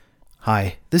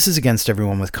Hi, this is Against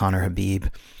Everyone with Connor Habib.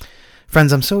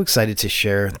 Friends, I'm so excited to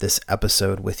share this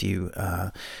episode with you.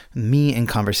 Me in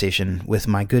conversation with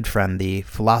my good friend, the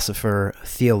philosopher,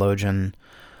 theologian,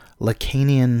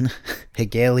 Lacanian,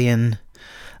 Hegelian,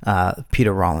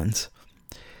 Peter Rollins.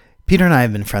 Peter and I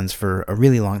have been friends for a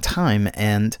really long time,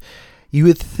 and you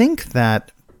would think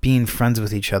that being friends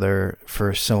with each other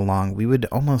for so long, we would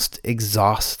almost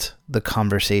exhaust the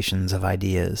conversations of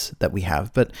ideas that we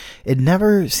have, but it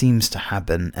never seems to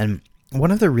happen. And one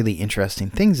of the really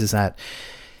interesting things is that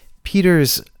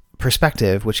Peter's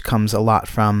perspective, which comes a lot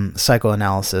from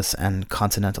psychoanalysis and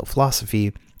continental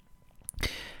philosophy,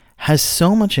 has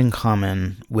so much in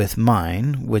common with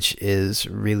mine, which is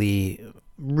really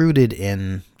rooted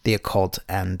in the occult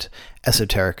and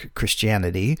esoteric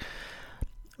Christianity.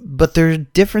 But there are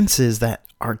differences that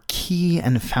are key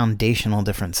and foundational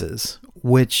differences,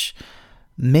 which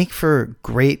make for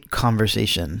great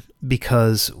conversation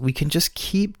because we can just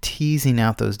keep teasing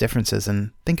out those differences and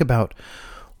think about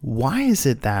why is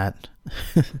it that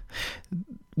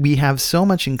we have so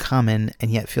much in common and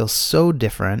yet feel so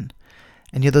different,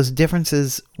 and yet those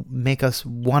differences make us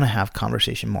want to have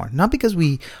conversation more. Not because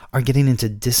we are getting into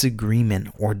disagreement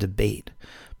or debate,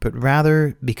 but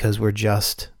rather because we're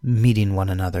just meeting one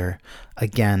another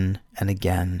again and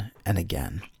again and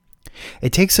again.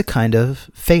 It takes a kind of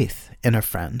faith in a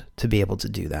friend to be able to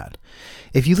do that.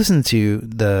 If you listen to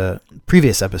the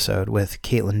previous episode with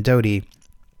Caitlin Doty,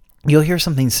 you'll hear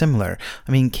something similar.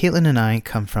 I mean, Caitlin and I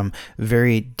come from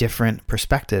very different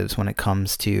perspectives when it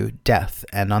comes to death.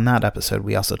 And on that episode,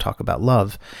 we also talk about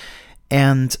love.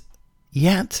 And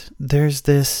yet, there's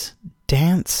this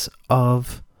dance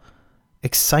of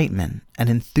excitement and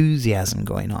enthusiasm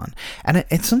going on. And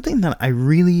it's something that I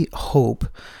really hope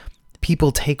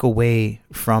people take away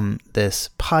from this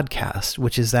podcast,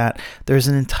 which is that there's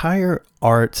an entire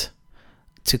art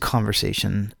to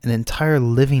conversation, an entire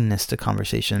livingness to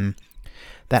conversation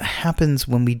that happens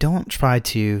when we don't try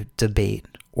to debate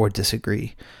or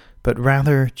disagree, but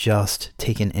rather just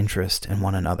take an interest in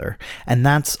one another. And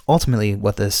that's ultimately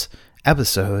what this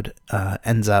episode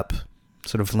ends up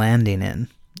sort of landing in.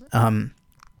 On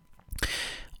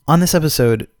this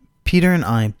episode, Peter and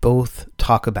I both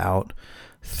talk about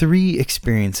 3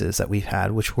 experiences that we've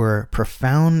had, which were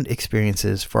profound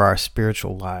experiences for our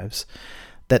spiritual lives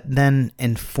that then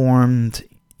informed,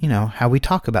 how we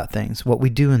talk about things, what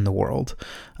we do in the world,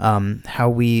 how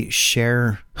we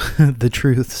share the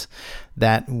truths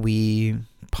that we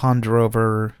ponder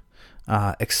over,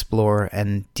 explore,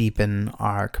 and deepen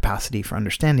our capacity for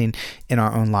understanding in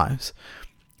our own lives.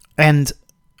 And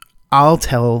I'll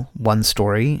tell one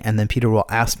story, and then Peter will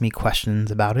ask me questions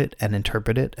about it and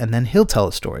interpret it, and then he'll tell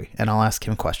a story, and I'll ask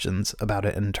him questions about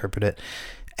it and interpret it.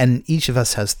 And each of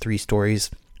us has 3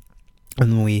 stories,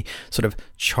 and then we sort of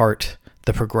chart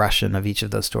the progression of each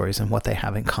of those stories and what they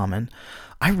have in common.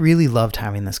 I really loved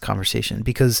having this conversation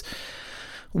because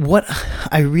what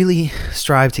I really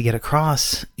strive to get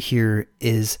across here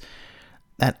is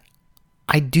that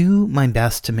I do my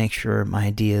best to make sure my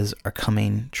ideas are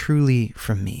coming truly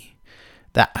from me.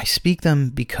 That I speak them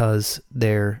because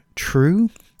they're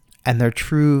true, and they're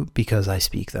true because I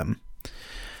speak them.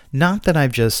 Not that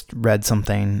I've just read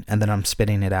something and then I'm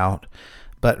spitting it out,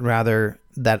 but rather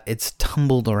that it's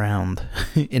tumbled around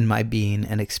in my being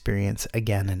and experience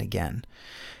again and again.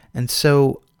 And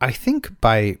so I think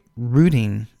by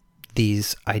rooting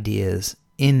these ideas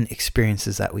in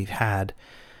experiences that we've had,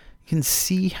 you can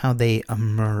see how they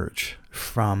emerge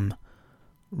from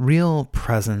real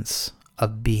presence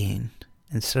of being,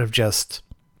 instead of just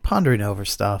pondering over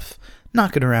stuff,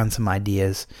 knocking around some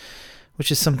ideas, which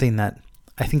is something that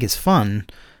I think is fun,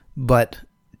 but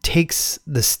takes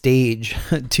the stage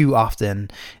too often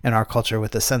in our culture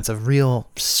with a sense of real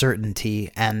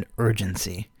certainty and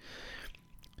urgency.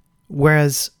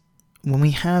 Whereas when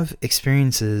we have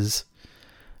experiences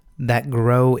that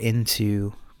grow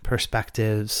into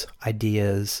perspectives,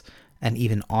 ideas, and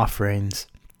even offerings,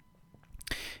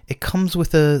 it comes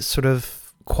with a sort of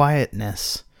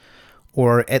quietness,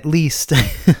 or at least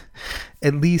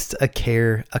a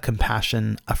care, a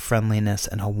compassion, a friendliness,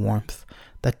 and a warmth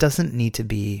that doesn't need to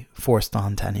be forced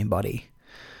onto anybody.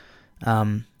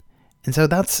 And so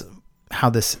that's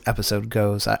how this episode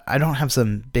goes. I don't have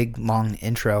some big, long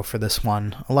intro for this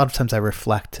one. A lot of times I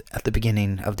reflect at the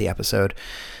beginning of the episode,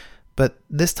 but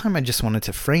this time I just wanted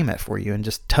to frame it for you and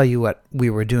just tell you what we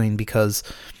were doing, because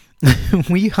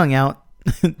we hung out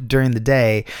during the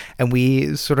day and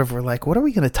we sort of were like, what are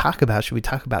we going to talk about? Should we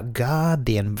talk about God,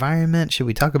 the environment? Should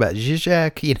we talk about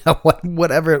Zizek?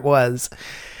 Whatever it was.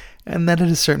 And then at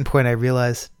a certain point I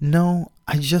realized, no,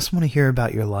 I just want to hear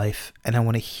about your life, and I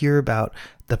want to hear about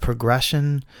the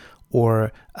progression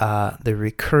or the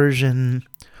recursion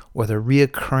or the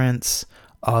reoccurrence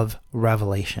of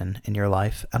revelation in your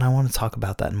life. And I want to talk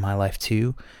about that in my life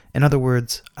too. In other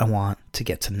words, I want to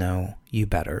get to know you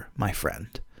better, my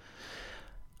friend.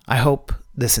 I hope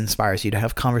this inspires you to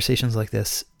have conversations like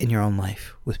this in your own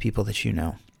life with people that you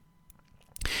know.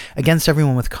 Against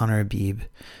Everyone with Conner Habib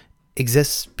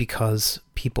exists because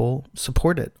people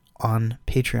support it on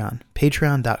Patreon,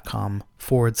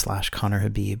 patreon.com/Conner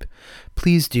Habib.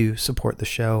 Please do support the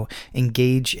show.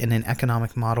 Engage in an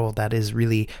economic model that is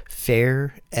really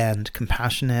fair and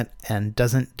compassionate and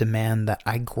doesn't demand that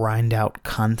I grind out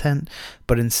content,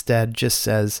 but instead just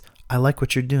says, I like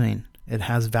what you're doing. It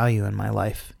has value in my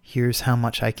life. Here's how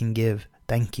much I can give.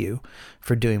 Thank you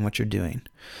for doing what you're doing.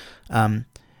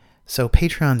 So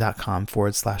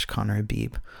patreon.com/Conner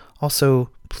Habib.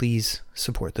 Also, please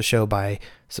support the show by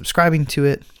subscribing to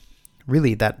it.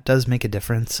 Really, that does make a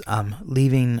difference.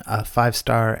 Leaving a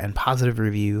 5-star and positive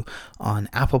review on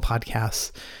Apple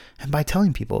Podcasts and by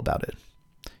telling people about it.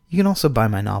 You can also buy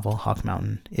my novel, Hawk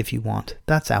Mountain, if you want.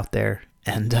 That's out there.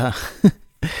 And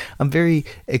I'm very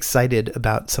excited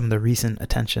about some of the recent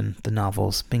attention the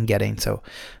novel's been getting. So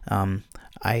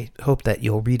I hope that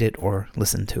you'll read it or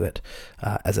listen to it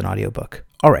as an audiobook.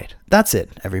 All right, that's it,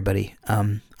 everybody.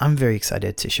 I'm very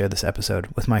excited to share this episode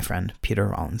with my friend Peter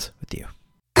Rollins with you.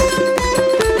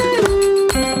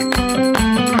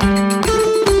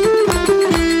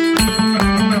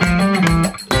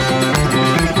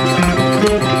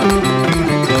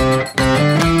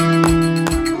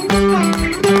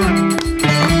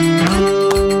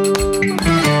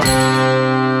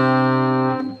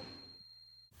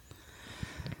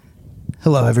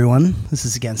 Hello, everyone. This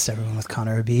is Against Everyone with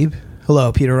Conner Habib.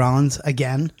 Hello, Peter Rollins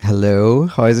again. Hello.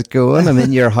 How's it going? I'm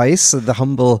in your house, the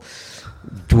humble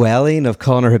dwelling of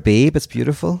Conner Habib. It's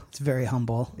beautiful. It's very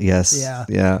humble. Yes.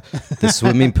 Yeah. The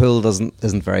swimming pool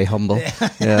isn't very humble.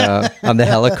 Yeah. And the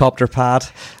helicopter pad.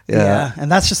 Yeah.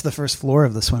 And that's just the first floor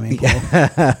of the swimming pool.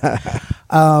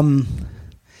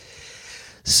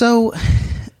 So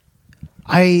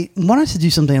I wanted to do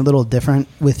something a little different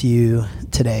with you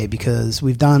today because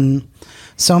we've done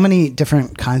so many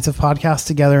different kinds of podcasts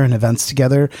together and events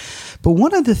together. But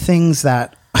one of the things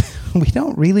that we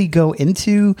don't really go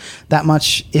into that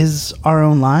much is our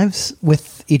own lives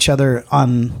with each other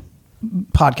on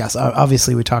podcasts.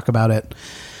 Obviously, we talk about it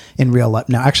in real life.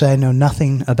 Now, actually, I know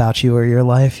nothing about you or your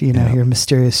life. You know, You're a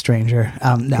mysterious stranger.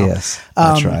 No. Yes,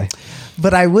 that's right.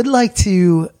 But I would like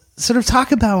to sort of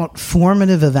talk about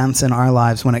formative events in our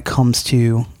lives when it comes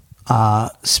to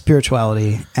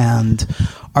spirituality and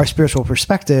our spiritual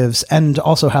perspectives and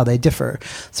also how they differ.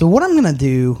 So what I'm going to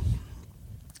do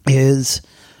is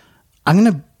I'm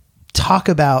going to talk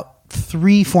about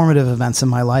 3 formative events in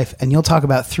my life and you'll talk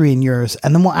about 3 in yours,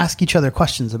 and then we'll ask each other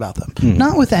questions about them.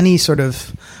 Not with any sort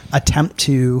of attempt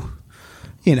to,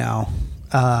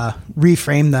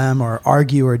 reframe them or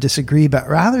argue or disagree, but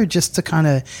rather just to kind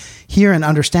of hear and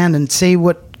understand and say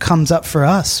what comes up for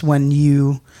us when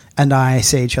you and I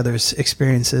say each other's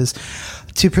experiences,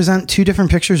 to present 2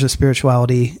 different pictures of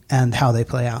spirituality and how they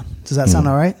play out. Does that sound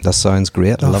all right? That sounds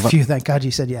great. I love it. Thank God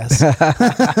you said yes.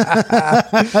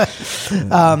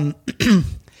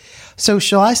 So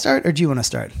shall I start or do you want to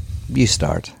start? You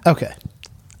start. Okay.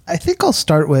 I think I'll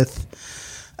start with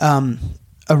a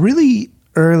really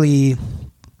early,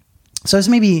 so I was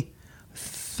maybe,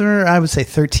 I would say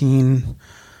 13.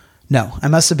 No, I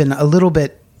must have been a little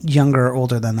bit younger or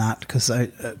older than that because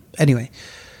anyway,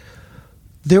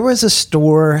 there was a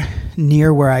store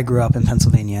near where I grew up in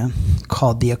Pennsylvania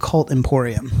called the Occult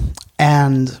Emporium.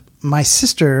 And my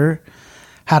sister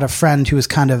had a friend who was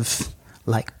kind of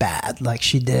like bad, like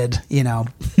she did,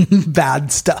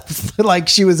 bad stuff. Like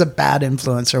she was a bad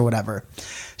influence or whatever.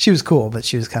 She was cool, but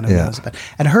she was kind of bad.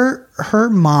 And her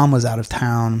mom was out of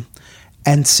town.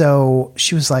 And so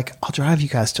she was like, I'll drive you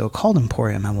guys to Occult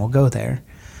Emporium and we'll go there.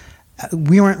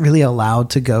 We weren't really allowed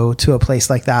to go to a place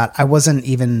like that. I wasn't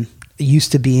even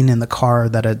used to being in the car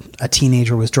that a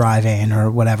teenager was driving or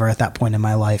whatever at that point in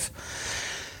my life.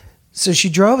 So she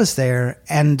drove us there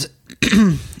and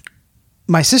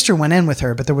my sister went in with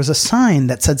her, but there was a sign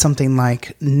that said something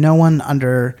like no one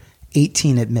under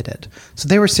 18 admitted. So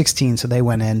they were 16, so they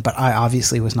went in, but I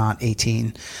obviously was not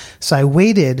 18. So I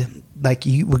waited, like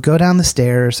you would go down the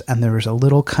stairs and there was a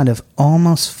little kind of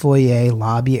almost foyer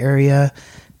lobby area,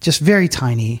 just very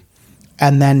tiny.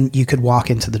 And then you could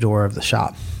walk into the door of the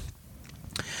shop.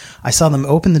 I saw them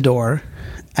open the door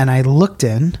and I looked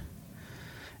in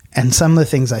and some of the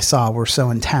things I saw were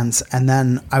so intense. And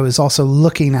then I was also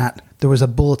looking at, there was a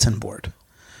bulletin board.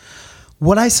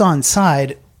 What I saw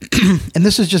inside and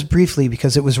this was just briefly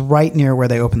because it was right near where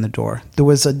they opened the door. There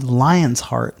was a lion's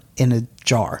heart in a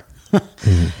jar.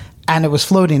 And it was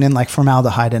floating in like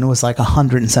formaldehyde, and it was like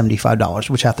 $175,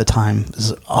 which at the time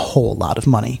was a whole lot of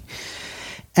money.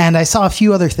 And I saw a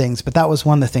few other things, but that was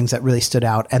one of the things that really stood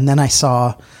out. And then I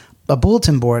saw a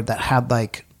bulletin board that had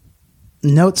like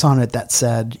notes on it that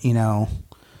said, you know,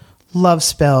 love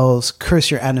spells, curse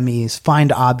your enemies,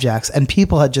 find objects. And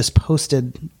people had just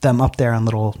posted them up there on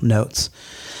little notes.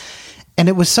 And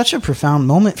it was such a profound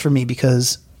moment for me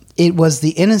because it was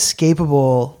the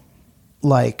inescapable,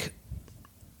 like,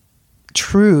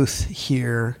 truth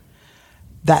here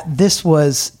that this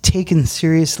was taken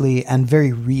seriously and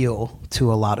very real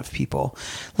to a lot of people.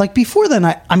 Like before then,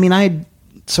 I mean, I had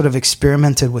sort of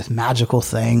experimented with magical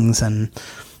things and,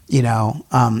 you know,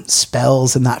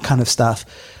 spells and that kind of stuff.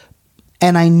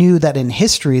 And I knew that in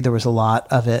history there was a lot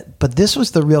of it, but this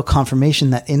was the real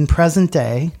confirmation that in present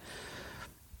day,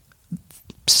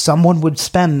 someone would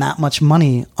spend that much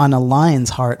money on a lion's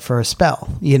heart for a spell,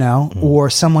 you know, or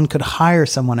someone could hire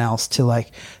someone else to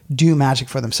like do magic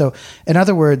for them. So in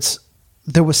other words,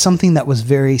 there was something that was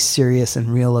very serious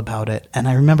and real about it. And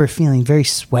I remember feeling very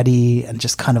sweaty and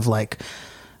just kind of like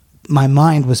my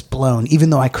mind was blown,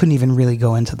 even though I couldn't even really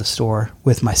go into the store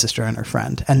with my sister and her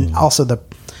friend. And also the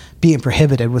being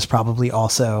prohibited was probably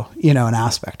also, you know, an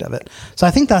aspect of it. So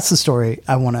I think that's the story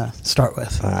I want to start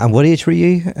with. And what age were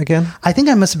you again? I think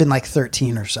I must have been like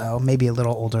 13 or so, maybe a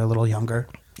little older, a little younger.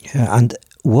 Yeah. And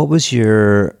what was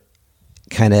your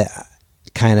kind of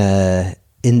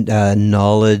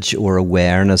knowledge or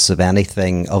awareness of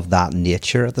anything of that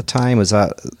nature at the time? Was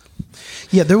that...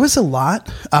 Yeah, there was a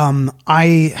lot.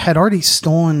 I had already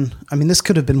stolen, I mean, this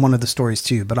could have been one of the stories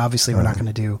too, but obviously we're not going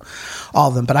to do all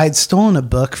of them. But I had stolen a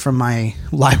book from my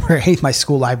library, my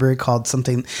school library, called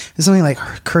something like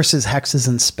Curses, Hexes,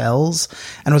 and Spells.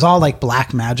 And it was all like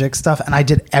black magic stuff. And I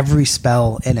did every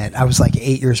spell in it. I was like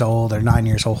 8 years old or 9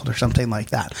 years old or something like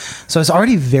that. So I was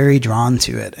already very drawn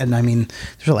to it. And I mean,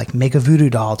 there's like make a voodoo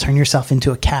doll, turn yourself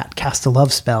into a cat, cast a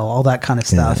love spell, all that kind of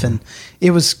stuff. Yeah. And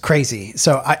it was crazy.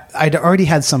 So I'd already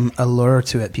had some allure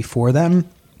to it before then,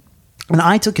 and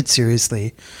I took it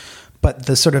seriously, but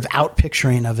the sort of out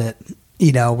picturing of it,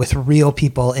 you know, with real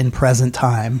people in present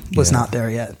time was not there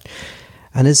yet.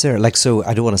 And is there, like, so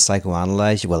I don't want to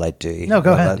psychoanalyze you. Well, I do. No,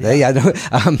 go ahead.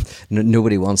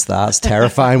 Nobody wants that. It's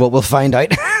terrifying what we'll find out.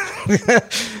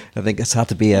 I think it's had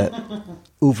to be a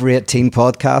over 18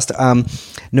 podcast.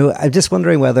 No, I'm just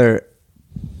wondering whether,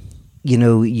 you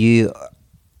know, you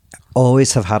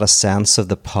always have had a sense of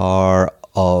the power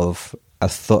of a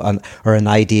thought or an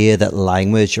idea that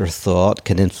language or thought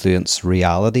can influence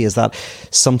reality. Is that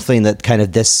something that kind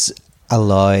of this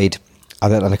allowed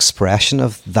an expression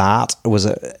of that? Or was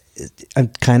it, I'm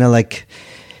kind of like,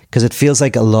 because it feels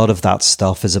like a lot of that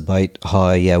stuff is about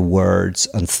how words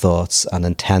and thoughts and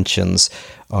intentions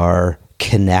are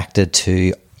connected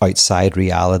to outside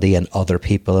reality and other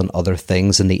people and other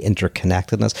things and the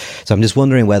interconnectedness. So I'm just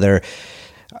wondering whether,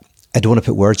 I don't want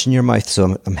to put words in your mouth,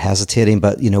 so I'm hesitating,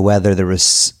 but, you know, whether there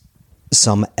was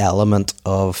some element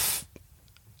of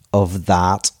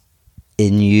that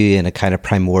in you in a kind of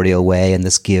primordial way, and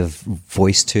this gave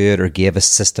voice to it or gave a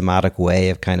systematic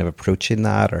way of kind of approaching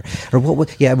that, or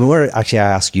what, I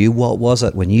ask you, what was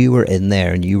it when you were in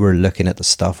there and you were looking at the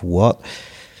stuff? What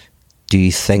do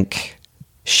you think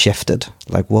shifted?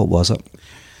 Like, what was it?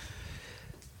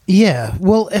 Yeah,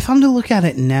 well, if I'm to look at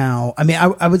it now, I mean,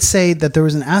 I would say that there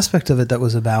was an aspect of it that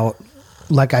was about,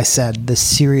 like I said, the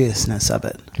seriousness of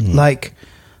it. Like,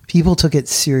 people took it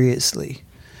seriously.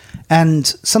 And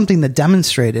something that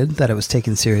demonstrated that it was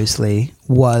taken seriously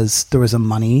was there was a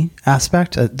money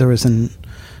aspect. There was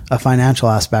a financial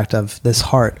aspect of this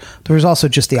heart. There was also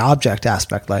just the object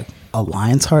aspect, like a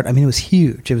lion's heart. I mean, it was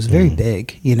huge. It was very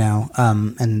big, you know.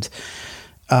 And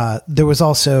there was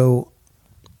also,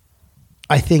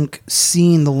 I think,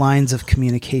 seeing the lines of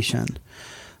communication.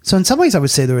 So in some ways I would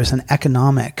say there was an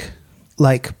economic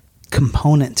like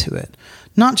component to it,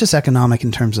 not just economic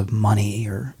in terms of money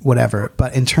or whatever,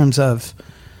 but in terms of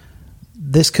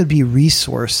this could be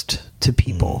resourced to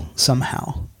people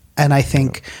somehow. And I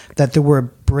think that there were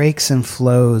breaks and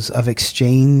flows of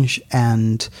exchange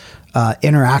and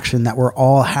interaction that were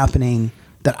all happening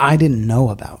that I didn't know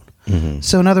about.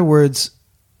 So in other words,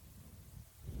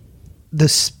 the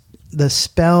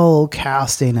spell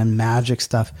casting and magic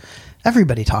stuff,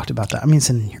 everybody talked about that. I mean, it's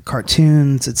in your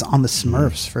cartoons, it's on the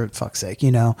Smurfs, for fuck's sake,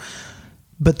 you know.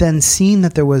 But then seeing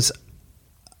that there was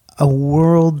a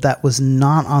world that was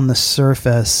not on the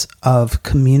surface of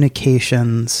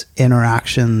communications,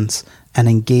 interactions, and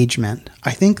engagement,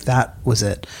 I think that was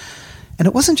it. And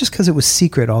it wasn't just because it was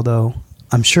secret, although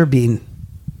I'm sure being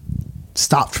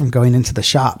stopped from going into the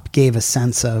shop gave a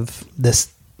sense of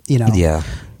this,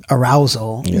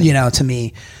 arousal, to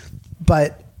me.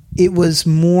 But it was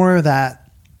more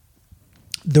that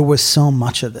there was so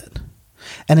much of it.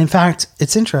 And in fact,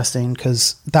 it's interesting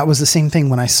because that was the same thing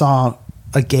when I saw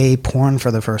a gay porn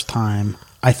for the first time.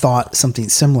 I thought something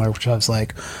similar, which I was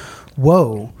like,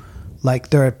 whoa, like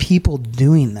there are people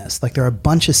doing this. Like there are a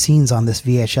bunch of scenes on this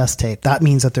VHS tape. That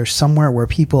means that there's somewhere where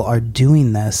people are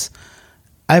doing this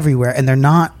everywhere, and they're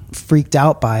not freaked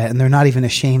out by it, and they're not even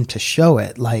ashamed to show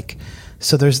it. Like,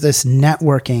 so there's this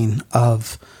networking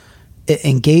of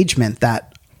engagement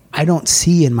that I don't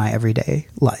see in my everyday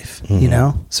life, So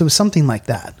it was something like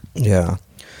that. Yeah.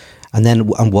 And then,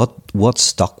 what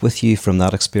stuck with you from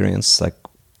that experience? Like,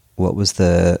 what was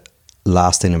the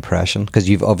lasting impression? Because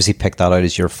you've obviously picked that out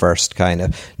as your first kind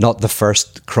of, not the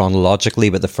first chronologically,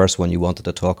 but the first one you wanted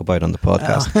to talk about on the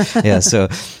podcast. Oh. Yeah. So,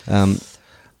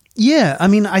 yeah, I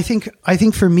mean, I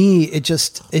think for me,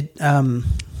 it's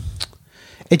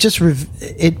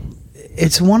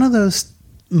one of those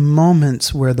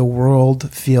moments where the world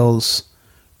feels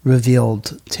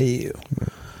revealed to you.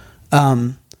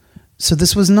 So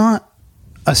this was not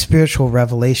a spiritual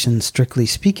revelation, strictly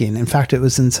speaking. In fact, it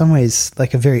was in some ways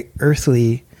like a very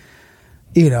earthly,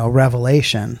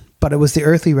 revelation, but it was the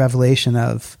earthly revelation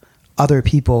of other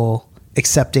people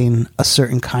accepting a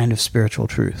certain kind of spiritual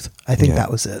truth. I think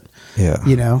that was it.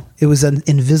 Yeah. It was an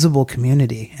invisible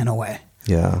community in a way.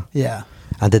 Yeah. Yeah.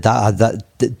 And did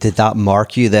that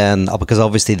mark you then? Because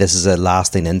obviously this is a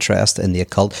lasting interest in the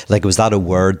occult. Like, was that a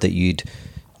word that you'd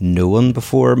known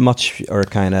before much, or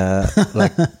kind of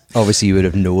like, obviously you would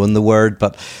have known the word,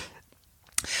 but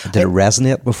did it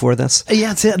resonate before this?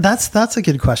 Yeah, that's a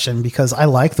good question, because I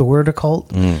like the word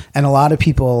occult, and a lot of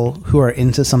people who are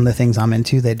into some of the things I'm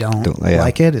into, they don't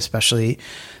like it, especially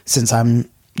since I'm,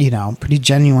 pretty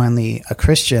genuinely a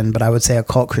Christian, but I would say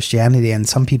occult Christianity, and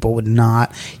some people would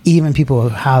not, even people who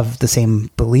have the same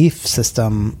belief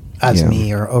system as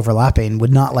me or overlapping,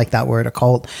 would not like that word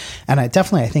occult. And I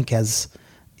think has,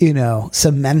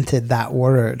 cemented that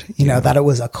word, that it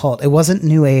was a cult. It wasn't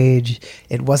New Age.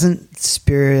 It wasn't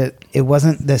spirit. It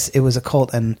wasn't this. It was a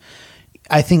cult. And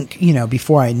I think,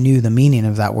 before I knew the meaning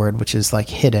of that word, which is like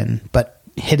hidden, but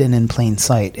hidden in plain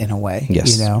sight in a way,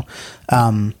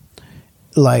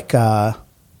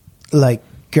 like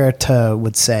Goethe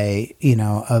would say,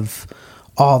 of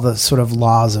all the sort of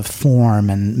laws of form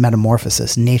and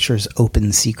metamorphosis, nature's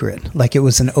open secret. Like it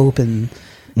was an open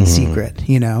secret,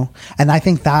 and I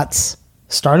think that's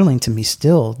startling to me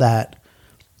still, that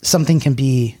something can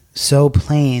be so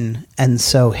plain and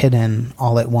so hidden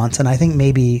all at once. And I think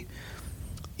maybe,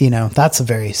 that's a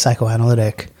very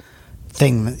psychoanalytic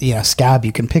thing, scab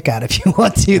you can pick at if you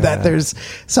want to, that there's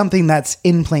something that's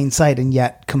in plain sight and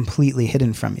yet completely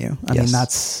hidden from you. I mean,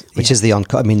 that's... Which is the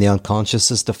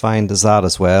unconscious is defined as that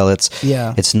as well.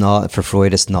 It's not, for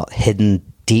Freud, it's not hidden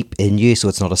deep in you, so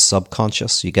it's not a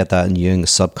subconscious. You get that in Jung, the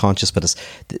subconscious, but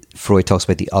Freud talks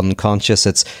about the unconscious.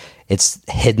 It's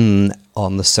hidden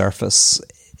on the surface,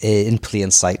 in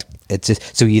plain sight.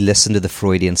 So you listen to the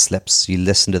Freudian slips, you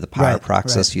listen to the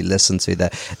parapraxis, you listen to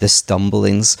the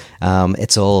stumblings.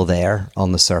 It's all there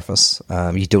on the surface.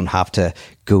 You don't have to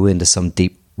go into some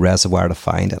deep reservoir to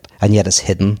find it, and yet it's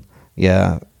hidden.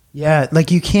 Yeah. Yeah,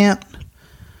 like you can't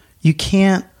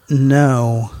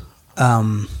know.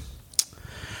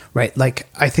 Right. Like,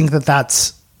 I think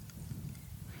that's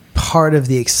part of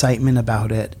the excitement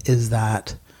about it, is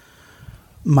that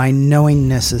my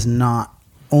knowingness is not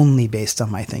only based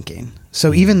on my thinking.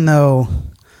 So even though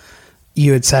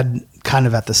you had said kind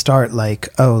of at the start, like,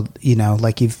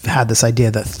 like you've had this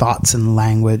idea that thoughts and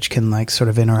language can like sort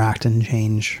of interact and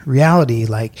change reality.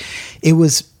 Like it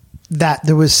was that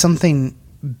there was something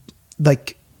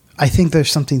like, I think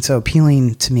there's something so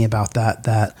appealing to me about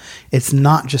that it's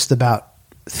not just about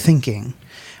thinking.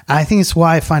 I think it's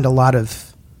why I find a lot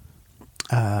of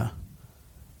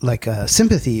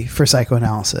sympathy for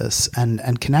psychoanalysis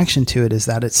and connection to it, is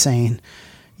that it's saying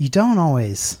you don't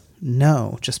always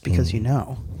know just because you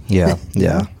know. Yeah.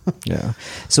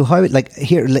 So how, like,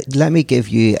 here, let me give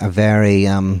you a very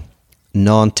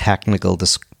non-technical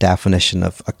definition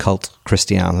of occult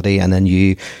Christianity, and then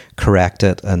you correct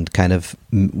it and kind of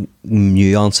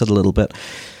nuance it a little bit.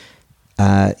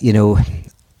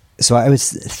 So I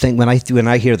was think when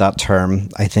I hear that term,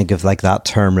 I think of like that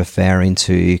term referring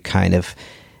to kind of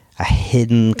a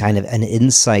hidden kind of an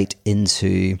insight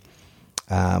into,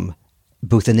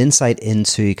 both an insight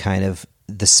into kind of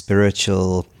the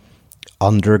spiritual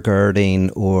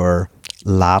undergirding or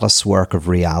lattice work of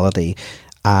reality,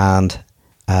 and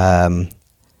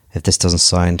if this doesn't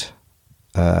sound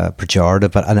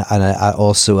pejorative, but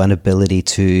also an ability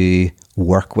to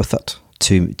work with it,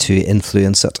 to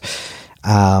influence it.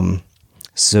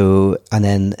 So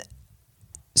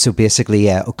basically,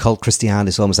 occult Christianity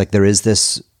is almost like there is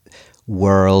this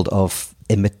world of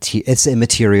it's an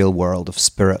immaterial world of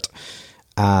spirit,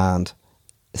 and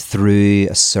through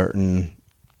a certain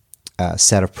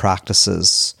set of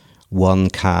practices, one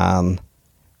can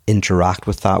interact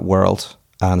with that world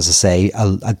and, as I say,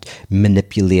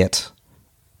 manipulate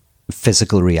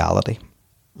physical reality.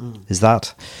 Is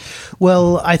that?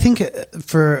 Well, I think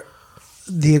for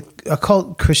the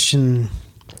occult Christian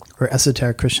or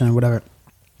esoteric Christian or whatever,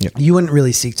 you wouldn't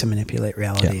really seek to manipulate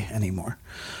reality anymore.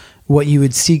 What you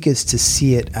would seek is to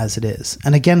see it as it is.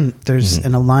 And again, there's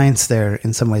an alliance there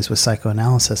in some ways with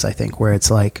psychoanalysis, I think, where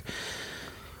it's like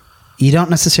you don't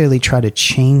necessarily try to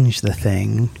change the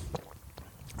thing,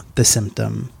 the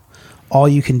symptom. All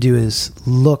you can do is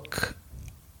look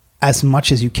as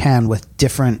much as you can with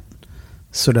different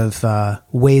sort of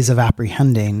ways of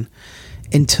apprehending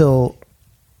until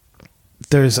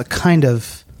there's a kind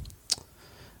of,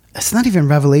 it's not even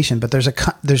revelation, but there's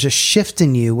a shift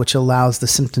in you which allows the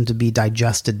symptom to be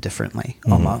digested differently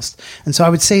almost. And so I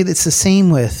would say it's the same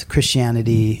with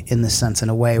Christianity in this sense, in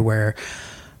a way where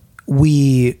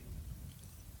we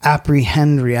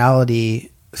apprehend reality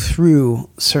through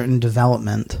certain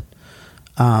development,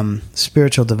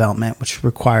 spiritual development, which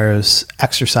requires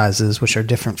exercises which are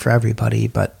different for everybody,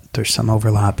 but there's some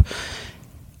overlap.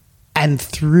 And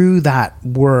through that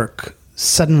work,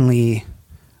 suddenly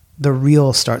the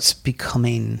real starts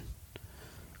becoming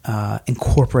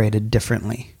incorporated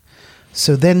differently.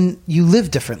 So then you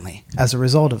live differently as a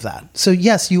result of that. So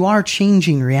yes, you are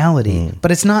changing reality,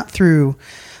 but it's not through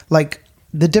like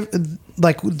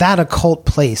that occult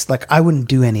place. Like I wouldn't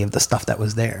do any of the stuff that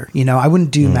was there. You know, I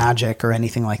wouldn't do magic or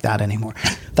anything like that anymore.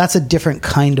 That's a different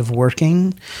kind of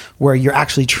working where you're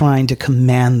actually trying to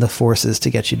command the forces to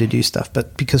get you to do stuff.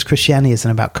 But because Christianity isn't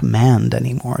about command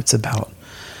anymore, it's about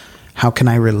how can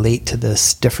I relate to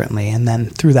this differently? And then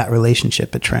through that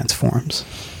relationship, it transforms.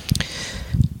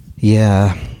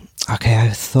 Yeah. Okay, I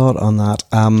thought on that.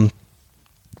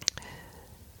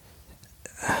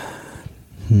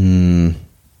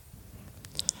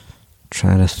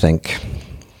 Trying to think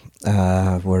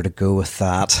where to go with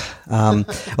that.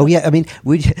 Oh yeah, I mean,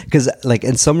 because like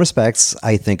in some respects,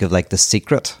 I think of like The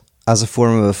Secret as a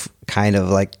form of kind of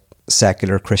like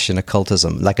secular Christian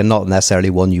occultism, like, and not necessarily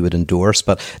one you would endorse,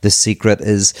 but The Secret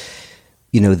is,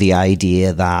 you know, the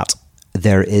idea that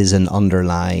there is an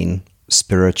underlying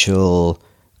spiritual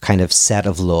kind of set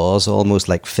of laws, almost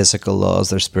like physical laws,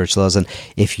 they're spiritual laws, and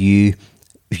if you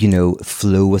know,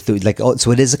 flow with it, like,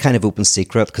 so it is a kind of open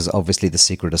secret, because obviously The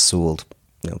Secret is sold,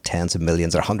 you know, tens of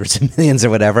millions or hundreds of millions or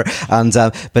whatever, and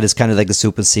but it's kind of like this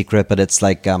open secret, but it's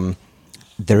like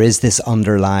there is this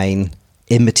underlying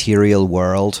immaterial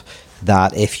world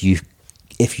that if you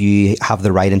have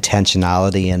the right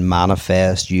intentionality and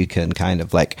manifest, you can kind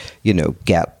of like, you know,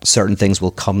 get certain things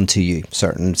will come to you,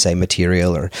 certain, say,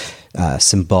 material or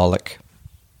symbolic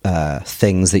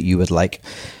things that you would like.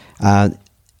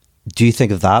 Do you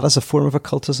think of that as a form of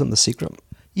occultism, The Secret?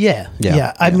 Yeah.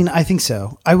 I mean, I think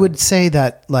so. I would say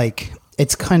that like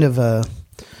it's kind of a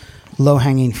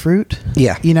low-hanging fruit.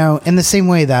 Yeah. You know, in the same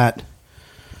way that,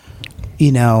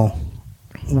 you know,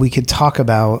 we could talk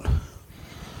about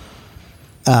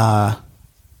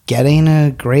getting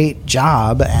a great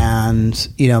job and,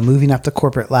 you know, moving up the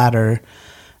corporate ladder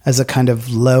as a kind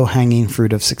of low-hanging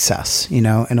fruit of success, you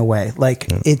know, in a way. Like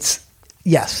it's,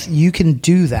 yes, you can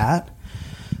do that,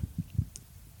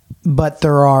 but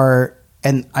there are,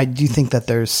 and I do think that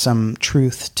there's some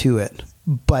truth to it,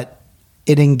 but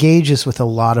it engages with a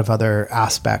lot of other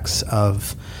aspects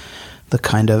of the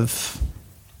kind of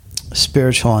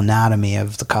spiritual anatomy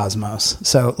of the cosmos.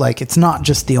 So like, it's not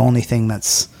just the only thing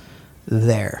that's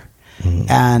there.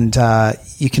 And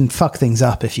you can fuck things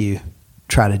up if you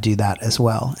try to do that as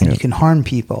well. And you can harm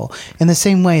people in the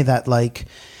same way that, like,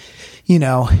 you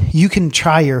know, you can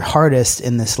try your hardest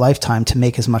in this lifetime to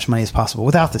make as much money as possible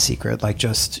without The Secret, like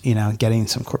just, you know, getting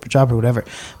some corporate job or whatever.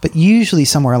 But usually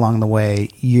somewhere along the way,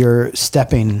 you're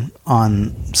stepping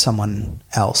on someone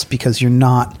else because you're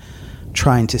not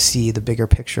trying to see the bigger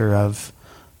picture of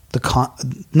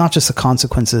not just the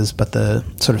consequences, but the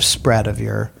sort of spread of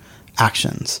your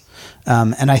actions.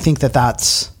 And I think that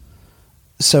that's,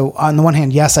 so on the one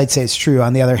hand, yes, I'd say it's true.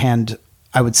 On the other hand,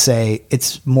 I would say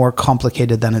it's more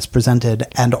complicated than it's presented,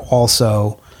 and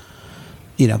also,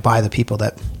 you know, by the people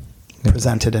that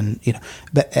present it, and, you know,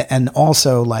 but, and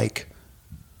also like,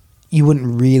 you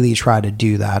wouldn't really try to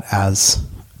do that as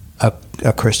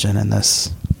a Christian in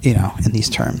this in these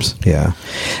terms. Yeah.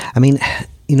 I mean,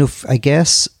 I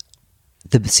guess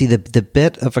the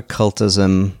bit of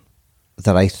occultism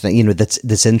that I think,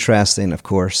 that's interesting, of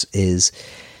course, is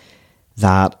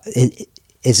that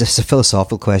it's a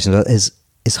philosophical question, is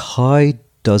how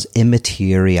does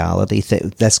immateriality,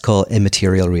 let's call it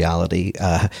immaterial reality,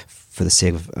 for the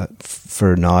sake of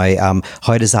for now,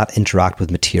 how does that interact with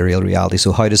material reality?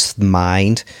 So how does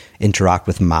mind interact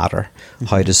with matter?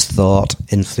 How does thought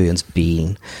influence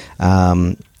being?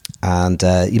 And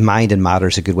mind and matter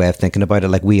is a good way of thinking about it.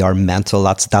 Like, we are mental,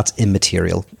 that's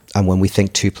immaterial. And when we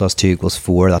think 2 + 2 =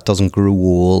 4, that doesn't grow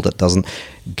old, it doesn't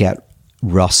get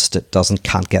rust, it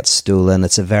can't get stolen.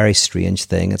 It's a very strange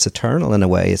thing. It's eternal in a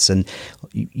way.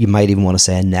 You might even want to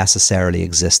say a necessarily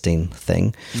existing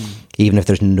thing. Even if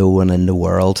there's no one in the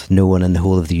world, no one in the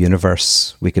whole of the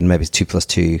universe, we can maybe 2 +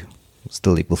 2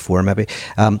 still equal 4 maybe.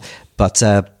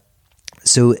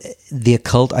 So the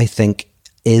occult, I think,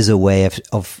 is a way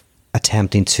of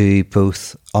attempting to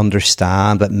both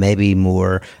understand, but maybe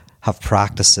more have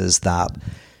practices that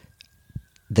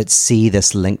see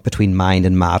this link between mind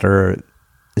and matter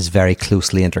is very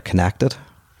closely interconnected.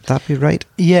 Would that be right?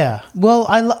 Yeah. Well,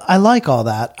 I like all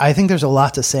that. I think there's a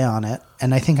lot to say on it.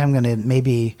 And I think I'm going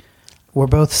to we're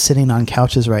both sitting on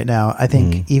couches right now. I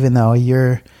think even though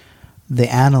you're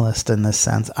the analyst in this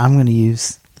sense, I'm going to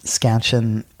use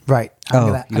Scansion. Right.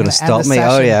 You're going to stop me?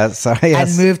 Oh, yeah. Sorry.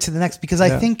 Yes. And move to the next, because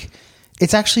I think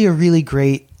it's actually a really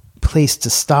great place to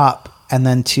stop, and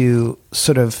then to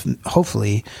sort of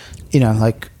hopefully,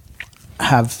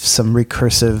 have some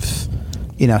recursive,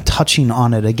 touching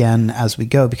on it again as we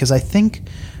go, because I think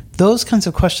those kinds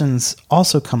of questions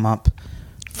also come up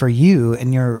for you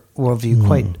in your worldview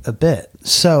quite a bit.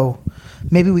 So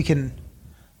maybe we can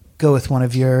go with one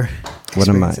of your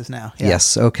experiences now. Yeah.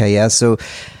 Yes. Okay. Yeah. So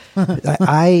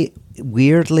I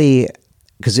weirdly,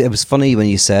 because it was funny when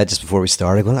you said just before we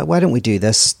started, well, why don't we do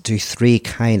 3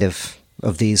 kind of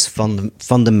these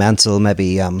fundamental,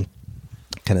 maybe kind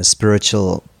of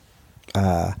spiritual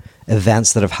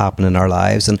events that have happened in our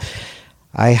lives. And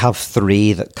I have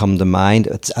 3 that come to mind.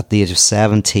 It's at the age of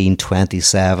 17,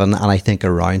 27, and I think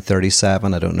around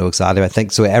 37. I don't know exactly. I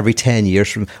think so every 10 years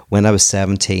from when I was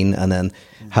 17, and then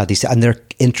had these, and they're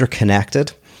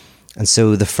interconnected. And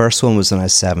so the first one was when I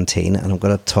was 17, and I'm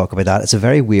going to talk about that. It's a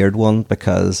very weird one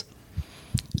because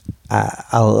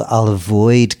I'll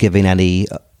avoid giving any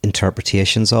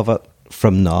interpretations of it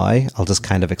from now. I'll just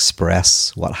kind of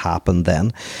express what happened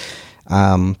then.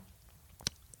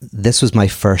 This was my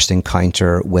first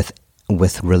encounter with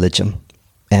religion.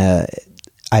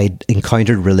 I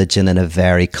encountered religion in a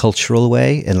very cultural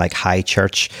way, in like high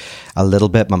church a little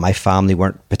bit, but my family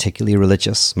weren't particularly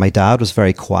religious. My dad was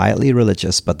very quietly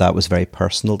religious, but that was very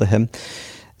personal to him.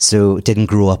 So didn't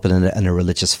grow up in a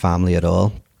religious family at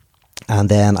all. And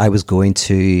then I was going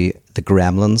to the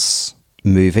Gremlins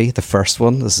movie, the first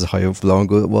one. This is how long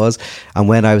ago it was. And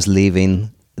when I was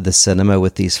leaving the cinema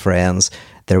with these friends,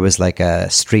 there was like a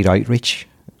street outreach,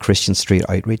 Christian street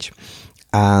outreach.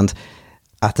 And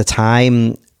at the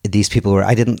time, these people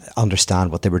I didn't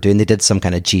understand what they were doing. They did some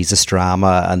kind of Jesus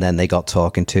drama, and then they got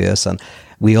talking to us, and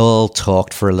we all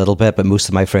talked for a little bit, but most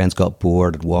of my friends got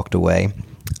bored and walked away.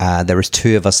 There was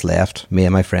 2 of us left, me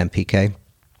and my friend PK.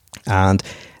 And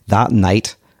that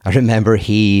night, I remember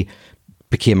he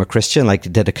became a Christian,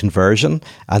 like did a conversion,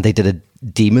 and they did a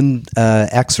demon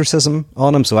exorcism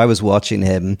on him. So I was watching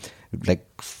him like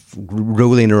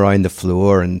rolling around the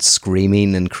floor and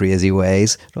screaming in crazy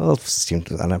ways. It all seemed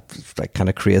like kind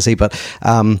of crazy, but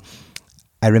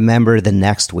I remember the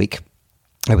next week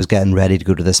I was getting ready to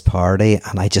go to this party,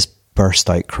 and I just burst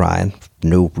out crying.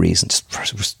 No reason,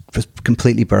 just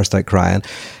completely burst out crying.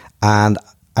 And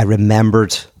I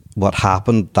remembered what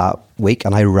happened that week,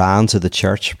 and I ran to the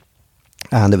church,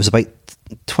 and it was about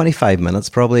 25 minutes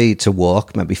probably to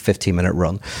walk, maybe 15-minute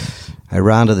run. I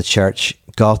ran to the church,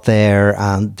 got there,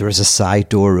 and there was a side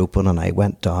door open, and I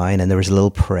went down, and there was a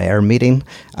little prayer meeting,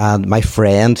 and my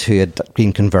friend who had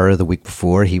been converted the week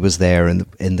before, he was there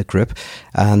in the group,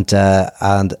 and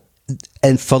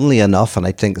funnily enough, and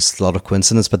I think it's a lot of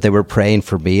coincidence, but they were praying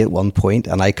for me at one point,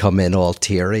 and I come in all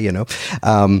teary, and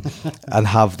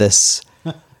have this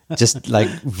just like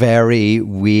very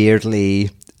weirdly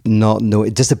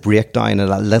just a breakdown,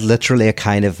 and literally a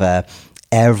kind of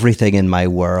everything in my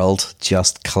world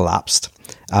just collapsed.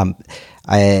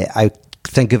 I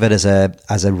think of it as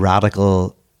a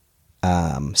radical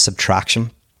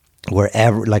subtraction,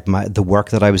 wherever the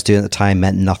work that I was doing at the time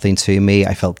meant nothing to me.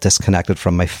 I felt disconnected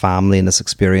from my family in this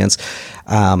experience.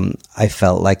 I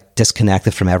felt like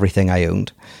disconnected from everything I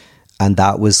owned, and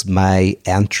that was my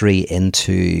entry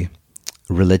into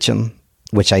religion.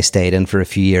 which I stayed in for a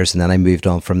few years, and then I moved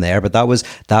on from there. But that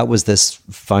was this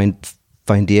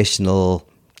foundational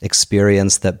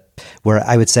experience where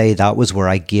I would say that was where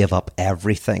I gave up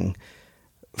everything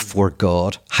for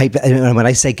God. And when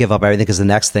I say give up everything, because the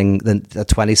next thing, at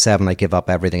 27, I give up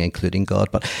everything, including God.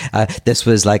 But this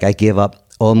was like I gave up,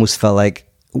 almost felt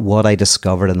like what I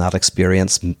discovered in that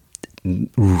experience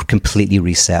completely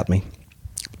reset me.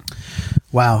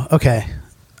 Wow. Okay.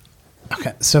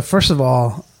 So first of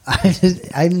all,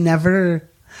 I've never,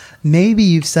 maybe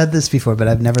you've said this before, but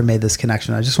I've never made this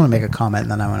connection. I just want to make a comment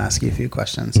and then I want to ask you a few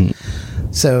questions.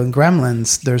 So in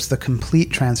Gremlins, there's the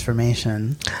complete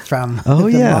transformation from the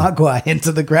Mogwai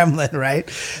into the gremlin, right?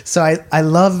 So I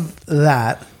love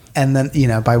that. And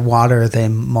then, by water, they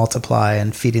multiply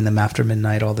and feeding them after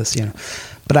midnight, all this,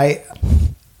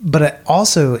 But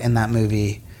also in that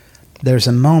movie, there's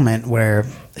a moment where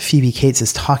Phoebe Cates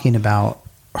is talking about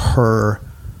her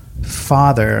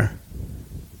father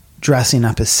dressing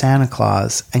up as Santa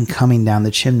Claus and coming down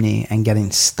the chimney and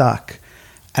getting stuck.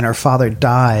 And her father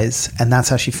dies, and that's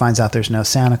how she finds out there's no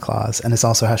Santa Claus. And it's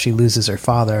also how she loses her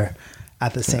father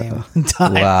at the same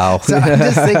time. Wow. So I'm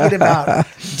just thinking about,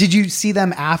 did you see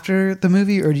them after the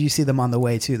movie or did you see them on the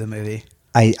way to the movie?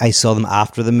 I saw them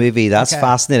after the movie. That's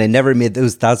fascinating. I never made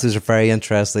those. Those are very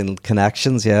interesting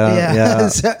connections. Yeah.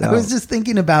 So I was just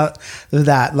thinking about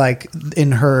that, like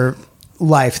in her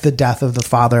life, the death of the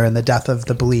father and the death of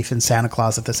the belief in Santa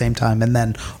Claus at the same time, and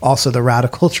then also the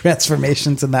radical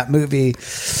transformations in that movie.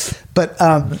 But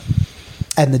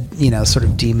and the sort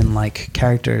of demon-like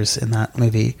characters in that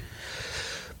movie.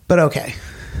 But okay,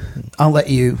 I'll let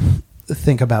you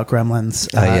think about Gremlins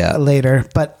later.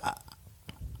 But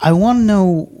I want to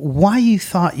know why you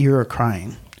thought you were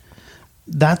crying.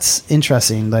 That's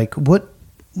interesting. Like, what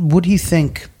do you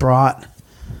think brought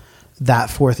that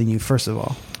forth in you, first of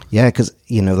all? Yeah, because,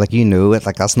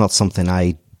 that's not something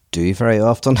I do very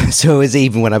often. So it was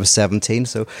even when I was 17.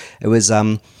 So it was,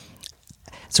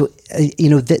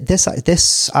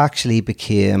 this actually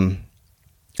became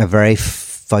a very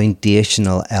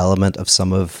foundational element of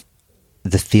some of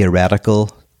the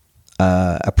theoretical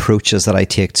approaches that I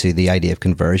take to the idea of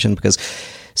conversion. Because,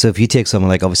 so if you take someone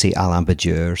like obviously Alain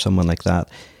Badiou or someone like that,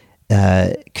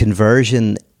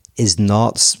 conversion is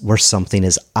not where something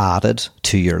is added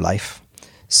to your life.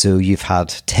 So you've had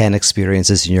 10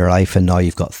 experiences in your life and now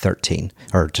you've got 11.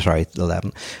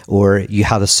 Or you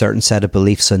had a certain set of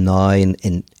beliefs and now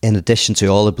in addition to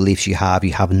all the beliefs you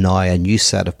have now a new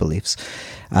set of beliefs.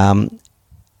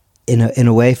 In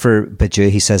a way, for Badiou,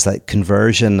 he says that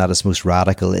conversion at its most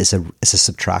radical is a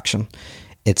subtraction.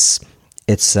 It's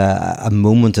a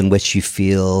moment in which you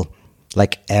feel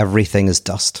like everything is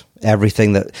dust.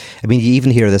 Everything that, you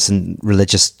even hear this in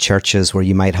religious churches where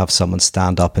you might have someone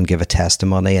stand up and give a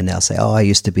testimony and they'll say, oh, I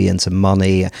used to be into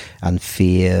money and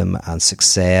fame and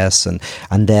success. And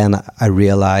then I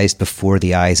realized before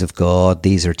the eyes of God,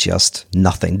 these are just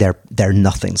nothing. They're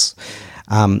nothings.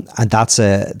 And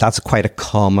that's quite a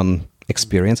common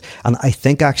experience. And I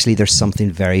think actually there's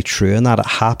something very true in that. It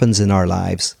happens in our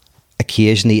lives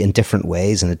occasionally in different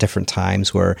ways and at different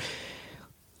times where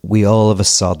we all of a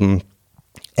sudden,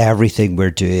 everything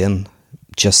we're doing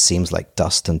just seems like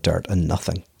dust and dirt and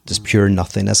nothing, just pure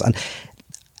nothingness. And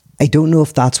I don't know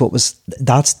if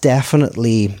that's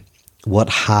definitely what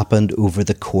happened over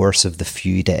the course of this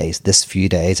few days.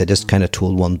 I just kind of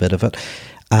told one bit of it.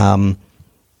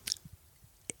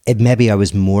 Maybe I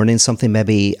was mourning something.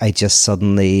 Maybe I just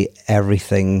suddenly,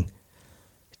 everything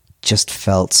just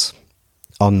felt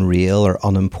unreal or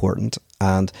unimportant.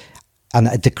 And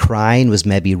the crying was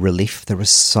maybe relief. There was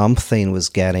something it was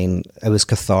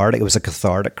cathartic. It was a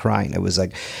cathartic crying. It was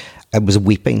like, it was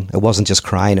weeping. It wasn't just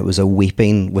crying. It was a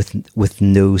weeping with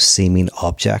no seeming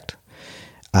object.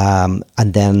 And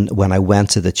then when I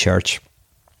went to the church,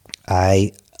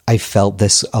 I felt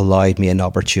this allowed me an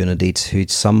opportunity to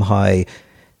somehow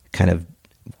kind of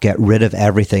get rid of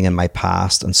everything in my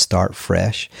past and start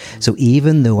fresh. So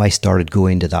even though I started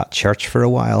going to that church for a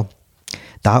while,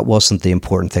 that wasn't the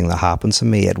important thing that happened to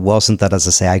me. It wasn't that, as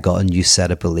I say, I got a new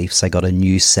set of beliefs. I got a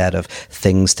new set of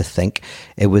things to think.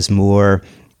 It was more,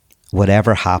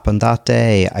 whatever happened that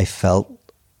day, I felt,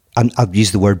 and I'll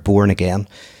use the word born again.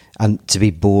 And to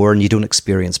be born, you don't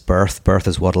experience birth. Birth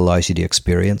is what allows you to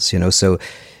experience, So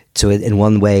in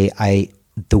one way,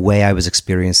 the way I was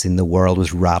experiencing the world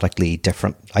was radically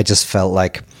different. I just felt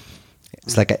like,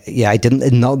 it's like, I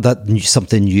didn't, not that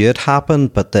something new had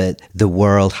happened, but the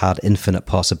world had infinite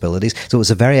possibilities. So it was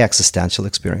a very existential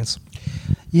experience.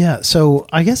 Yeah. So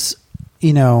I guess,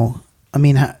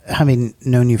 having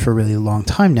known you for a really long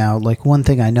time now, like one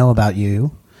thing I know about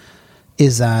you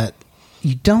is that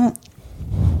you don't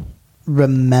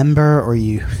remember, or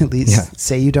you at least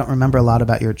say you don't remember a lot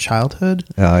about your childhood.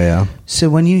 Oh, yeah. So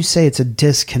when you say it's a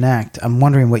disconnect, I'm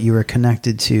wondering what you were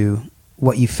connected to,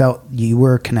 what you felt you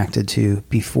were connected to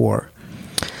before.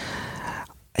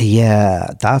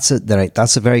 Yeah, that's a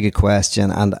very good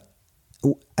question. And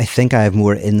I think I have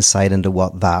more insight into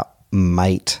what that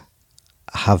might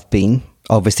have been.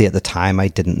 Obviously, at the time, I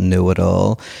didn't know it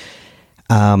all.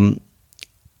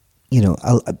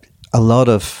 A lot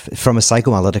of, from a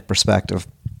psychoanalytic perspective,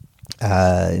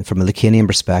 from a Lacanian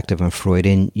perspective and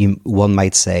Freudian, one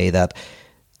might say that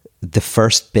the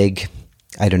first big,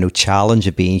 challenge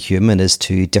of being human is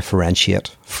to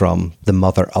differentiate from the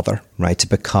mother other, right? To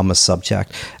become a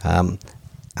subject. And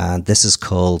this is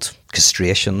called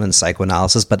castration in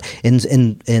psychoanalysis, but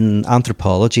in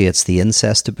anthropology, it's the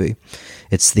incest taboo.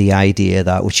 It's the idea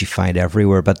that, which you find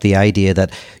everywhere, but the idea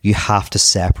that you have to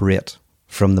separate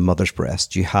from the mother's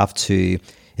breast. You have to,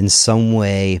 in some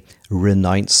way,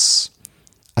 renounce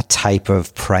a type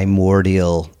of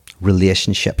primordial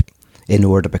relationship in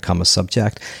order to become a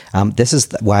subject. This is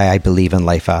why I believe in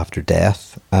life after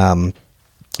death. I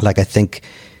think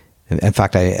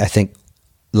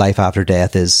life after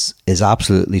death is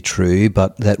absolutely true,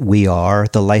 but that we are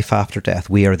the life after death.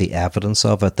 We are the evidence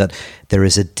of it, that there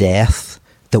is a death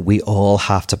that we all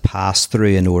have to pass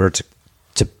through in order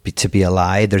to be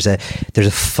alive. There's a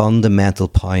fundamental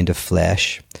pound of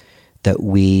flesh that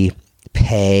we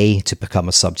pay to become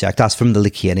a subject. That's from the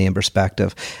Lacanian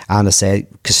perspective. And I say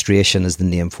castration is the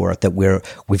name for it, that we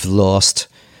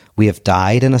have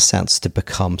died in a sense to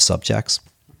become subjects.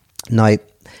 Now,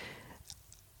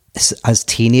 as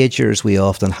teenagers, we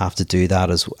often have to do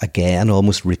that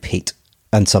almost repeat,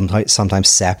 and sometimes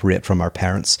separate from our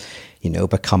parents,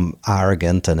 become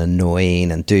arrogant and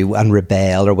annoying and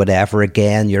rebel or whatever.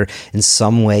 Again, you're in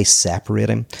some way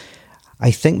separating.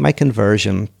 I think my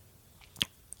conversion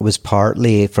was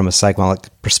partly from a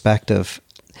psychoanalytic perspective.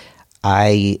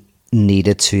 I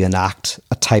needed to enact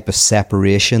a type of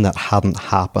separation that hadn't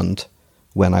happened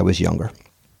when I was younger.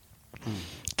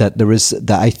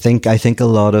 I think a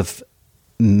lot of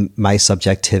my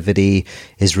subjectivity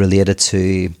is related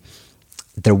to,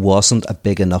 there wasn't a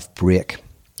big enough break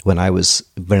when I was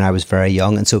very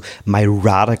young. And so my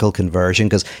radical conversion,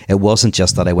 because it wasn't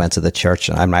just that I went to the church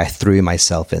and I threw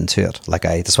myself into it.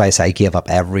 That's why I say I gave up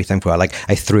everything for it.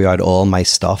 I threw out all my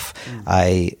stuff.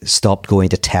 I stopped going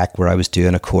to tech where I was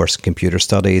doing a course in computer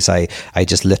studies. I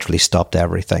just literally stopped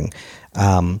everything.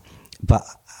 But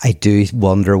I do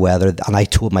wonder whether, and I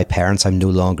told my parents, I'm no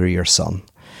longer your son.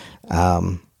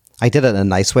 I did it in a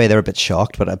nice way. They were a bit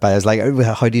shocked, but I was like,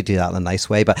 how do you do that in a nice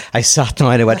way? But I sat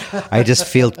down and I went, I just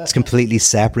feel completely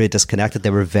separated, disconnected.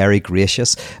 They were very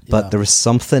gracious, but there was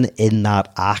something in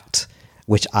that act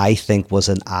which I think was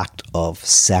an act of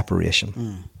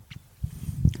separation.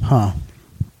 Huh.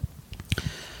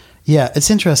 Yeah, it's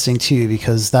interesting too,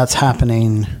 because that's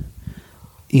happening,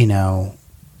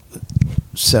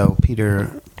 so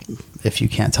Peter, if you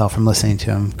can't tell from listening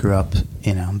to him, grew up,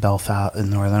 in Belfast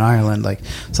in Northern Ireland.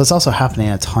 So it's also happening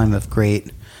at a time of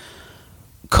great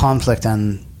conflict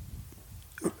and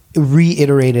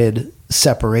reiterated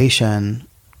separation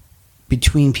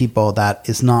between people that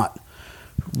is not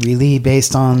really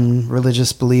based on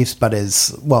religious beliefs, but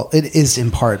it is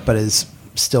in part, but is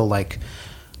still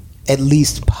at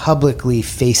least publicly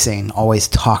facing, always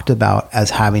talked about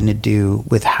as having to do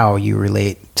with how you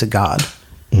relate to God.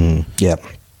 Yeah.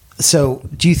 So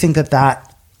do you think that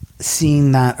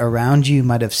seeing that around you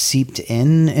might have seeped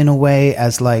in a way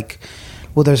as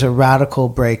there's a radical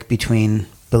break between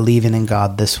believing in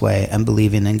God this way and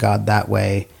believing in God that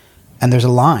way, and there's a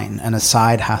line and a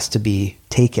side has to be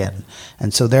taken.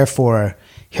 And so therefore,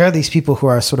 here are these people who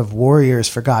are sort of warriors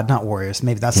for God, not warriors,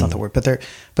 maybe that's not the word,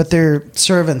 but they're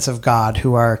servants of God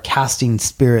who are casting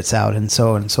spirits out and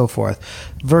so on and so forth,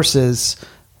 versus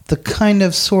the kind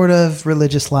of sort of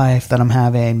religious life that I'm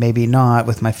having, maybe not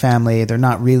with my family. They're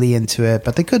not really into it,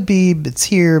 but they could be. It's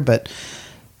here, but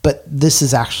this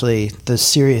is actually the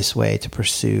serious way to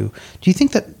pursue. Do you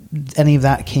think that any of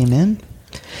that came in?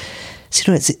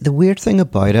 So, the weird thing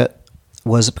about it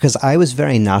was because I was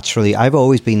very naturally, I've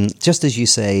always been, just as you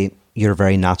say, you're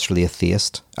very naturally a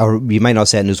theist, or you might not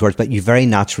say it in those words, but you very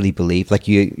naturally believe,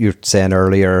 you're saying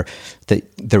earlier that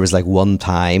there was one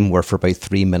time where for about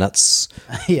 3 minutes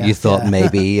you thought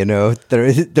maybe,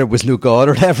 there was no God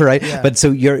or whatever, right? Yeah. But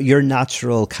so your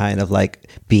natural kind of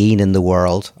being in the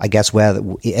world, I guess, whether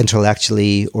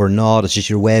intellectually or not, it's just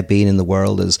your way of being in the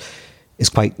world is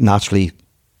quite naturally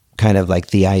kind of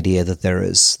the idea that there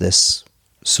is this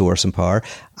source and power.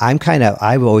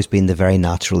 I've always been the very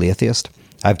natural atheist.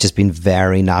 I've just been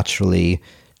very naturally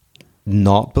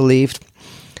not believed.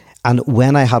 And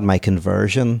when I had my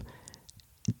conversion,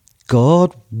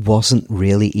 God wasn't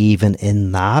really even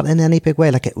in that in any big way.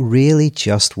 Like, it really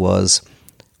just was,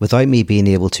 without me being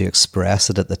able to express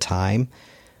it at the time,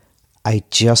 I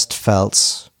just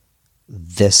felt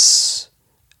this,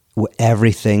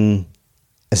 everything,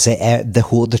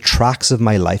 the tracks of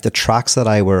my life, the tracks that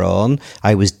I were on,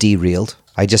 I was derailed.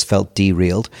 I just felt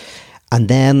derailed. And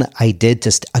then I did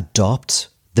just adopt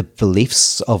the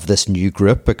beliefs of this new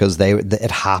group because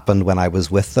it happened when I was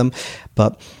with them.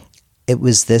 But it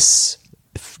was this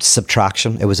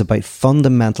subtraction. It was about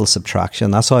fundamental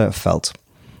subtraction. That's how it felt.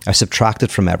 I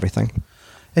subtracted from everything.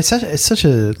 It's such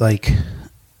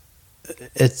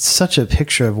a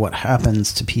picture of what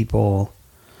happens to people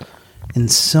in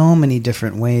so many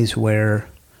different ways, where,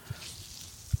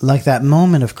 like, that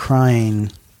moment of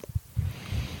crying,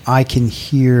 I can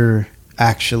hear,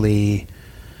 actually,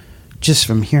 just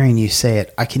from hearing you say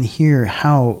it, I can hear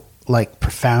how, like,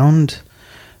 profound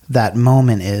that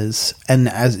moment is. And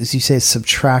as you say,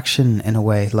 subtraction in a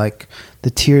way, like the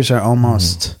tears are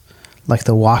almost like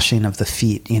the washing of the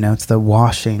feet, you know, it's the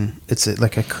washing. It's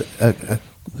like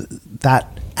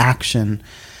that action.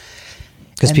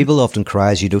 Because people often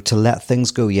cry, as you do, to let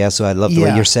things go. Yeah, so I love the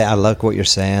way you're saying. I like what you're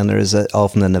saying. There is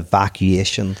often an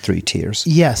evacuation through tears.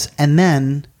 Yes, and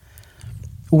then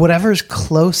whatever's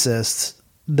closest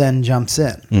then jumps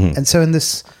in, and so in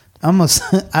this almost,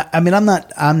 I mean, I'm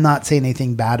not saying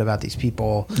anything bad about these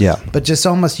people. Yeah, but just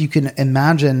almost you can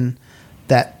imagine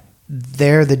that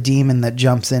they're the demon that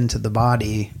jumps into the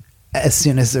body as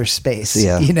soon as there's space.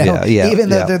 Yeah, you know, even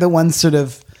though they're the ones sort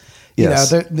of. You know,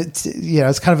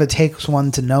 it's kind of a takes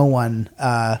one to know one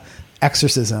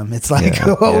exorcism. It's like, we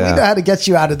know how to get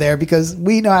you out of there because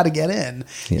we know how to get in.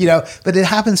 Yeah. You know, but it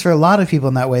happens for a lot of people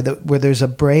in that way, where there's a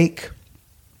break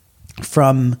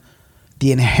from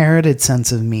the inherited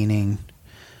sense of meaning,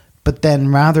 but then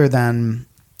rather than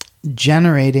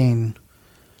generating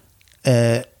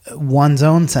one's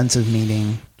own sense of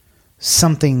meaning,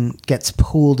 something gets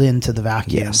pulled into the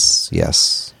vacuum.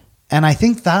 Yes. And I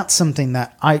think that's something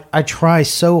that I try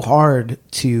so hard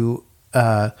to,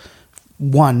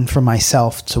 one, for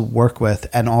myself to work with,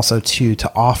 and also two,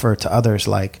 to offer to others,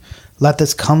 like, let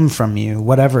this come from you.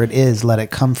 Whatever it is, let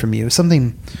it come from you.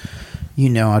 Something, you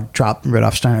know, I dropped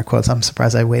Rudolf Steiner quotes. I'm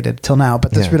surprised I waited till now.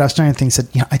 But this Rudolf Steiner thing said,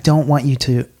 you know, I don't want you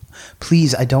to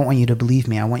believe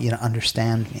me. I want you to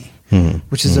understand me,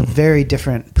 which is a very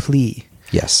different plea.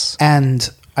 Yes. And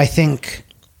I think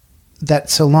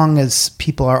that so long as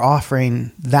people are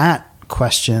offering that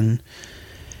question,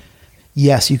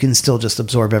 yes, you can still just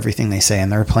absorb everything they say.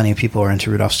 And there are plenty of people who are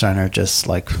into Rudolf Steiner, just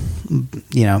like,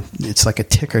 you know, it's like a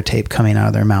ticker tape coming out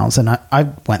of their mouths. And I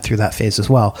went through that phase as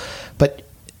well. But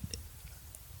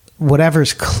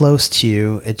whatever's close to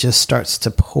you, it just starts to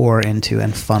pour into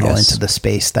and funnel into the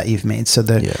space that you've made. So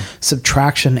the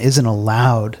subtraction isn't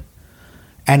allowed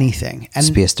anything. And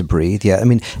space to breathe. Yeah. I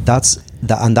mean, that's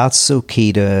so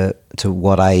key to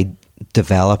what I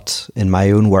developed in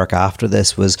my own work after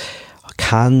this was,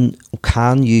 can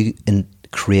you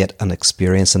create an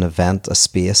experience, an event, a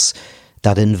space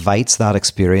that invites that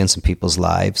experience in people's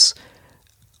lives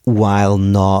while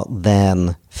not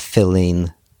then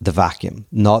filling the vacuum?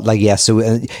 Not like, so,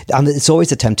 and it's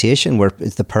always a temptation where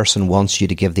the person wants you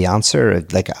to give the answer.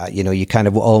 Like, you know, you kind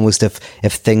of almost,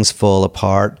 if things fall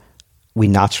apart, we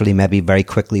naturally maybe very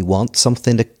quickly want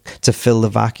something to fill the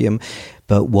vacuum.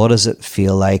 But what does it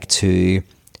feel like to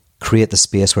create the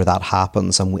space where that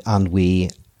happens, and we,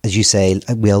 as you say,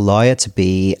 we allow it to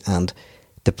be, and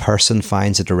the person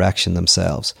finds a direction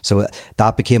themselves. So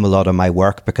that became a lot of my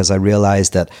work, because I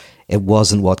realized that it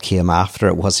wasn't what came after.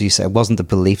 It was, you say, it wasn't the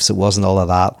beliefs, it wasn't all of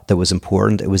that was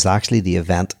important. It was actually the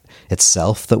event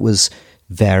itself that was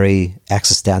very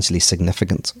existentially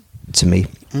significant to me.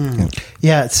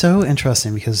 Yeah, it's so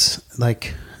interesting because,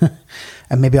 like,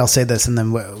 and maybe I'll say this and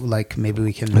then maybe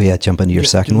we can jump into your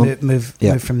second one, move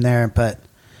from there, but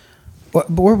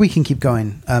or we can keep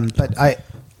going. But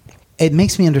it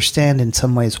makes me understand in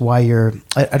some ways why you're,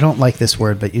 I don't like this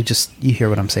word, but you hear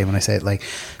what I'm saying when I say it, like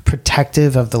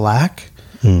protective of the lack,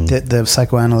 the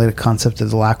psychoanalytic concept of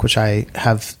the lack, which I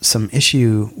have some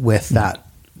issue with that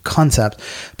concept.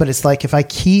 But it's like, if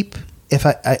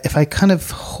I kind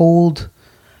of hold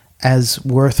as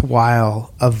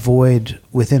worthwhile a void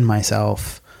within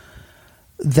myself,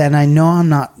 then I know I'm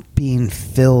not being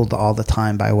filled all the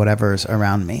time by whatever's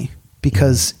around me.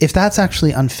 Because if that's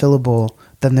actually unfillable,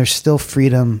 then there's still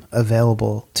freedom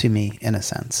available to me in a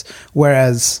sense.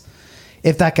 Whereas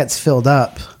if that gets filled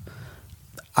up,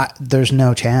 there's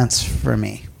no chance for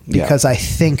me, because I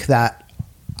think that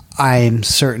I'm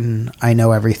certain I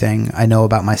know everything. I know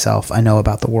about myself. I know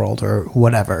about the world or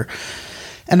whatever.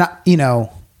 And,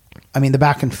 the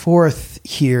back and forth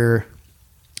here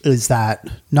is that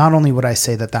not only would I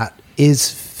say that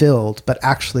is filled, but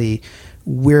actually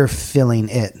we're filling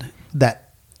it,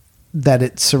 that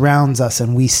it surrounds us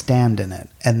and we stand in it.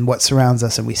 And what surrounds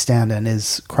us and we stand in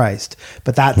is Christ.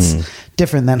 But that's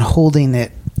different than holding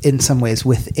it in some ways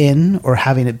within, or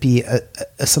having it be a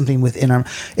something within our...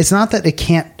 It's not that it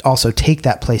can't also take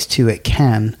that place too. It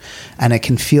can, and it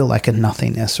can feel like a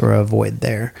nothingness or a void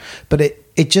there. But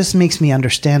it just makes me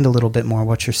understand a little bit more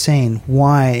what you're saying.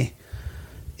 Why,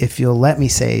 if you'll let me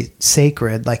say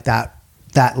sacred, like that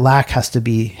lack has to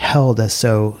be held as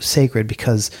so sacred,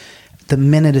 because the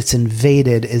minute it's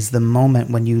invaded is the moment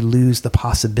when you lose the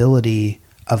possibility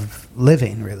of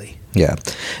living, really. Yeah,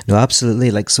 no,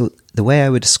 absolutely. Like, so the way I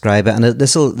would describe it, and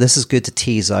this is good to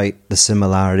tease out the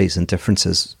similarities and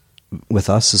differences with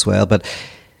us as well. But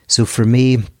so for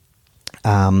me,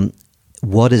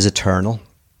 what is eternal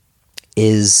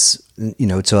is,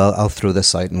 so I'll throw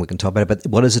this out and we can talk about it. But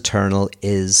what is eternal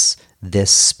is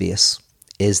this space,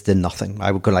 is the nothing.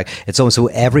 I would go like, it's almost so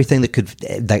everything that could,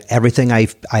 like everything I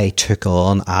took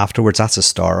on afterwards, that's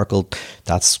historical.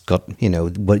 That's got,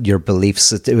 what your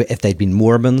beliefs, if they'd been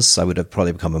Mormons, I would have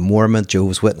probably become a Mormon,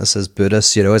 Jehovah's Witnesses,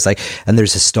 Buddhists, it's like, and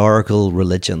there's historical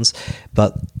religions.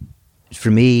 But for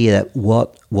me,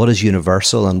 what is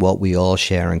universal and what we all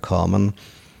share in common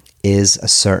is a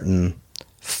certain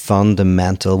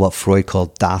fundamental, what Freud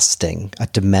called das Ding, a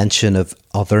dimension of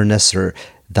otherness, or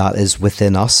that is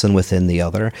within us and within the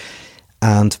other.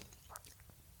 And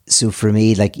so for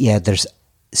me, there's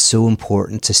so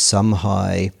important to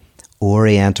somehow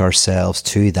orient ourselves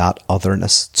to that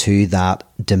otherness, to that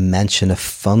dimension of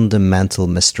fundamental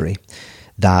mystery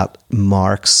that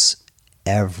marks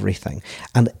everything.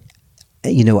 And,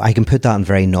 I can put that in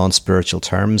very non-spiritual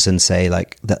terms and say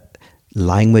that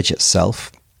language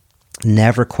itself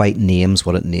never quite names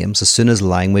what it names. As soon as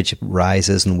language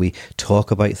rises and we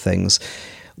talk about things,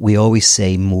 we always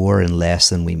say more and less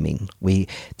than we mean.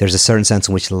 There's a certain sense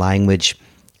in which language,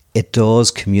 it does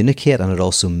communicate and it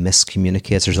also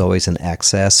miscommunicates. There's always an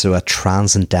excess, so a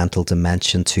transcendental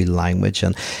dimension to language.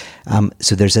 And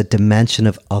so there's a dimension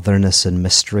of otherness and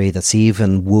mystery that's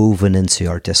even woven into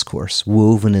our discourse,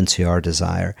 woven into our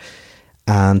desire.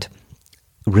 And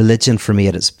religion, for me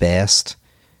at its best,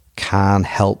 can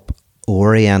help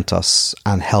orient us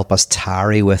and help us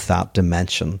tarry with that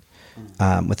dimension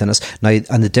within us. Now,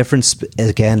 and the difference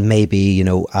again may be,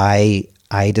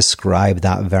 I describe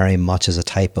that very much as a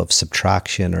type of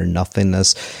subtraction or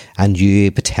nothingness, and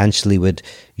you potentially would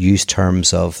use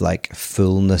terms of like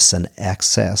fullness and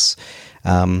excess.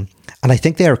 And I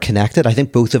think they are connected. I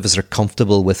think both of us are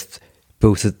comfortable with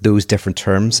both of those different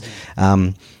terms.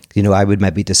 I would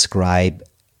maybe describe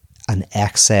an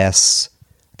excess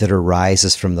that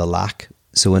arises from the lack.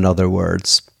 So in other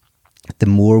words, the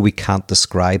more we can't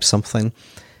describe something,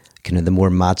 the more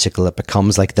magical it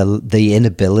becomes. Like the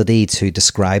inability to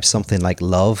describe something like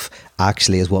love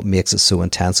actually is what makes it so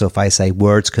intense. So if I say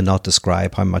words cannot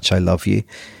describe how much I love you,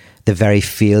 the very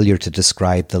failure to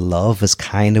describe the love is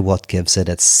kind of what gives it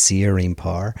its searing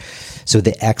power. So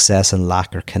the excess and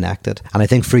lack are connected. And I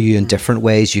think for you in different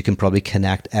ways, you can probably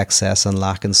connect excess and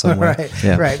lack in some way. Right,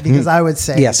 yeah. Right. Because I would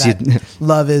say that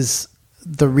love is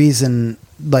the reason,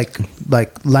 like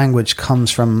language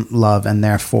comes from love, and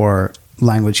therefore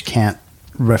language can't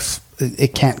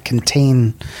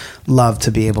contain love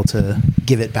to be able to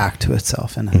give it back to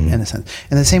itself in a sense.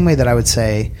 In the same way that I would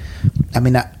say,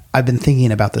 I've been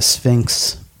thinking about the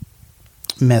Sphinx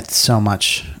myth so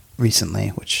much recently,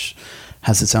 which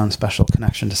has its own special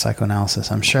connection to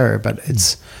psychoanalysis, I'm sure, but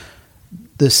it's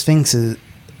the Sphinx's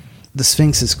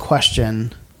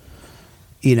question,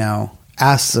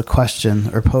 asks a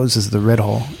question or poses the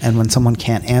riddle, and when someone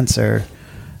can't answer,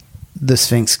 the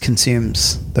Sphinx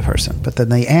consumes the person. But then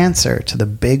the answer to the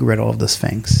big riddle of the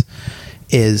Sphinx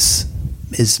is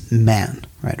man,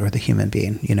 right? Or the human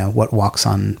being, what walks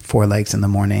on 4 legs in the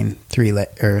morning, 2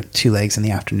 legs in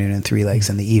the afternoon, and 3 legs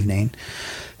in the evening.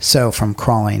 So from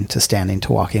crawling to standing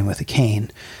to walking with a cane.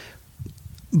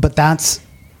 But that's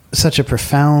such a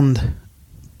profound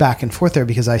back and forth there,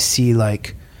 because I see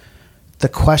the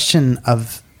question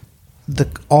of the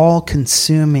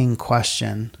all-consuming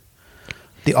question,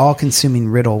 the all-consuming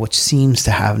riddle, which seems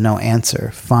to have no answer,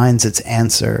 finds its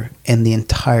answer in the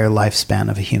entire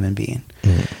lifespan of a human being.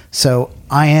 Mm-hmm. So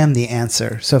I am the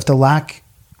answer. So if the lack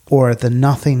or the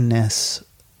nothingness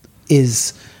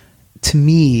is, to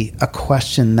me, a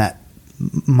question that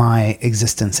my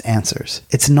existence answers,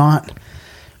 it's not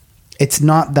it's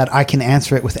not that I can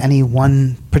answer it with any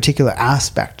one particular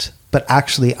aspect, but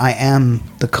actually I am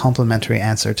the complementary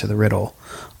answer to the riddle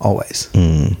always.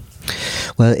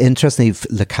 Well, interestingly,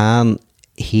 Lacan,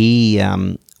 he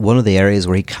one of the areas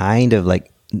where he kind of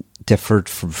like differed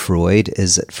from Freud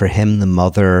is that for him the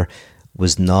mother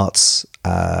was not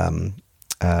in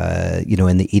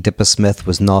the Oedipus myth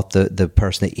was not the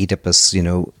person that Oedipus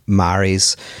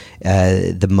marries.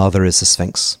 The mother is the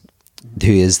Sphinx,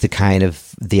 who is the kind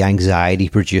of the anxiety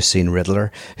producing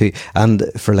riddler, and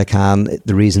for Lacan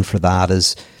the reason for that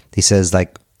is he says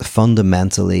like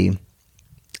fundamentally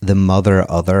the mother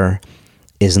other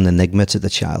is an enigma to the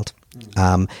child.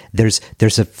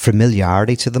 There's a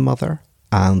familiarity to the mother,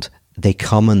 and they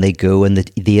come and they go, and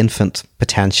the infant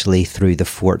potentially through the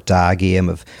Fort Da game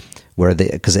of where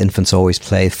because infants always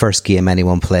play, first game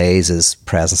anyone plays is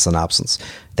presence and absence.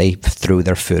 They throw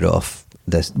their foot off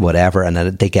this whatever, and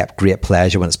then they get great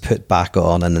pleasure when it's put back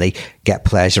on, and they get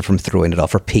pleasure from throwing it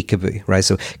off, or peekaboo, right?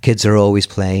 So kids are always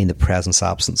playing the presence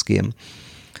absence game.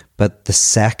 But the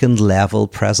second level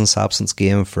presence absence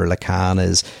game for Lacan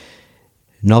is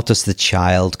not just the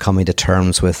child coming to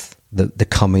terms with the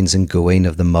comings and going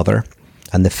of the mother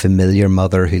and the familiar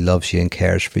mother who loves you and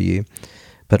cares for you,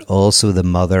 but also the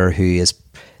mother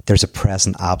there's a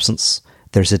present absence.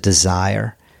 There's a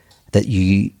desire that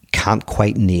you can't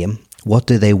quite name. What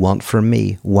do they want from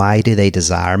me? Why do they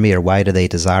desire me, or why do they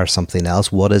desire something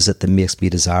else? What is it that makes me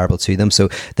desirable to them? So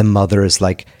the mother is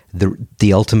like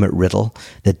the ultimate riddle,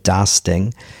 the Das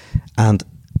Ding. And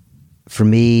for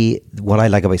me, what I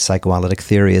like about psychoanalytic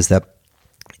theory is that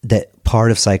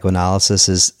part of psychoanalysis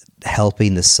is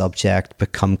helping the subject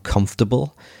become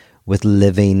comfortable with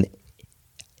living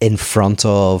in front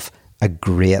of a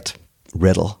great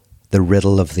riddle, the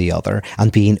riddle of the other,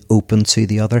 and being open to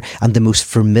the other. And the most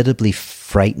formidably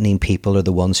frightening people are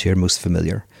the ones who are most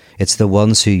familiar. It's the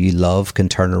ones who you love can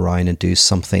turn around and do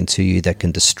something to you that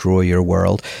can destroy your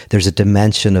world. There's a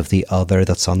dimension of the other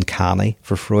that's uncanny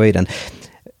for Freud, and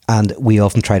we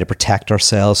often try to protect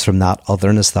ourselves from that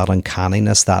otherness, that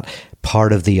uncanniness, that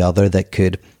part of the other that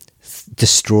could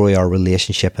destroy our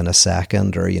relationship in a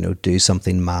second, or do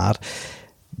something mad.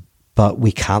 But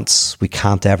we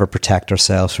can't ever protect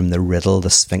ourselves from the riddle, the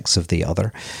Sphinx of the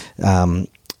other.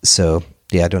 So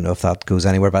yeah, I don't know if that goes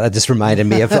anywhere, but it just reminded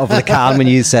me of Lacan when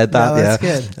you said that. No, that's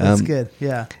good. That's good.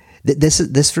 Yeah.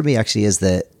 This for me actually is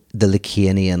the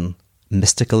Lacanian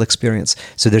mystical experience.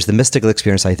 So there's the mystical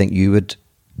experience I think you would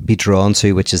be drawn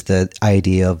to, which is the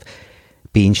idea of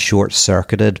being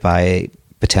short-circuited by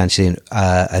potentially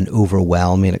an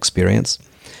overwhelming experience.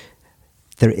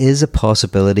 There is a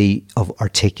possibility of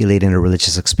articulating a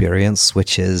religious experience,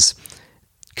 which is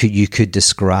you could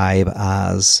describe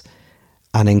as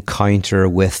an encounter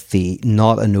with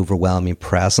not an overwhelming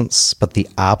presence, but the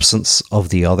absence of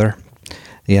the other.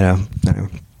 Yeah,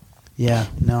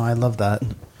 no, I love that.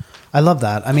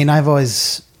 I mean, I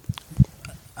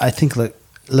think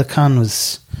Lacan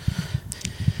was,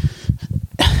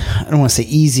 I don't want to say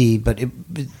easy, but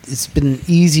it's been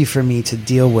easy for me to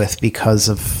deal with because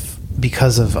of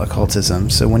occultism.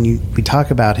 So when we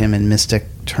talk about him in mystic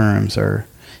terms or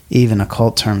even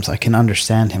occult terms, I can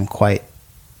understand him quite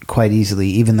easily,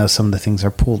 even though some of the things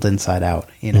are pulled inside out.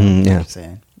 What I'm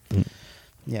saying?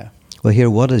 Yeah. Well, here,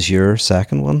 what is your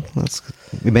second one?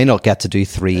 We may not get to do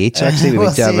three each. Actually,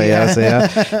 we'll see,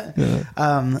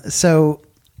 So,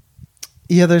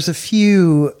 there's a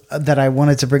few that I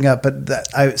wanted to bring up, but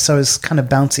I was kind of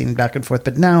bouncing back and forth.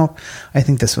 But now, I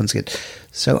think this one's good.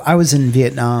 So, I was in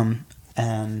Vietnam,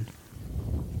 and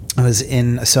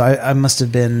I must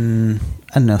have been,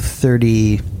 I don't know,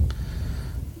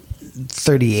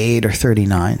 38 or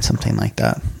 39, something like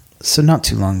that. So not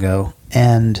too long ago.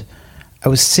 And I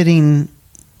was sitting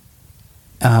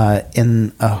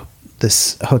in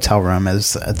this hotel room at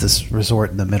this resort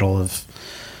in the middle of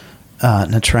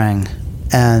Nha Trang.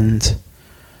 And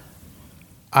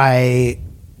I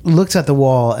looked at the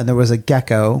wall, and there was a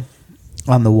gecko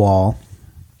on the wall.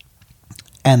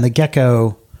 And the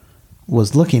gecko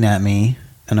was looking at me,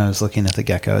 and I was looking at the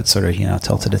gecko. It sort of,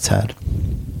 tilted its head.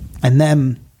 And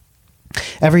then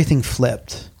everything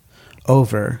flipped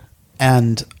over,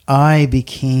 and I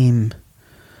became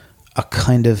a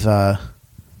kind of I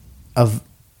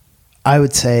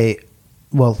would say,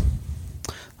 well,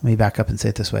 let me back up and say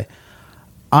it this way.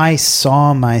 I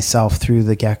saw myself through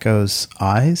the gecko's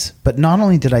eyes, but not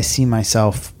only did I see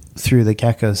myself through the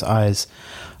gecko's eyes,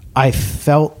 I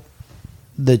felt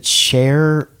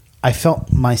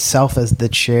myself as the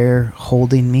chair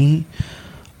holding me.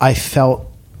 I felt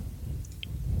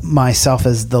myself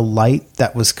as the light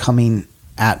that was coming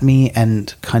at me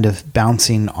and kind of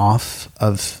bouncing off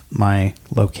of my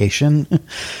location.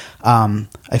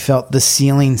 I felt the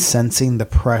ceiling sensing the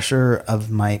pressure of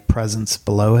my presence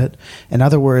below it. In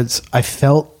other words, I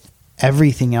felt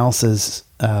everything else's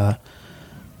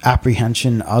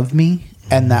apprehension of me,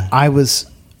 and that I was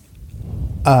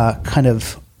kind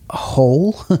of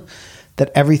whole,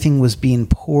 that everything was being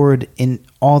poured in,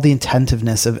 all the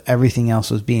attentiveness of everything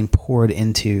else was being poured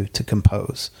into to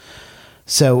compose.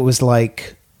 So it was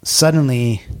like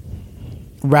suddenly,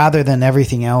 rather than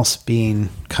everything else being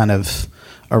kind of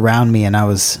around me and I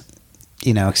was,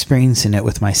 experiencing it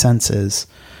with my senses,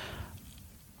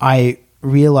 I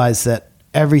realized that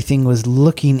everything was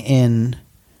looking in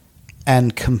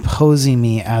and composing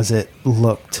me as it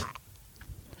looked.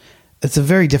 It's a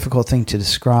very difficult thing to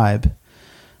describe,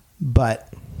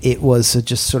 but it was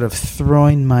just sort of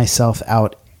throwing myself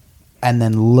out and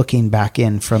then looking back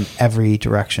in from every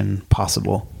direction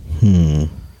possible.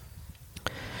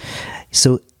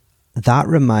 So that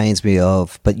reminds me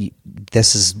of, but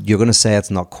you're going to say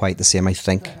it's not quite the same, I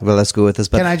think. Well, let's go with this.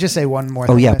 But can I just say one more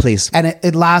thing? Oh, yeah, please. And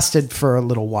it lasted for a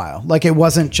little while. Like, it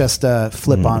wasn't just a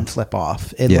flip on, flip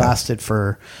off. It lasted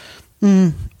for,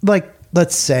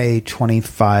 let's say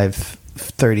 25,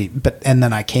 30, and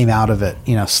then I came out of it,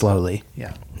 slowly.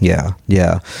 Yeah. Yeah.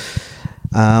 Yeah.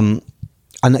 And,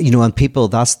 and people,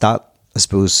 that, I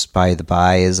suppose, by the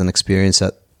by, is an experience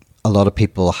that a lot of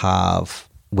people have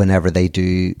whenever they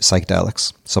do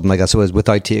psychedelics, something like that. So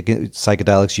without taking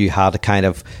psychedelics, you had a kind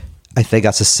of, I think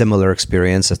that's a similar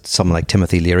experience that someone like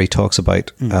Timothy Leary talks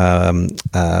about.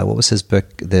 What was his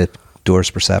book? The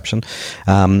Door's Perception.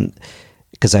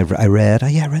 Because I read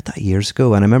that years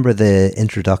ago, and I remember the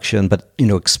introduction, but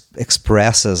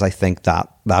expresses, I think,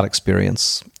 that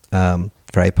experience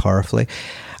very powerfully.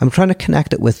 I'm trying to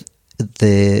connect it with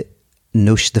the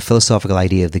notion, the philosophical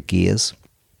idea of the gaze,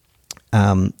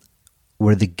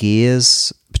 where the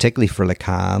gaze, particularly for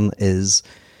Lacan, is,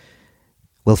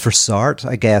 well, for Sartre,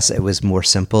 I guess it was more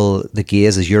simple. The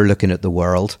gaze is you're looking at the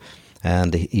world,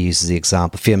 and he uses the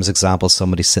famous example,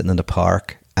 somebody sitting in the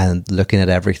park and looking at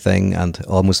everything and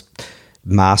almost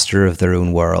master of their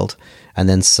own world, and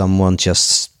then someone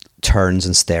just turns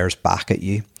and stares back at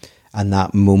you. And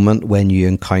that moment when you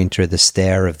encounter the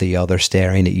stare of the other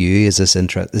staring at you is this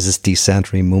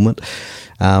decentering moment.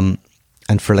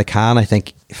 And for Lacan, I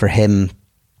think for him,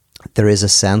 there is a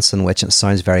sense in which, it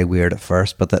sounds very weird at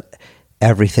first, but that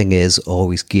everything is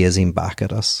always gazing back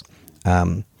at us.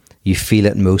 You feel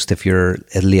it most if you're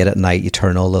late at night, you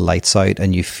turn all the lights out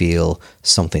and you feel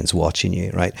something's watching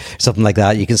you, right? Something like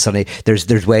that. You can suddenly,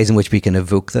 there's ways in which we can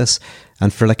evoke this.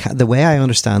 And for Lacan, the way I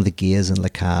understand the gaze in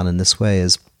Lacan in this way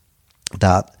is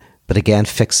that, but again,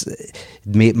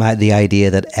 the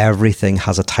idea that everything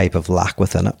has a type of lack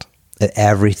within it. That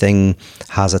everything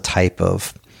has a type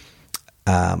of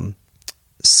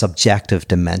subjective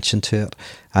dimension to it.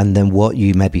 And then what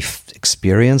you maybe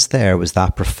experienced there was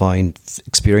that profound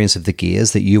experience of the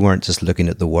gaze, that you weren't just looking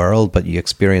at the world, but you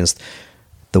experienced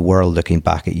the world looking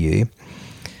back at you.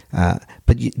 But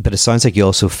it sounds like you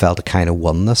also felt a kind of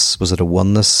oneness. Was it a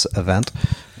oneness event?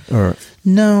 Or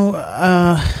no,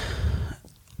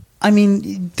 I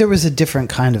mean, there was a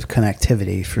different kind of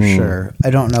connectivity for sure.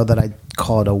 I don't know that I'd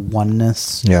call it a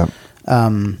oneness. Yeah.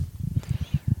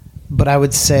 But I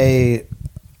would say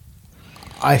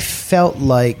I felt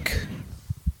like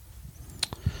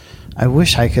I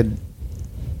wish I could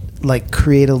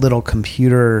create a little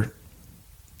computer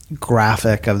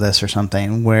graphic of this or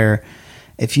something, where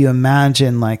if you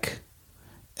imagine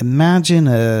imagine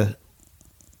a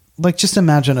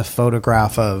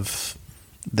photograph of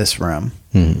this room.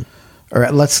 Or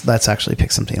let's actually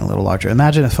pick something a little larger.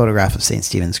 Imagine a photograph of St.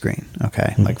 Stephen's Green,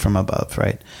 okay? Like from above,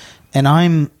 right?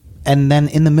 And then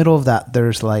in the middle of that,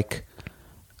 there's like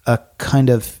a kind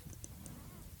of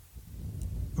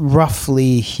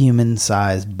roughly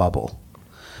human-sized bubble.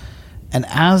 And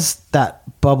as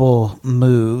that bubble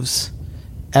moves,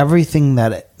 everything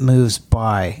that it moves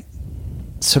by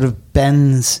sort of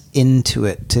bends into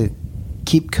it to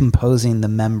keep composing the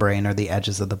membrane or the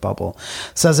edges of the bubble.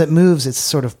 So as it moves, it's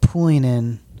sort of pulling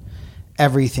in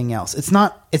everything else. It's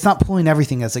not pulling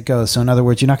everything as it goes. So in other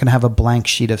words, you're not going to have a blank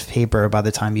sheet of paper by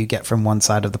the time you get from one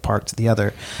side of the park to the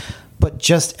other, but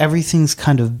just everything's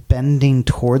kind of bending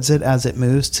towards it as it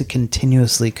moves to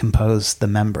continuously compose the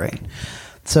membrane.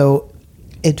 So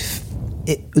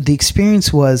the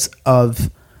experience was of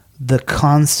the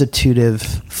constitutive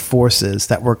forces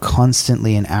that were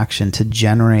constantly in action to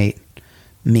generate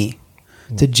me,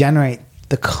 to generate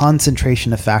the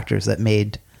concentration of factors that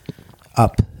made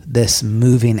up this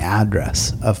moving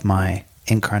address of my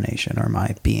incarnation or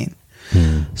my being.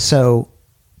 So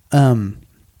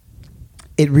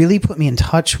it really put me in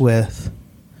touch with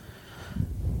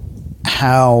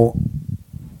how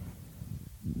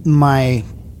my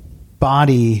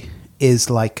body is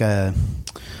like a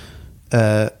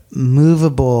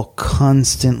movable,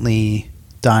 constantly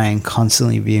dying,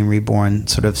 constantly being reborn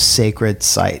sort of sacred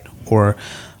site, or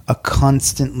a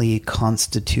constantly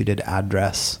constituted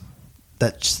address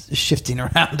that's shifting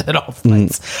around at all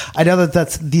points. I know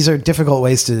that these are difficult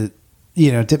ways to,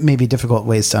 maybe difficult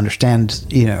ways to understand,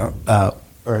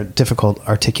 or difficult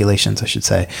articulations, I should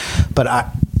say. But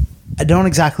I don't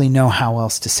exactly know how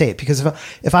else to say it, because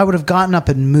if I would have gotten up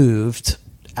and moved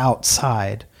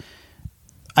outside,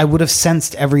 I would have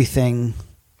sensed everything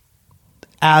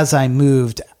as I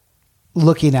moved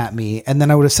looking at me, and then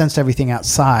I would have sensed everything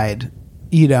outside,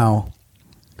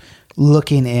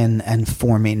 looking in and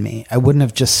forming me. I wouldn't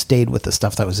have just stayed with the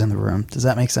stuff that was in the room. Does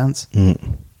that make sense?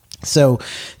 So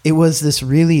it was this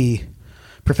really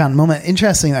profound moment.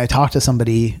 Interesting that I talked to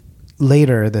somebody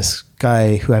later, this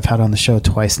guy who I've had on the show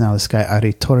twice now, this guy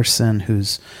Ari Thorsen,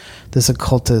 who's this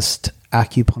occultist,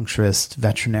 acupuncturist,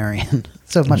 veterinarian,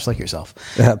 so much like yourself.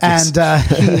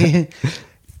 And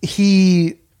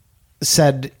he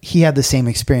said he had the same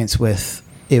experience with,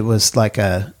 it was like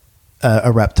a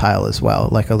reptile as well,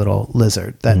 like a little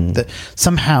lizard, that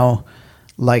somehow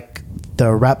like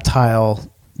the reptile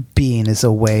being is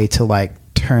a way to like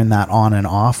turn that on and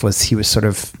off. He was sort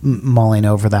of mulling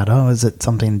over that. Oh, is it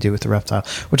something to do with the reptile?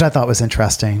 Which I thought was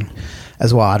interesting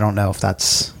as well. I don't know if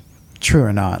that's true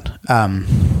or not.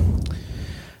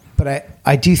 But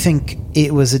I do think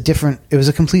it was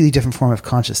a completely different form of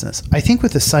consciousness. I think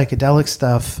with the psychedelic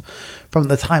stuff, from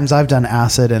the times I've done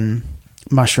acid and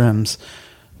mushrooms,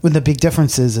 one of the big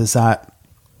differences is that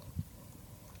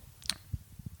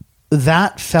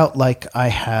felt like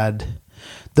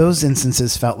those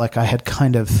instances felt like I had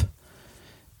kind of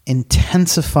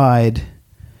intensified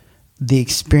the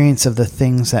experience of the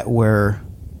things that were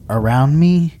around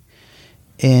me.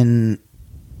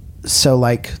 So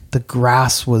like the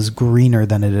grass was greener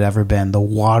than it had ever been. The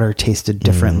water tasted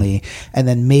differently. And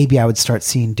then maybe I would start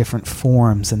seeing different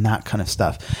forms and that kind of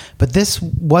stuff. But this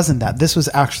wasn't that. This was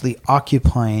actually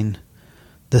occupying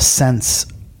the sense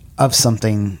of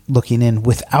something looking in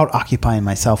without occupying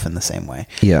myself in the same way.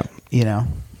 Yeah.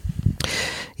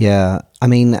 Yeah. I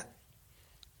mean,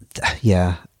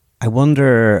 yeah. I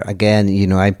wonder,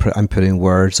 again, I'm putting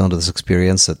words onto this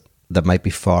experience that might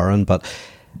be foreign, but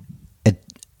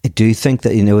I do think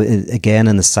that, again,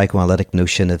 in the psychoanalytic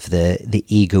notion of the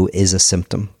ego is a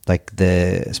symptom,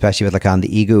 especially with Lacan,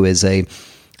 the ego is a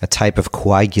type of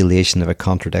coagulation of a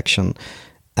contradiction.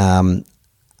 And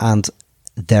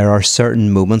there are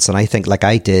certain moments, and I think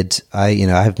I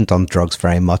haven't done drugs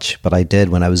very much, but I did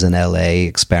when I was in LA,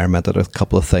 experimented with a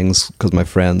couple of things because my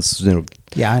friends,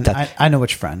 Yeah, I know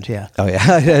which friend. Yeah. Oh yeah,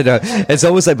 I know. It's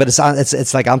always like, but it's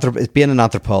like being an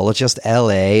anthropologist.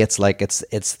 LA, it's like it's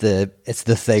the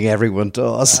thing everyone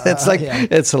does.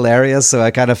 It's hilarious. So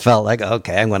I kind of felt like,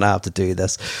 okay, I'm going to have to do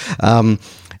this. And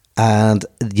I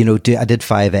did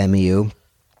 5-MeO,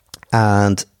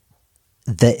 and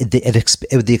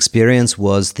the experience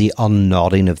was the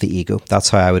unknotting of the ego. That's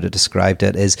how I would have described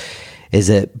it. Is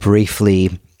it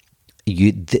briefly?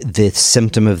 The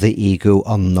symptom of the ego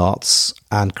unknots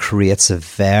and creates a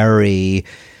very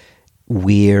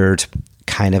weird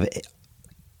kind of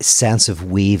sense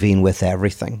of weaving with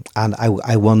everything. And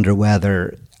I wonder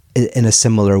whether in a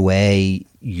similar way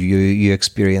you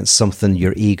experience something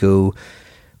your ego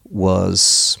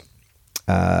was,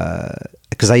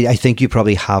 because I think you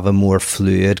probably have a more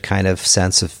fluid kind of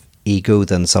sense of ego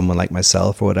than someone like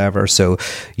myself or whatever, so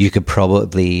you could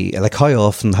probably, like, how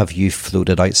often have you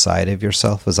floated outside of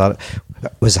yourself? Has that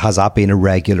been a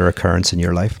regular occurrence in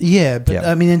your life? Yeah, but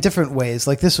I mean, in different ways.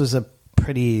 Like, this was a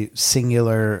pretty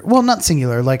singular, well, not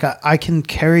singular, like I can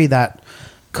carry that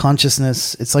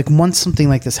consciousness. It's like once something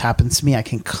like this happens to me, I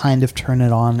can kind of turn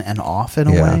it on and off in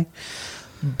a way.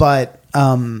 But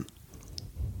I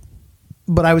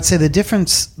would say the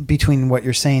difference between what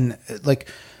you're saying, like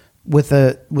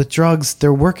with drugs,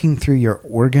 they're working through your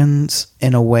organs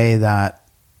in a way that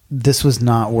this was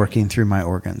not working through my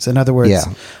organs. In other words,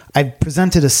 I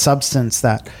presented a substance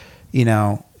that,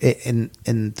 in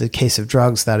the case of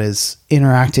drugs, that is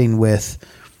interacting with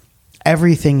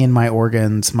everything in my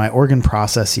organs, my organ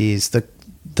processes,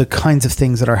 the kinds of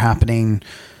things that are happening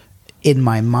in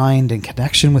my mind in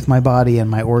connection with my body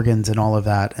and my organs and all of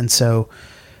that. And so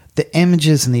the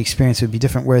images and the experience would be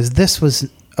different. Whereas this was,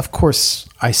 of course,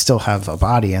 I still have a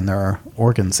body and there are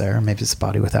organs there. Maybe it's a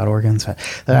body without organs, but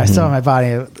I still have my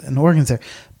body and organs there.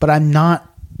 But I'm not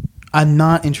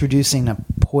introducing a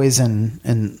poison,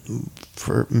 and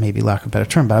for maybe lack of a better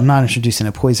term, but I'm not introducing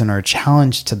a poison or a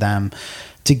challenge to them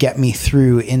to get me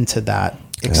through into that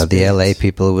experience. The LA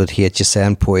people would hate you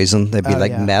saying poison. They'd be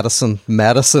like, medicine.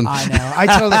 I know.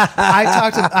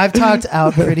 I've talked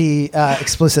out pretty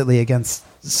explicitly against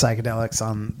psychedelics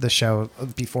on the show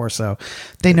before, so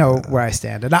they know where I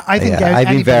stand. And I think I've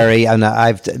been very, and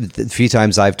the few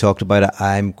times I've talked about it,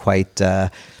 I'm quite,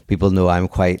 people know I'm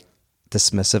quite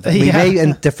dismissive. We may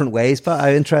in different ways,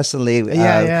 but interestingly,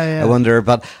 I wonder,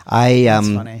 but That's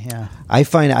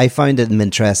funny, I found it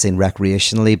interesting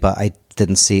recreationally, but I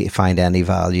didn't find any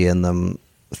value in them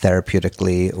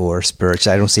therapeutically or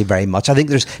spiritually. I don't see very much. I think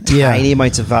there's tiny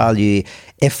amounts of value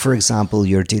if, for example,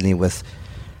 you're dealing with,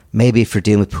 maybe if you're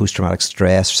dealing with post-traumatic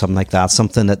stress or something like that,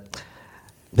 something that,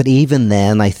 but even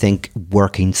then, I think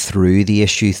working through the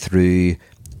issue through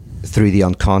the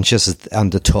unconscious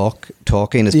and the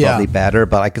talking is probably better,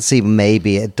 but I could see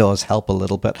maybe it does help a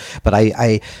little bit. But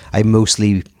I'm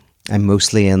mostly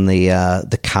in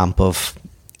the camp of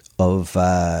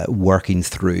working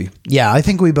through. Yeah, I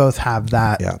think we both have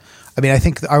that. Yeah. I mean, I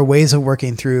think our ways of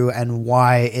working through and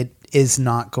why it is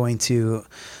not going to,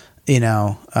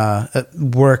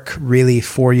 work really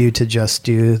for you to just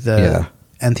do the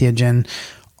entheogen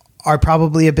are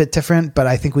probably a bit different, but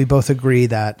I think we both agree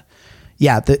that,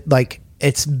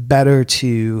 it's better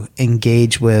to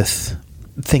engage with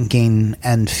thinking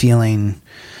and feeling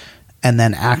and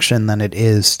then action than it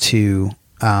is to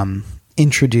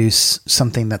introduce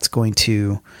something that's going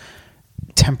to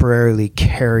temporarily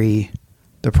carry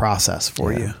the process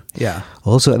for you. Yeah.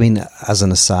 Also, I mean, as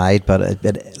an aside, but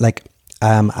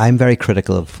I'm very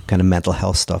critical of kind of mental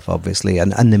health stuff, obviously.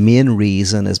 And the main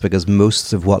reason is because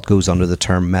most of what goes under the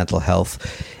term mental health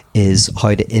is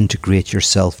how to integrate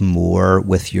yourself more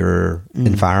with your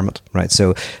environment, right?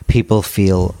 So people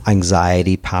feel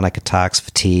anxiety, panic attacks,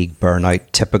 fatigue, burnout,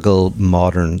 typical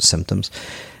modern symptoms.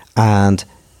 And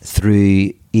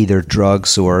through either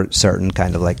drugs or certain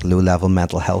kind of like low-level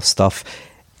mental health stuff,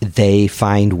 they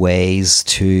find ways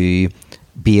to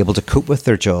be able to cope with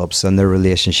their jobs and their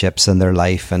relationships and their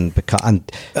life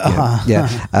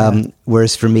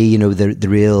whereas for me, the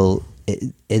real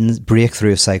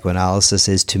breakthrough of psychoanalysis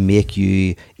is to make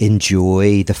you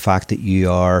enjoy the fact that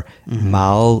you are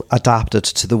mal-adapted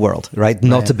to the world, right?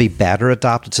 Not to be better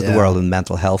adapted to the world in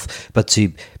mental health, but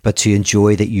to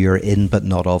enjoy that you're in but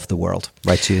not of the world,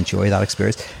 right? To enjoy that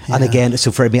experience. And again,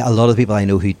 so for me, a lot of people I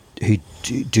know who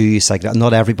do psychedelics,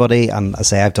 not everybody, and I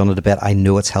say I've done it a bit, I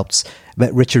know it's helped.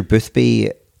 But Richard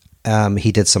Boothby,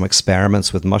 he did some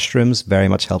experiments with mushrooms, very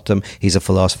much helped him. He's a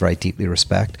philosopher I deeply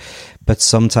respect. But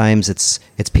sometimes it's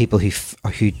people who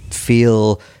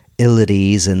feel ill at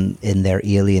ease in their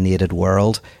alienated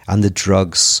world, and the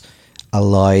drugs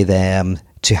allow them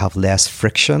to have less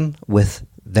friction with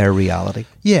their reality.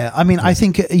 Yeah, I mean, I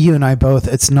think you and I both,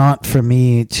 it's not for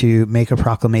me to make a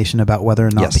proclamation about whether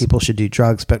or not people should do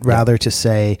drugs, but rather to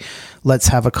say, let's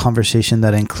have a conversation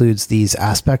that includes these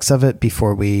aspects of it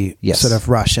before we sort of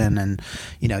rush in and,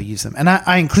 use them. And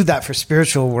I include that for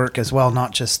spiritual work as well,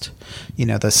 not just,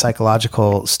 the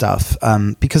psychological stuff.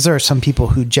 Because there are some people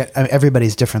who,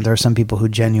 everybody's different. There are some people who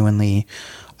genuinely,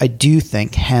 I do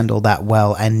think, handle that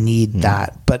well and need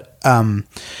that. But,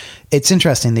 it's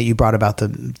interesting that you brought up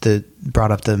the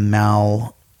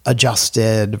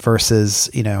maladjusted versus,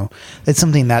 it's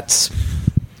something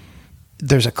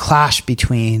there's a clash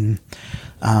between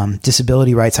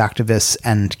disability rights activists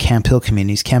and Camp Hill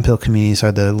communities. Camp Hill communities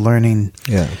are the learning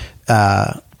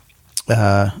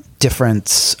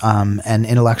difference and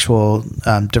intellectual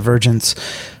divergence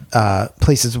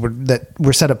places that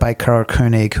were set up by Karl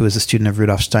Koenig, who was a student of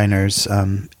Rudolf Steiner's,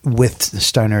 with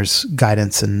Steiner's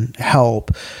guidance and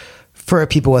help, for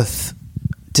people with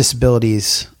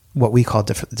disabilities, what we call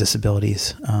different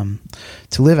disabilities,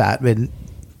 to live at. And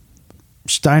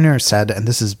Steiner said, and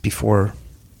this is before,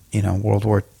 World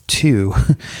War II,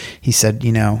 he said,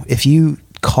 if you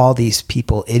call these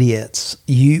people idiots,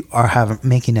 you are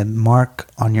making a mark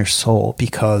on your soul,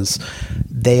 because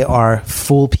they are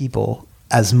full people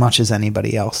as much as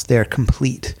anybody else. They're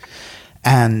complete.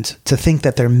 And to think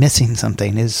that they're missing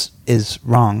something is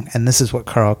wrong. And this is what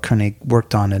Karl Koenig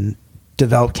worked on and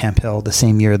developed Camp Hill the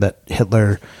same year that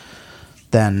Hitler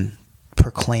then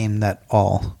proclaimed that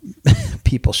all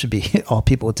people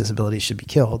with disabilities should be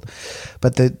killed.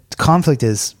 But the conflict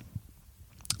is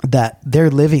that they're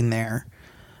living there,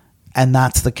 and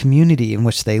that's the community in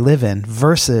which they live in,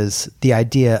 versus the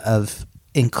idea of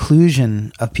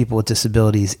inclusion of people with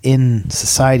disabilities in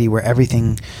society, where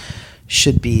everything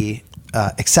should be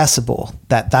accessible.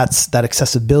 That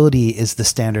accessibility is the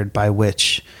standard by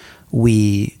which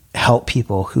we help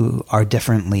people who are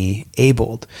differently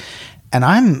abled. And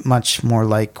I'm much more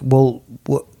like, well,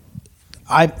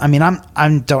 I mean,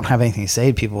 I don't have anything to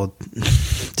say to people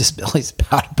with disabilities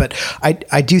about it, but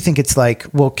I do think it's like,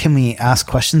 well, can we ask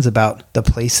questions about the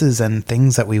places and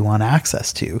things that we want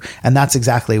access to? And that's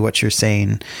exactly what you're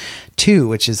saying too,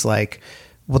 which is like,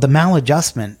 well, the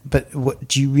maladjustment, but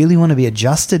do you really want to be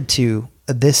adjusted to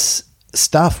this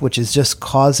stuff, which is just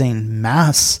causing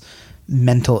mass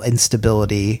mental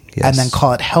instability, yes, and then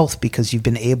call it health because you've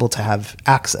been able to have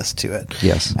access to it?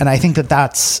 Yes. And I think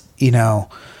that's,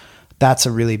 that's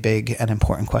a really big and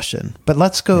important question. But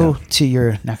let's go to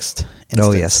your next instance.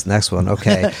 Oh, yes. Next one.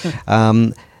 Okay.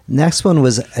 Next one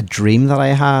was a dream that I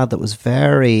had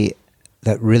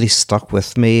that really stuck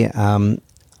with me. And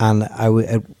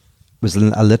it was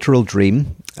a literal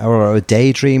dream, or a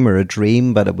daydream, or a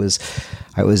dream, but I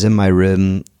was in my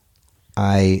room.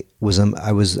 I was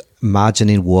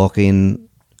imagining walking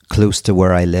close to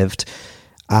where I lived,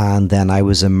 and then I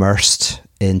was immersed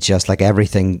in just like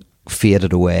everything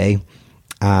faded away,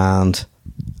 and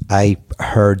I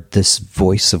heard this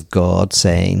voice of God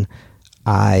saying,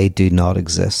 "I do not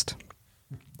exist."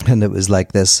 And it was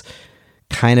like this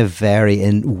kind of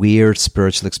very weird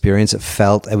spiritual experience.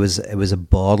 It was a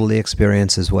bodily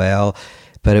experience as well,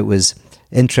 but it was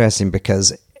interesting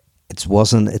because it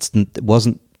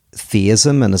wasn't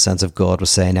theism in the sense of God was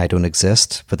saying I don't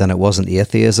exist, but then it wasn't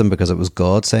atheism because it was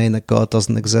God saying that God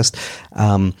doesn't exist.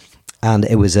 And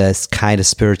it was a kind of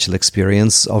spiritual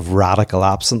experience of radical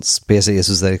absence. Basically, this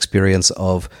was the experience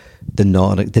of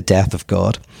the death of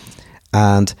God.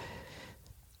 And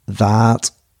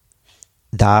that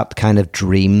kind of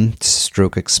dream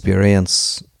stroke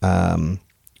experience kind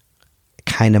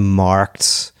of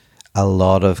marked a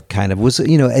lot of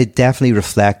it definitely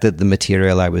reflected the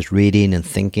material I was reading and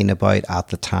thinking about at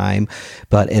the time,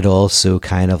 but it also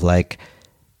kind of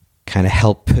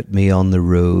helped put me on the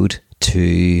road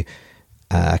to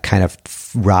a kind of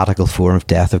radical form of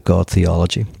death of God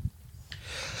theology.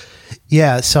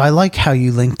 Yeah, so I like how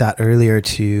you linked that earlier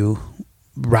to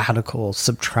radical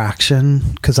subtraction,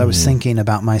 because I was thinking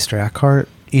about Meister Eckhart,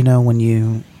 when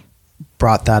you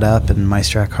brought that up, and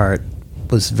Meister Eckhart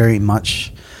was very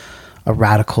much a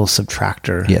radical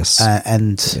subtractor. Yes.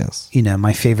 Yes.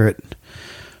 My favorite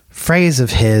phrase of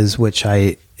his, which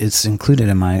it's included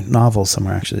in my novel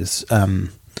somewhere actually, is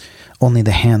only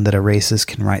the hand that erases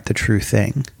can write the true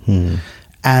thing.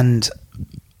 And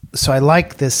so I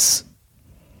like this.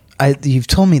 You've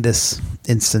told me this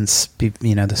instance,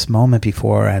 this moment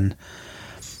before, and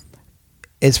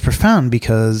it's profound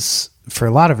because for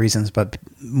a lot of reasons, but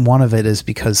one of it is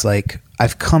because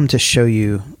I've come to show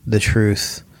you the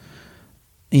truth,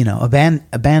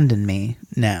 abandon me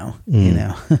now,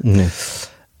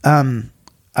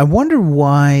 I wonder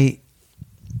why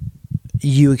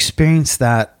you experienced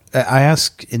that. I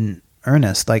ask in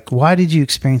earnest, why did you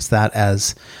experience that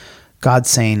as God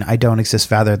saying, I don't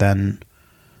exist, rather than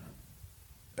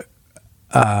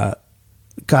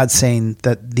God saying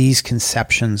that these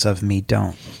conceptions of me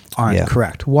aren't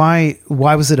correct? Why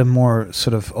was it a more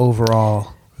sort of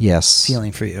overall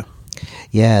feeling for you?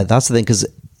 Yeah, that's the thing, because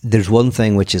there's one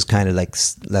thing which is kind of like,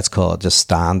 let's call it just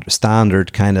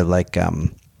standard kind of like,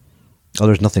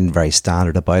 there's nothing very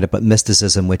standard about it, but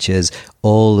mysticism, which is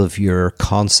all of your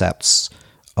concepts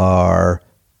are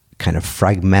kind of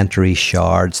fragmentary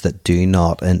shards that do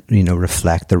not,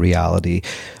 reflect the reality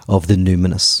of the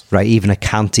numinous, right? Even a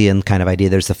Kantian kind of idea.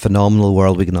 There's the phenomenal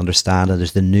world we can understand, and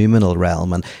there's the noumenal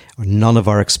realm, and none of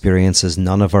our experiences,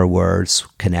 none of our words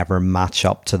can ever match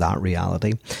up to that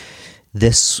reality.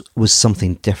 This was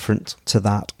something different to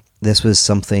that. This was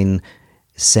something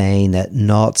saying that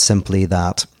not simply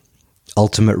that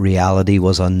ultimate reality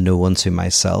was unknown to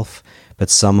myself, but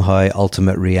somehow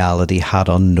ultimate reality had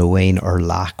unknowing or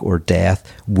lack or death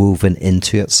woven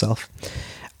into itself.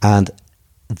 And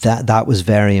that was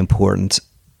very important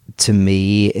to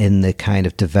me in the kind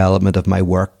of development of my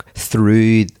work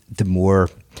through the more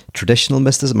traditional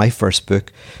mysticism. My first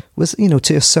book was,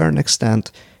 to a certain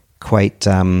extent, quite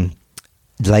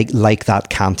like that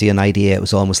Kantian idea. It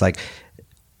was almost like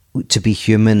to be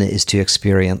human is to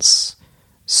experience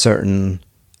certain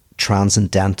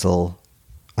transcendental,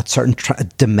 a certain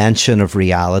dimension of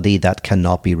reality that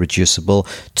cannot be reducible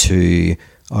to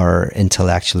our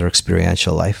intellectual or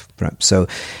experiential life. Right? So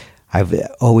I've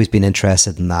always been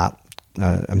interested in that.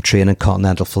 I'm trained in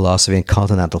continental philosophy, and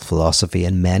continental philosophy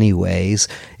in many ways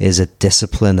is a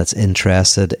discipline that's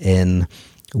interested in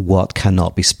what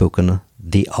cannot be spoken,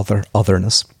 the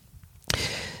otherness.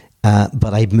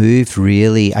 But I moved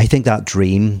really, I think that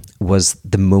dream was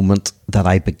the moment that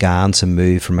I began to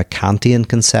move from a Kantian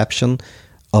conception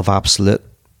of absolute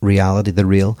reality, the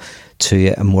real,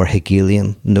 to a more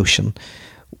Hegelian notion,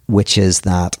 which is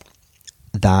that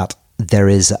there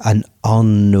is an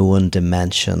unknown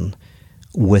dimension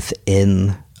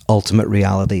within ultimate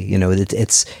reality. You know,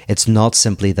 it's not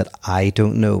simply that I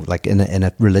don't know, like in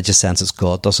a religious sense, it's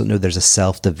God doesn't know. There's a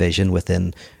self-division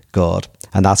within God.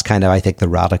 And that's kind of, I think, the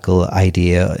radical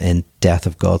idea in Death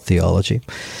of God theology.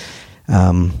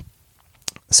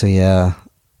 So yeah,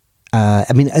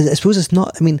 I mean, I suppose it's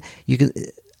not, I mean, you can,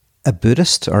 a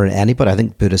Buddhist or anybody, I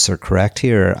think Buddhists are correct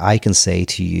here, I can say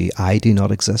to you, I do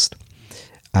not exist.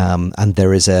 And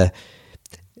there is a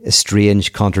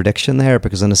strange contradiction there,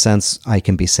 because in a sense I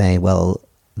can be saying, well,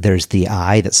 there's the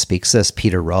I that speaks this,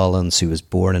 Peter Rollins, who was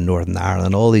born in Northern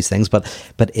Ireland, all these things, but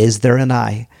is there an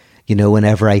I? You know,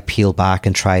 whenever I peel back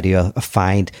and try to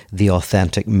find the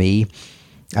authentic me,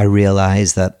 I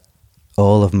realize that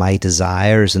all of my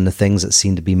desires and the things that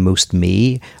seem to be most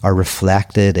me are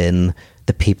reflected in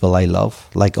the people I love.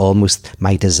 Like almost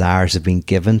my desires have been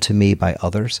given to me by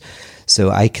others. So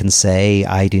I can say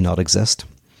I do not exist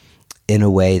in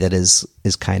a way that is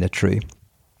kind of true.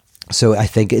 So I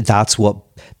think that's what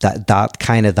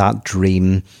that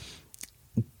dream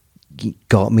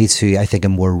got me to, I think, a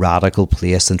more radical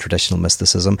place than traditional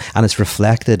mysticism, and it's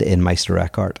reflected in Meister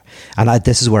Eckhart. And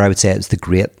this is where I would say it's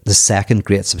the second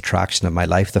great subtraction of my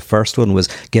life. The first one was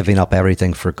giving up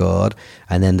everything for God,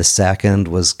 and then the second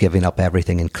was giving up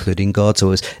everything, including God.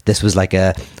 So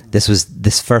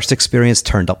this first experience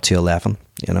turned up to 11.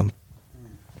 You know.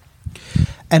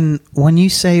 And when you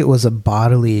say it was a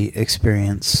bodily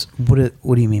experience, what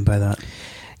do you mean by that?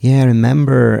 Yeah, I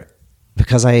remember,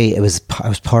 because I was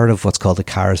part of what's called the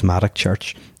charismatic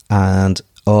church, and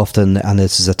often, and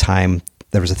this is a time,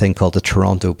 there was a thing called the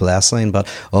Toronto blessing, but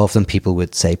often people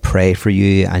would say pray for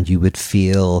you, and you would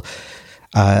feel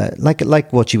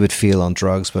like what you would feel on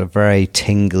drugs, but a very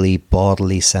tingly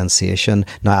bodily sensation.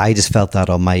 Now I just felt that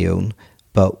on my own,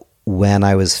 but when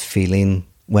I was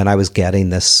getting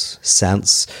this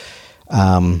sense,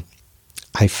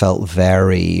 I felt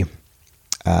very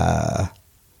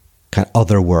kind of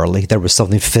otherworldly. There was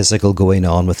something physical going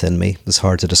on within me. It's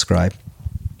hard to describe.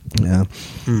 Yeah.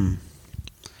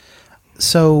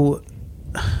 So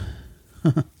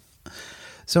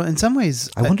in some ways,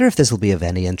 I wonder if this will be of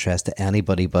any interest to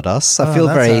anybody but us. I feel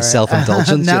very right.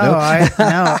 Self-indulgent. No,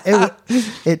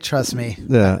 it trust me.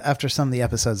 Yeah. After some of the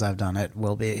episodes I've done, it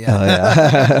will be. Yeah. Oh,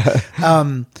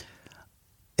 yeah.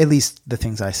 At least the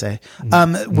things I say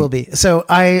will be. So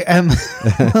I am,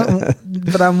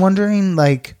 but I'm wondering,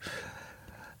 like,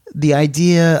 the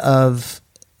idea of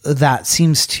that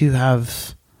seems to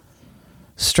have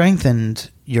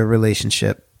strengthened your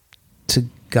relationship to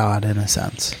God in a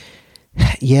sense.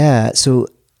 Yeah. So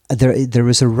there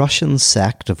was a Russian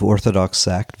sect, of Orthodox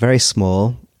sect, very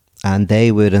small, and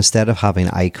they would, instead of having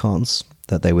icons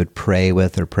that they would pray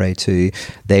with or pray to,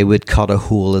 they would cut a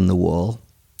hole in the wall,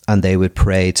 and they would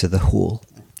pray to the hole.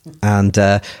 And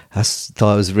I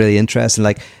thought it was really interesting.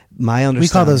 Like, my understanding...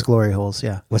 We call those glory holes,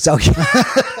 yeah. What's that?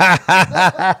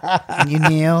 You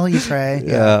kneel, you pray.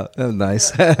 Yeah, oh,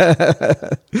 nice.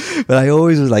 But I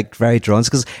always was like very drawn,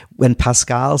 because when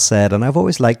Pascal said, and I've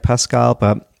always liked Pascal,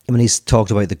 but when he's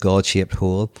talked about the God-shaped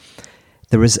hole,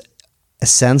 there was a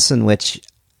sense in which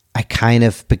I kind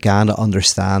of began to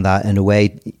understand that in a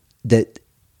way that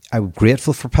I'm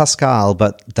grateful for Pascal,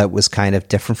 but that was kind of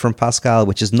different from Pascal,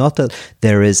 which is not that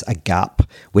there is a gap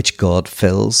which God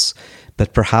fills,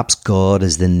 but perhaps God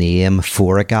is the name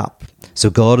for a gap. So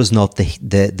God is not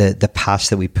the patch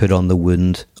that we put on the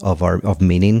wound of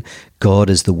meaning. God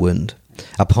is the wound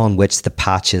upon which the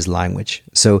patch is language.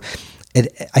 So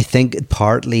I think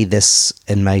partly this,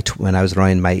 when I was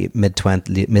around my mid to late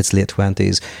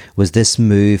 20s, was this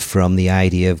move from the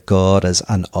idea of God as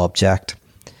an object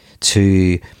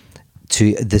to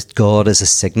this God as a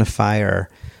signifier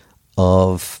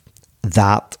of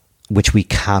that which we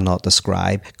cannot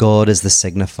describe. God is the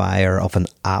signifier of an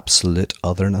absolute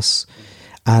otherness.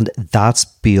 And that's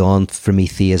beyond, for me,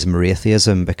 theism or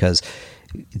atheism, because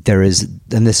there is,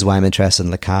 and this is why I'm interested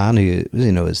in Lacan, who,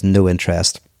 has no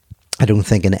interest. I don't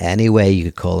think in any way you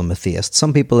could call him a theist.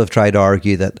 Some people have tried to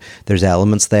argue that there's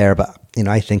elements there, but,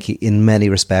 I think in many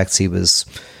respects he was,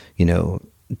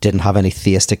 didn't have any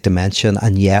theistic dimension,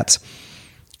 and yet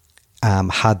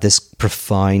had this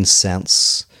profound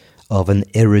sense of an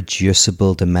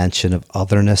irreducible dimension of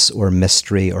otherness or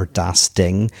mystery or das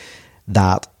Ding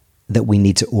that we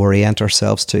need to orient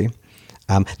ourselves to.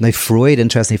 Now, Freud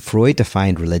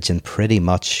defined religion pretty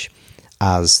much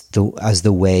as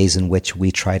the ways in which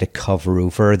we try to cover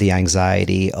over the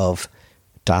anxiety of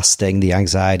das Sting, the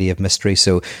anxiety of mystery.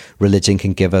 So religion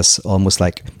can give us almost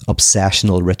like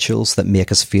obsessional rituals that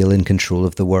make us feel in control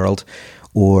of the world,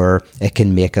 or it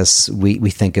can make us, we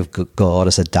think of God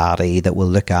as a daddy that will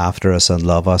look after us and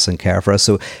love us and care for us.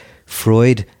 So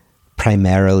Freud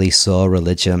primarily saw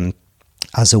religion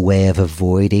as a way of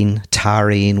avoiding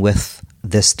tarrying with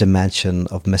this dimension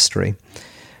of mystery.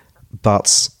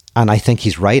 And I think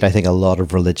he's right. I think a lot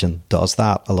of religion does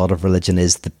that. A lot of religion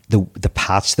is the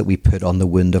patch that we put on the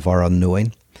wound of our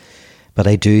unknowing. But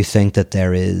I do think that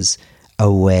there is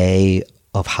a way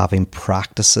of having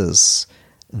practices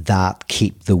that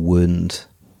keep the wound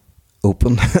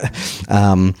open.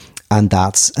 And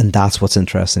that's what's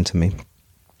interesting to me.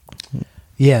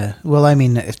 Yeah. Well, I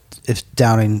mean, if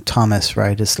doubting Thomas,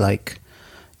 right, is like,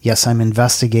 yes, I'm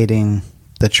investigating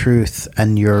the truth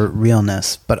and your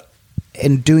realness, but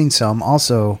in doing so, I'm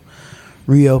also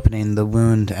reopening the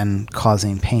wound and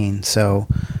causing pain. So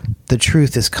the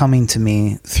truth is coming to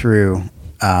me through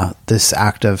this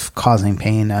act of causing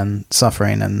pain and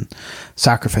suffering and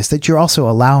sacrifice that you're also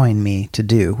allowing me to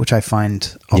do, which I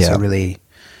find also really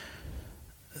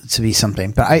to be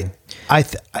something. But I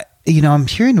I'm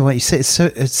hearing what you say.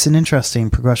 It's an interesting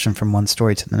progression from one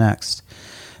story to the next.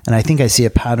 And I think I see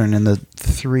a pattern in the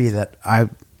three that I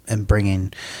am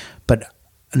bringing, but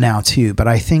now too. But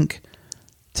I think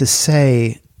to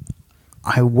say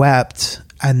I wept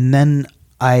and then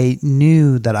I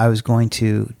knew that I was going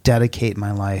to dedicate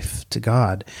my life to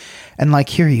God. And like,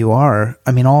 here you are.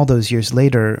 I mean, all those years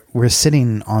later, we're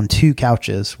sitting on two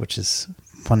couches, which is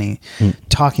funny,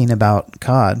 talking about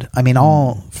God. I mean,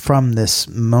 all from this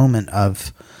moment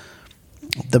of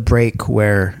the break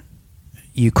where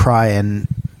you cry and,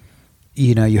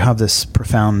 you know, you have this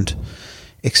profound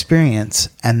experience,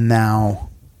 and now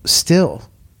still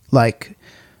like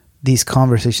these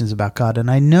conversations about God. And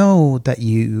I know that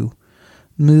you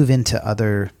move into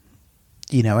other,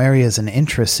 you know, areas and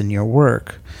interests in your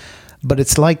work, but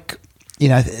it's like, you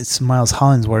know, it's Miles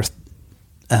Hollingsworth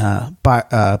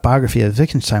biography of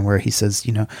Wittgenstein, where he says,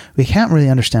 you know, we can't really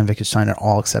understand Wittgenstein at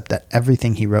all, except that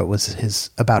everything he wrote was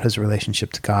about his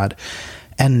relationship to God.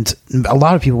 And a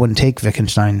lot of people wouldn't take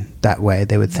Wittgenstein that way.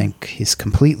 They would think he's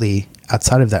completely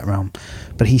outside of that realm.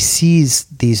 But he sees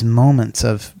these moments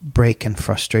of break and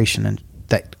frustration and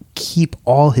that keep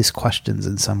all his questions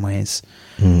in some ways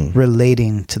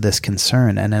relating to this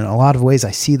concern. And in a lot of ways,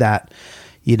 I see that,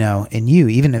 you know, in you,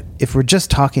 even if we're just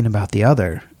talking about the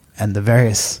other and the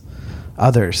various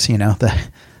others, you know, the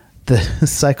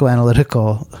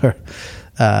psychoanalytical or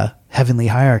heavenly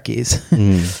hierarchies.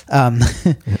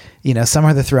 You know, some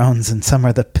are the thrones and some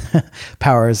are the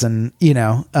powers and, you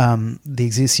know, the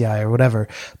exousiae or whatever.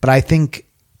 But I think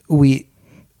we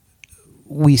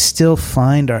still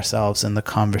find ourselves in the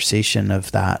conversation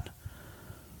of that,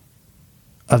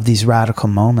 of these radical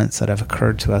moments that have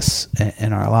occurred to us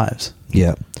in our lives.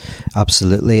 Yeah,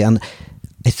 absolutely. And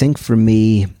I think for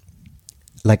me,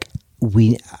 like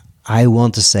I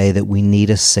want to say that we need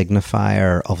a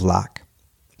signifier of lack.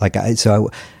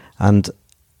 And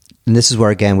this is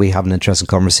where, again, we have an interesting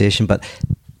conversation, but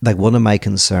like one of my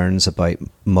concerns about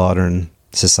modern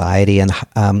society, and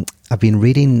I've been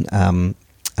reading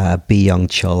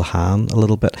Byung-Chul Han a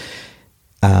little bit,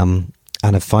 and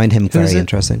I find him very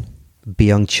interesting.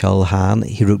 Byung-Chul Han,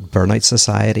 he wrote Burnout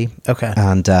Society. Okay.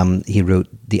 And he wrote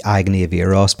The Agony of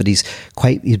Eros, but he's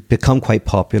become quite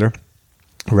popular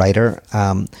writer.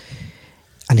 And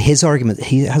his argument,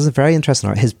 he has a very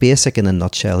interesting, his basic, in a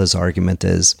nutshell, his argument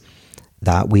is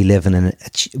that we live in an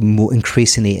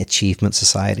increasingly achievement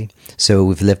society. So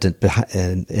we've lived in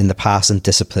the past in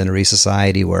disciplinary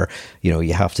society where, you know,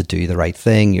 you have to do the right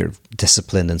thing. You're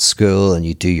disciplined in school and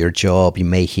you do your job. You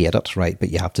may hate it, right?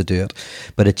 But you have to do it.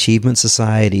 But achievement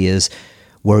society is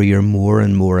where you're more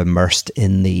and more immersed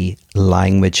in the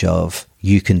language of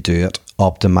you can do it,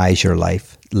 optimize your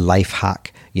life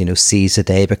hack, you know, seize the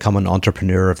day, become an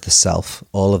entrepreneur of the self,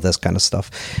 all of this kind of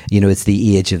stuff. You know, it's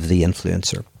the age of the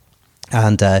influencer.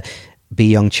 And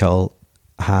Byung-Chul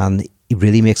Han, he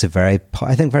really makes a very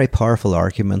powerful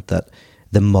argument that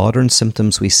the modern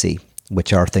symptoms we see,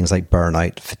 which are things like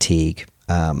burnout, fatigue,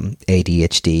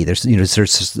 ADHD,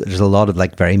 there's a lot of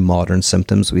like very modern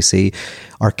symptoms we see,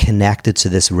 are connected to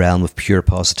this realm of pure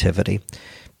positivity.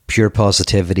 Pure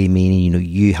positivity meaning, you know,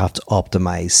 you have to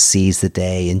optimize, seize the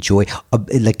day, enjoy,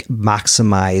 like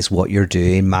maximize what you're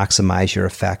doing, maximize your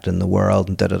effect in the world,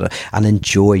 and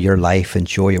enjoy your life,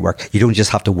 enjoy your work. You don't just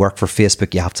have to work for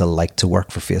Facebook, you have to like to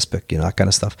work for Facebook, you know, that kind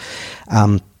of stuff.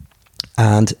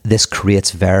 And this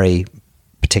creates very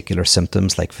particular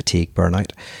symptoms like fatigue,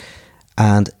 burnout.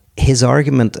 And his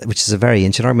argument, which is a very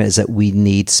ancient argument, is that we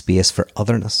need space for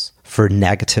otherness, for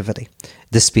negativity,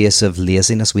 the space of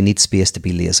laziness. We need space to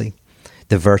be lazy,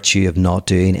 the virtue of not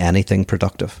doing anything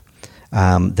productive,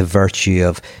 the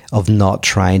virtue of not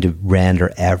trying to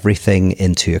render everything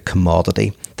into a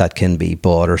commodity that can be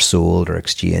bought or sold or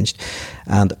exchanged.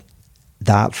 And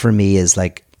that for me is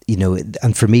like,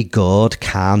 and for me, God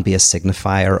can be a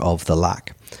signifier of the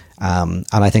lack. And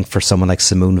I think for someone like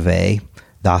Simone Weil,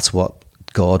 that's what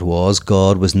God was.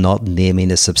 God was not naming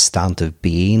a substantive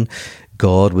being.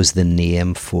 God was the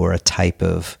name for a type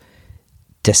of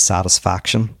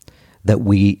dissatisfaction that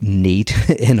we need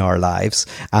in our lives.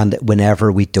 And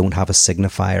whenever we don't have a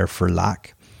signifier for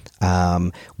lack,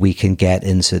 we can get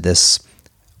into this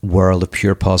world of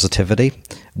pure positivity,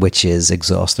 which is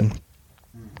exhausting.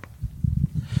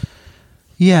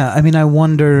 Yeah, I mean, I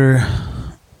wonder,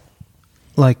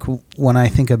 like, when I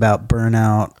think about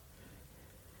burnout,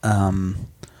 I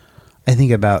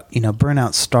think about,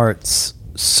 burnout starts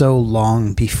so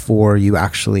long before you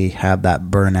actually have that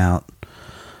burnout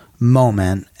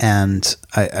moment. And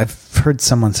I've heard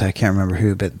someone say, I can't remember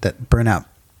who, but that burnout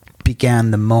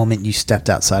began the moment you stepped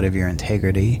outside of your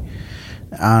integrity.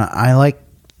 I like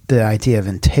the idea of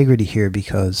integrity here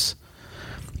because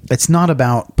it's not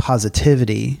about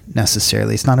positivity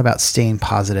necessarily. It's not about staying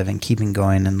positive and keeping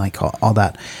going and like all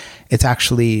that. It's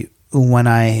actually when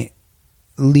I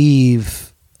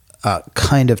leave a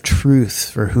kind of truth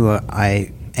for who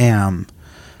I am,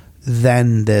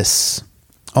 then this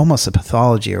almost a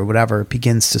pathology or whatever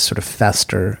begins to sort of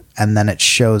fester, and then it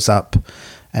shows up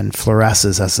and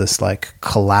fluoresces as this like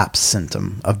collapse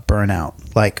symptom of burnout,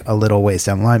 like a little ways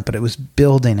down the line, but it was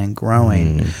building and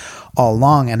growing all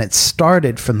along. And it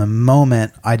started from the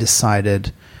moment I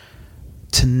decided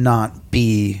to not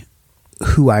be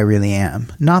who I really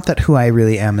am. Not that who I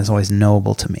really am is always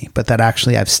knowable to me, but that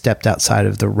actually I've stepped outside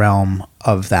of the realm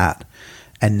of that.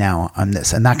 And now I'm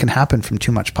this. And that can happen from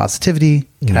too much positivity.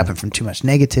 It can happen from too much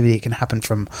negativity. It can happen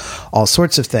from all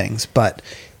sorts of things. But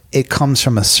it comes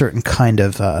from a certain kind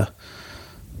of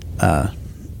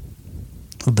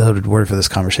loaded word for this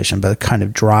conversation, but a kind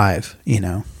of drive,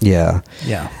 Yeah.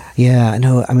 Yeah,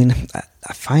 no, I mean,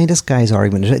 I find this guy's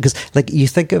argument, because like you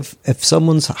think of if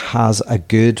someone has a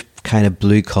good kind of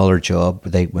blue collar job,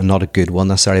 not a good one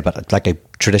necessarily, but like a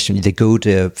tradition, they go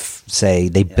to say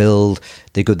they build,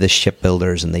 they go to the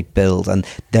shipbuilders and they build, and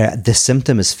the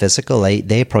symptom is physical.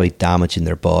 They're probably damaging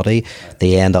their body.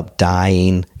 They end up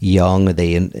dying young.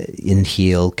 They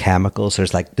inhale chemicals.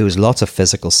 There's lots of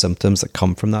physical symptoms that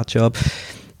come from that job.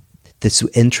 It's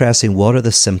interesting. What are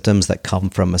the symptoms that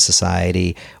come from a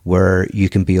society where you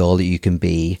can be all that you can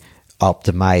be,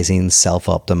 optimizing,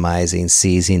 self-optimizing,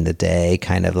 seizing the day,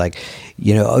 kind of like,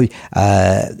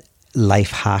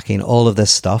 life hacking, all of this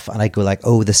stuff. And I go like,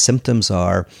 oh, the symptoms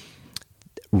are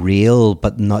real,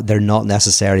 but they're not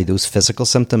necessarily those physical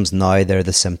symptoms. Now they're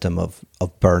the symptom of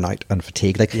burnout and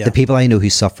fatigue. The people I know who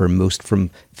suffer most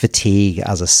from fatigue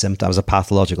as a symptom, as a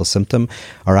pathological symptom,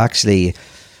 are actually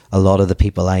a lot of the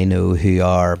people I know who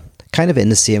are kind of in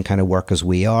the same kind of work as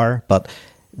we are, but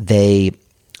they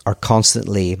are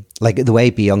constantly, like the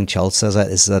way Byung-Chul says it,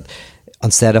 is that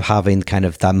instead of having kind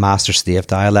of that master-slave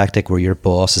dialectic where your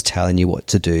boss is telling you what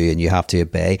to do and you have to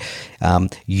obey,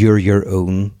 you're your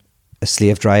own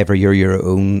slave driver, you're your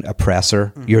own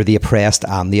oppressor, you're the oppressed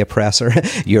and the oppressor.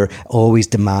 You're always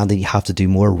demanding you have to do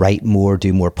more, write more,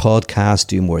 do more podcasts,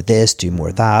 do more this, do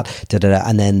more that,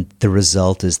 and then the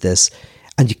result is this.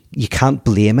 And you can't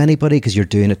blame anybody because you're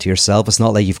doing it to yourself. It's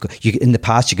not like in the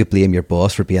past you could blame your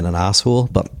boss for being an asshole,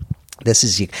 but this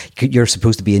is you're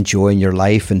supposed to be enjoying your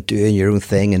life and doing your own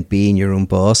thing and being your own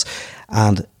boss.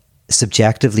 And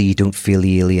subjectively, you don't feel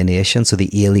the alienation. So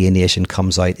the alienation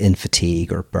comes out in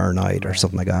fatigue or burnout or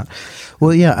something like that.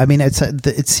 Well, yeah, I mean, it's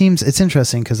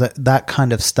interesting because that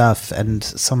kind of stuff and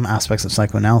some aspects of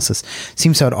psychoanalysis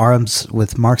seems to at arms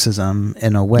with Marxism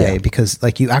in a way, because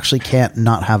like you actually can't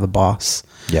not have a boss.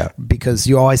 Yeah, because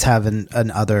you always have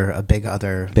a big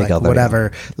other,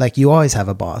 whatever. Yeah. Like you always have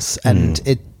a boss, and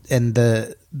so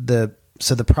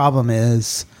the problem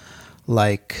is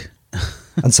like.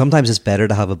 And sometimes it's better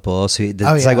to have a boss who.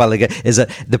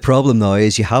 The problem now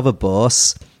is you have a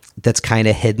boss that's kind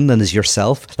of hidden and is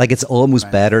yourself. Like it's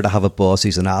almost better to have a boss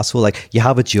who's an asshole. Like you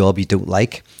have a job you don't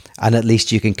like, and at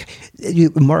least you can.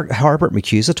 Herbert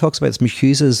Marcuse talks about this.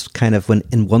 Marcuse's kind of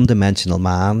in One Dimensional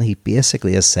Man. He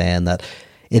basically is saying that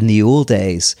in the old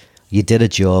days you did a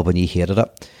job and you hated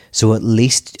it, so at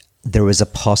least there was a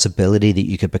possibility that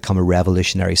you could become a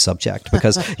revolutionary subject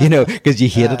because because you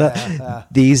hated it.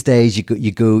 These days you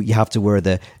have to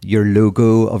wear your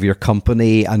logo of your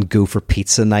company and go for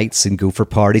pizza nights and go for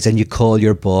parties, and you call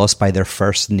your boss by their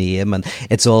first name, and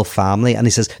it's all family. And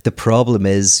he says the problem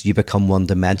is you become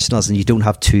one-dimensional and you don't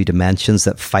have two dimensions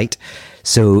that fight.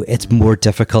 So it's more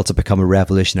difficult to become a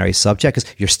revolutionary subject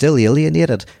because you're still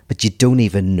alienated, but you don't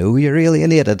even know you're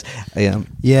alienated.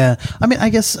 Yeah. I mean, I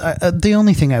guess the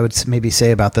only thing I would maybe say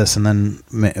about this, and then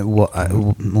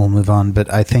we'll move on,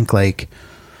 but I think like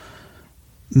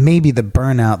maybe the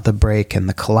burnout, the break, and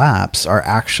the collapse are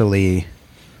actually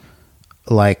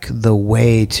like the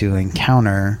way to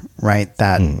encounter, right,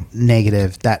 that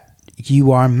negative that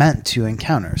you are meant to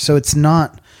encounter. So it's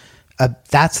not...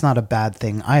 that's not a bad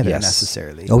thing either,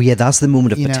 necessarily. Oh yeah, that's the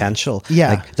moment of potential. Yeah,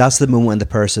 like that's the moment when the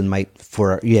person might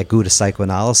go to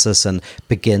psychoanalysis and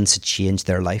begin to change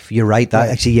their life. You're right. That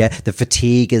actually, the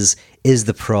fatigue is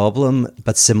the problem,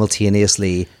 but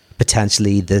simultaneously,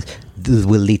 potentially,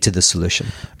 will lead to the solution.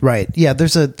 Right. Yeah.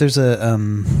 There's a.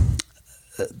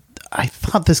 I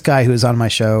thought this guy who was on my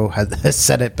show has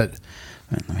said it, but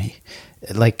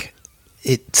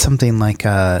it's something like.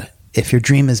 If your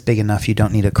dream is big enough, you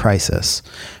don't need a crisis,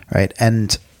 right?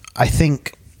 And I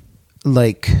think,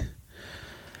 like,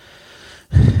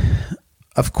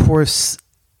 of course,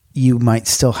 you might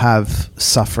still have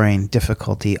suffering,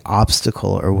 difficulty,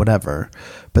 obstacle, or whatever.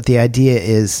 But the idea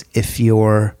is if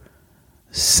your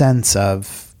sense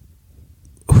of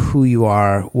who you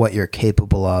are, what you're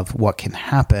capable of, what can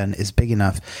happen is big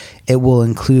enough, it will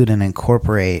include and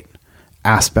incorporate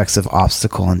aspects of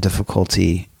obstacle and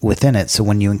difficulty within it. So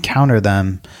when you encounter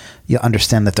them, you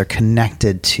understand that they're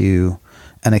connected to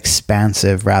an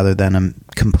expansive rather than a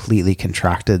completely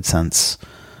contracted sense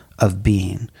of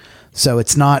being. So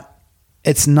it's not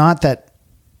that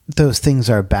those things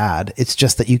are bad. It's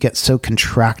just that you get so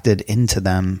contracted into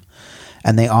them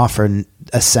and they offer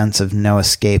a sense of no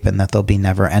escape and that they'll be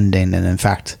never ending. And in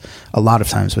fact, a lot of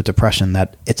times with depression,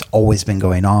 that it's always been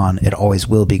going on. It always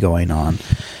will be going on.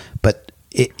 But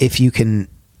if you can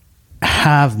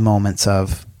have moments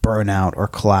of burnout or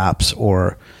collapse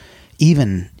or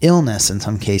even illness in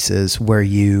some cases where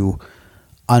you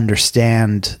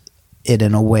understand it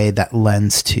in a way that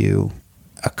lends to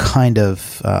a kind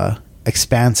of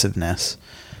expansiveness,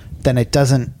 then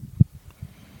the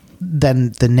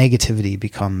negativity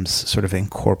becomes sort of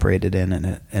incorporated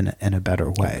in a better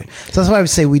way. So that's why I would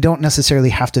say we don't necessarily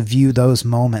have to view those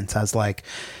moments as like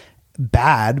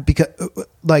bad, because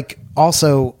like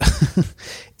also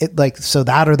it like, so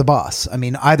that or the boss. I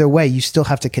mean, either way, you still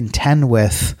have to contend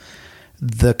with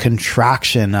the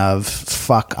contraction of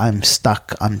fuck, I'm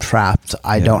stuck, I'm trapped,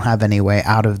 I don't have any way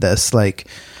out of this. Like,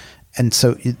 and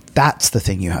so that's the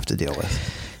thing you have to deal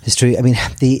with. It's true. I mean,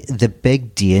 the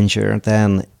big danger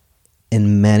then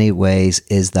in many ways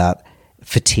is that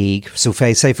fatigue. So if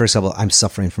I say, for example, I'm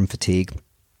suffering from fatigue,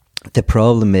 the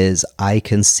problem is I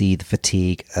can see the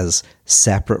fatigue as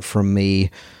separate from me,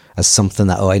 as something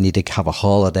that, I need to have a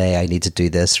holiday, I need to do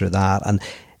this or that. And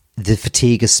the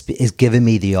fatigue is giving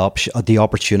me the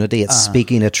opportunity. It's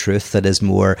speaking a truth that is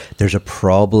more, there's a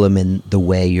problem in the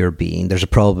way you're being. There's a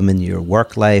problem in your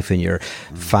work life, in your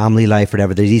family life,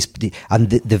 whatever.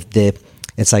 And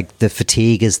it's like the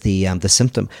fatigue is the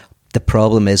symptom. The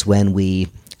problem is when we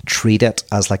treat it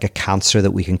as like a cancer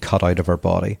that we can cut out of our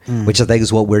body, which I think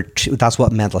is that's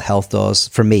what mental health does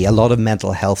for me. A lot of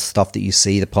mental health stuff that you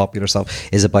see, the popular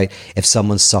stuff, is about if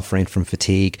someone's suffering from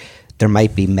fatigue, there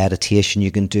might be meditation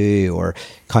you can do or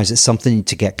kind of something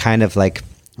to get kind of like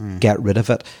get rid of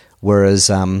it. Whereas,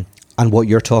 and what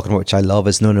you're talking about, which I love,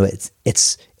 is no,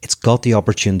 it's got the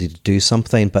opportunity to do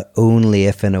something, but only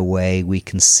if in a way we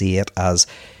can see it as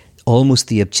almost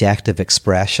the objective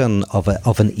expression of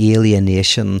an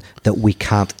alienation that we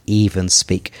can't even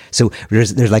speak. So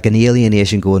there's like an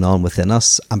alienation going on within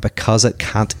us, and because it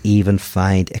can't even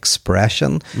find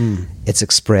expression, it's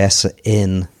expressed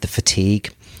in the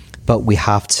fatigue. But we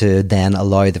have to then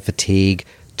allow the fatigue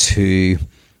to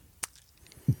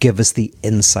give us the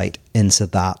insight into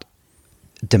that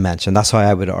dimension. That's how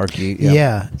I would argue.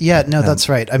 Yeah. No, that's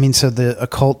right. I mean, so the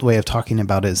occult way of talking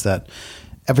about it is that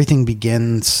everything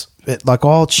begins, like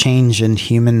all change in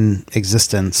human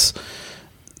existence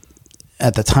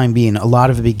at the time being, a lot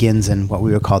of it begins in what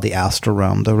we would call the astral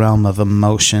realm, the realm of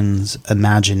emotions,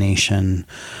 imagination,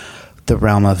 the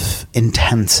realm of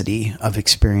intensity of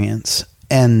experience.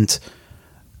 And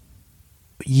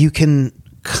you can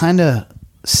kind of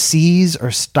seize or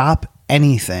stop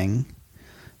anything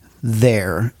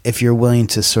there if you're willing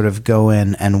to sort of go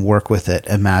in and work with it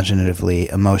imaginatively,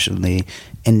 emotionally,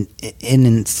 in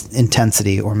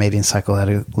intensity, or maybe in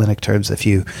psychoanalytic terms, if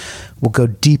you will go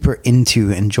deeper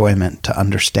into enjoyment to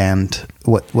understand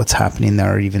what's happening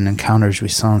there, or even encounters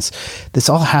jouissance. This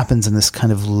all happens in this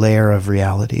kind of layer of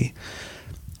reality.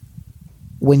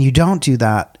 When you don't do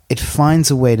that, it finds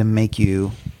a way to make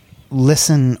you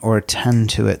listen or attend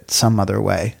to it some other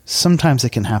way. Sometimes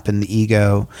it can happen in the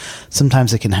ego.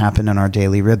 Sometimes it can happen in our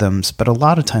daily rhythms, but a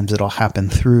lot of times it'll happen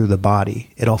through the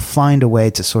body. It'll find a way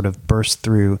to sort of burst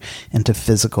through into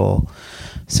physical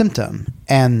symptom.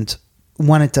 And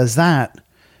when it does that,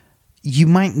 you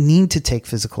might need to take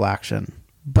physical action.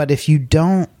 But if you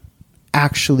don't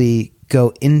actually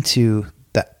go into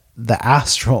the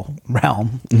astral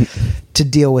realm to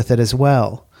deal with it as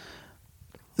well,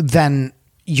 then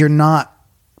you're not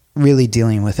really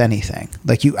dealing with anything.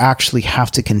 Like, you actually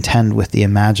have to contend with the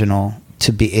imaginal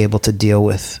to be able to deal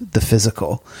with the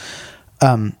physical.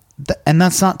 And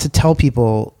that's not to tell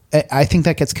people, I think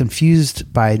that gets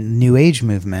confused by New Age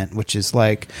movement, which is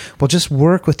like, well, just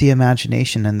work with the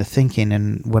imagination and the thinking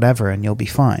and whatever, and you'll be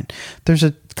fine. There's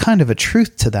a kind of a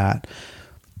truth to that.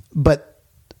 But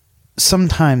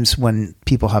sometimes when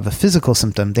people have a physical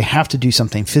symptom, they have to do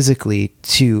something physically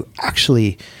to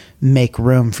actually make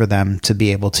room for them to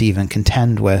be able to even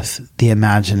contend with the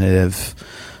imaginative,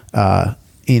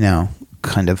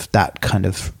 kind of that kind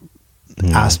of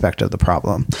aspect of the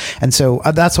problem. And so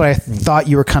that's what I thought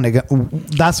you were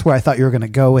that's where I thought you were going to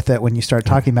go with it when you started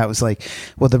talking about, was like,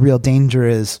 well, the real danger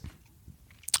is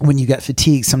when you get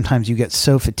fatigued, sometimes you get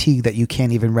so fatigued that you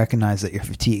can't even recognize that you're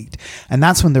fatigued. And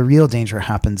that's when the real danger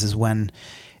happens, is when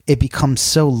it becomes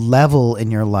so level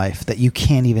in your life that you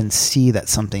can't even see that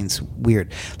something's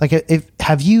weird. Like,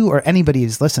 have you or anybody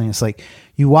who's listening, it's like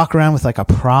you walk around with like a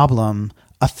problem,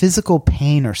 a physical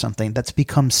pain or something that's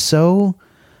become so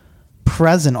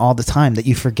present all the time that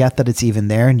you forget that it's even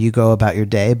there, and you go about your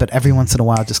day. But every once in a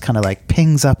while it just kind of like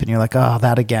pings up and you're like, oh,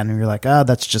 that again. And you're like, oh,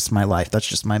 that's just my life. That's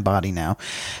just my body now.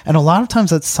 And a lot of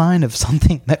times that's a sign of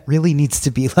something that really needs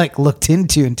to be like looked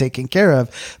into and taken care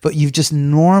of. But you've just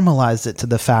normalized it to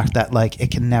the fact that like it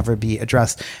can never be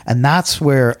addressed. And that's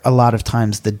where a lot of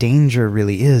times the danger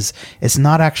really is. It's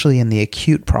not actually in the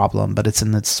acute problem, but it's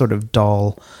in the sort of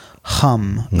dull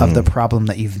hum of the problem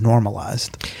that you've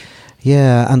normalized.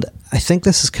 Yeah, and I think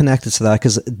this is connected to that,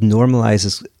 because normalize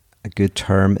is a good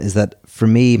term. Is that for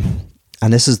me,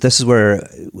 and this is where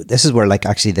like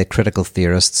actually the critical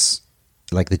theorists,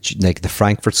 like the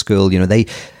Frankfurt School, they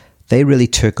really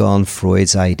took on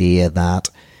Freud's idea that,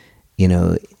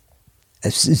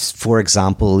 for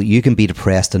example, you can be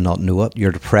depressed and not know it.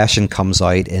 Your depression comes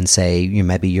out in, say,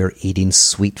 maybe you're eating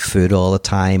sweet food all the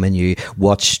time and you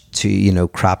watch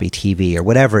crappy TV or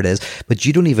whatever it is, but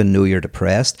you don't even know you're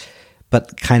depressed.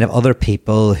 But kind of other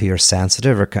people who are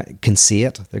sensitive or can see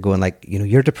it. They're going like,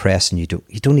 you're depressed and you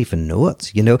don't even know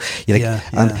it. You're like,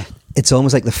 and it's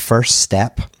almost like the first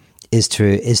step is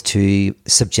to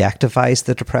subjectivize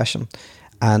the depression.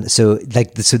 And so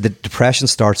the depression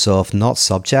starts off not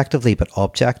subjectively but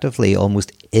objectively,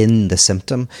 almost in the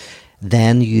symptom.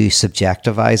 Then you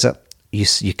subjectivize it.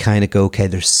 You kind of go, okay,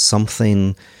 there's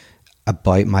something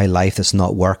about my life that's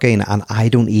not working, and I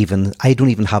don't even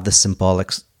have the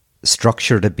symbolic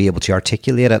structure to be able to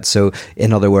articulate it. So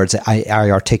in other words,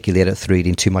 I articulate it through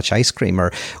eating too much ice cream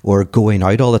or going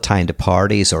out all the time to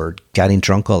parties or getting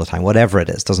drunk all the time, whatever it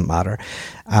is, doesn't matter.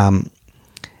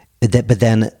 But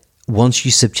then once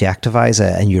you subjectivize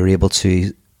it and you're able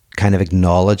to kind of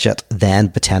acknowledge it, then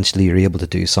potentially you're able to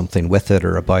do something with it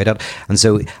or about it. And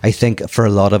so I think for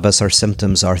a lot of us, our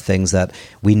symptoms are things that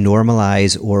we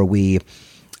normalize, or we,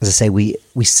 as I say, we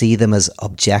see them as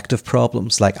objective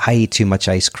problems. Like, I eat too much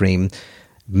ice cream.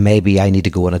 Maybe I need to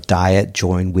go on a diet,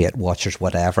 join Weight Watchers,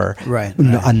 whatever. Right.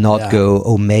 And not go,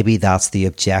 oh, maybe that's the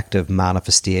objective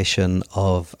manifestation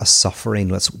of a suffering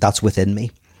that's within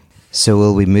me. So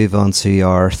will we move on to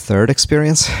our third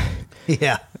experience?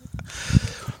 Yeah.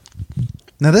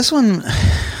 Now this one,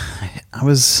 I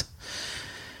was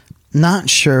not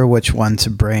sure which one to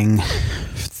bring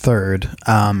third.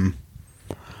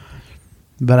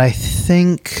 But I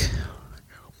think,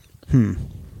 I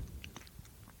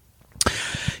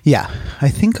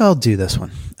think I'll do this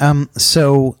one.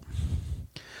 So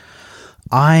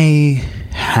I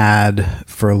had,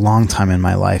 for a long time in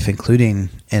my life, including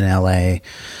in LA,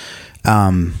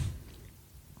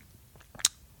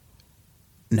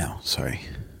 no, sorry.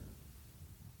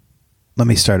 Let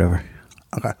me start over.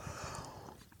 Okay.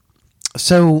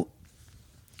 So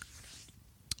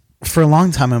for a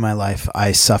long time in my life,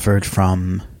 I suffered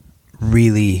from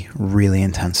really, really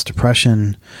intense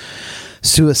depression,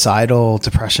 suicidal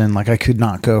depression. Like I could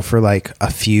not go for like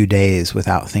a few days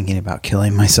without thinking about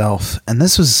killing myself. And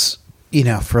this was,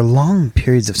 for long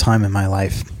periods of time in my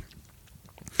life.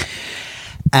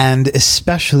 And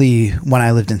especially when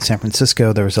I lived in San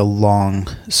Francisco, there was a long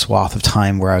swath of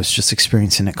time where I was just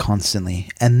experiencing it constantly.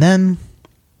 And then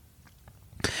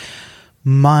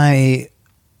my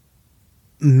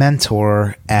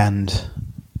mentor and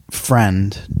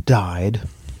friend died,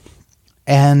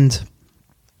 and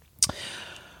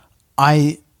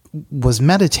I was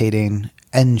meditating,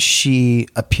 and she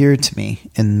appeared to me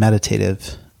in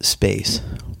meditative space.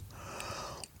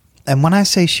 And when I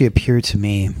say she appeared to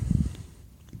me,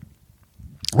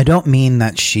 I don't mean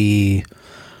that she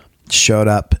showed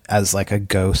up as like a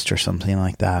ghost or something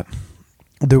like that.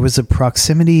 There was a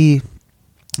proximity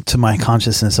to my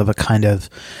consciousness of a kind of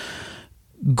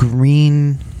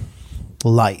green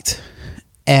light,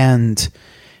 and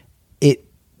it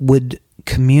would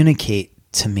communicate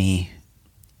to me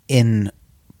in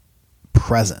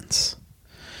presence.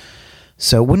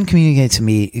 So it wouldn't communicate to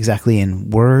me exactly in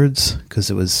words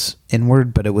because it was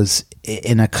inward, but it was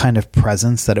in a kind of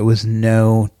presence that it was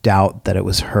no doubt that it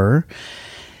was her.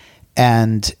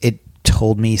 And it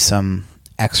told me some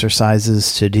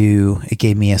exercises to do. It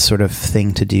gave me a sort of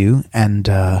thing to do. And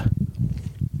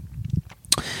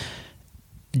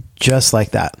just like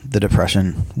that, the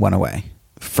depression went away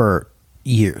for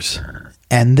years.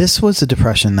 And this was a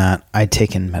depression that I'd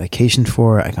taken medication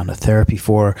for, I'd gone to therapy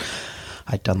for,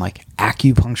 I'd done like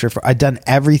acupuncture for, I'd done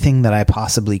everything that I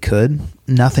possibly could.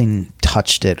 Nothing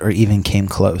touched it or even came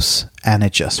close, and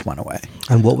it just went away.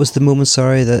 And what was the moment,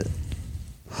 sorry, that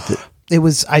it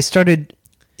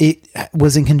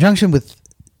was in conjunction with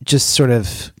just sort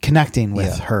of connecting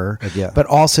with her, but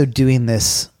also doing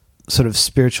this sort of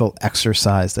spiritual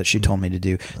exercise that she told me to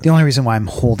do. The only reason why I'm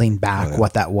holding back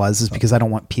what that was is because I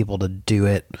don't want people to do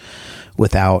it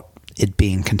without it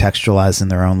being contextualized in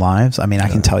their own lives. I mean, I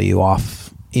can tell you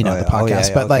off, the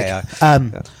podcast,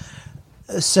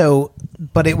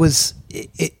 but it was,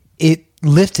 it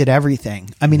lifted everything.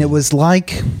 I mean, it was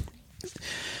like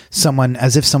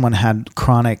as if someone had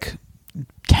chronic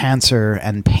cancer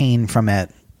and pain from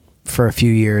it for a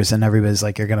few years, and everybody's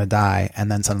like, you're going to die.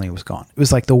 And then suddenly it was gone. It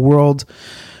was like the world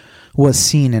was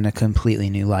seen in a completely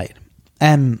new light.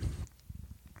 And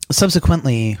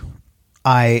subsequently,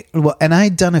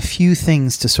 I'd done a few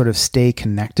things to sort of stay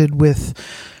connected with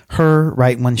her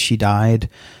right when she died,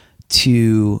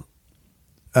 to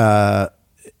that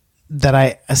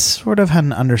I sort of had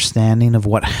an understanding of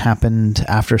what happened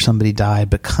after somebody died,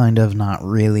 but kind of not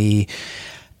really.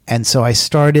 And so I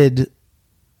started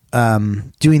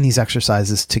doing these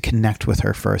exercises to connect with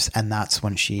her first, and that's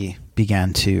when she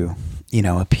began to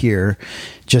appear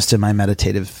just in my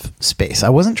meditative space. I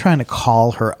wasn't trying to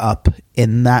call her up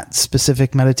in that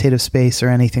specific meditative space or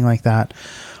anything like that,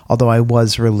 although I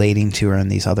was relating to her in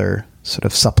these other sort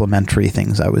of supplementary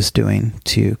things I was doing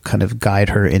to kind of guide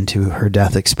her into her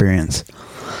death experience.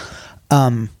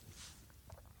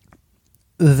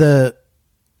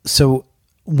 So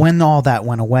when all that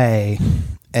went away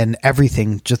and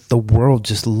everything, just the world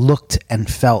just looked and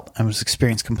felt and was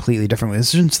experienced completely differently.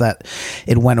 It's just that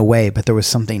it went away, but there was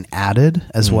something added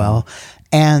as well.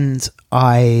 And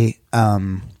I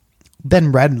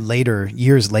then read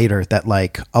years later, that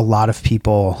like a lot of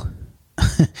people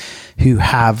who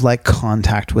have like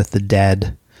contact with the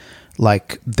dead,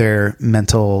 like their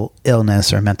mental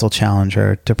illness or mental challenge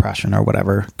or depression or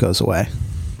whatever goes away.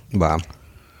 Wow.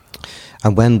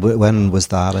 And when was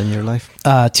that in your life?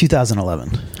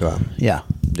 2011. Wow. Yeah.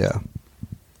 Yeah.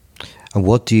 And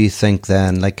what do you think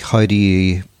then, like, how do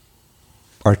you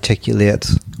articulate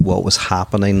what was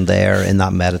happening there in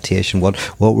that meditation? What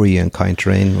were you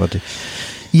encountering?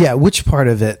 Which part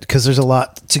of it? Because there's a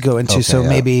lot to go into. Okay, so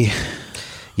maybe...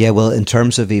 Yeah, well, in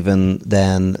terms of even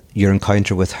then your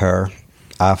encounter with her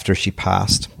after she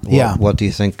passed, what do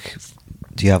you think?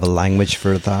 Do you have a language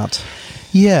for that?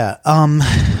 Yeah,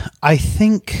 I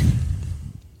think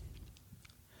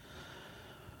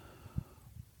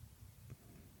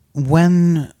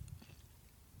when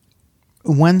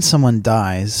someone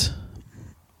dies,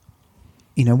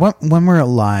 when we're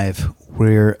alive,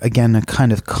 we're again a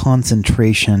kind of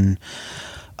concentration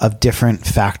of different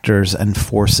factors and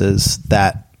forces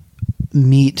that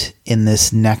meet in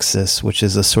this nexus, which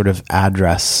is a sort of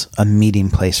address, a meeting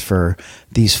place for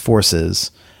these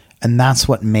forces. And that's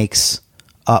what makes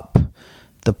up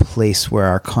the place where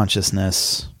our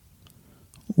consciousness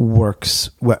works,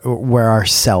 where our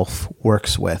self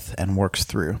works with and works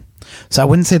through. So I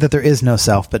wouldn't say that there is no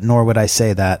self, but nor would I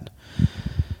say that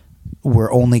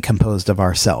we're only composed of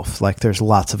our self. Like there's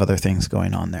lots of other things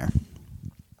going on there.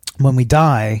 When we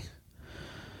die,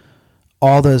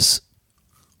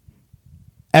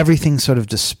 everything sort of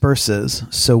disperses.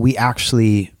 So we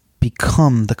actually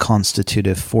become the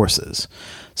constitutive forces.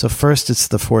 So first it's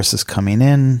the forces coming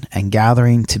in and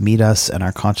gathering to meet us, and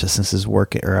our consciousness is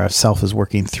working, or our self is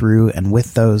working through and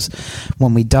with those.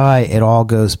 When we die, it all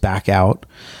goes back out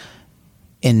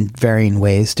in varying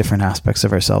ways. Different aspects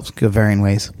of ourselves go varying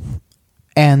ways.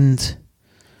 And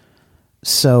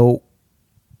so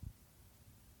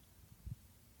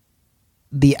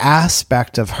the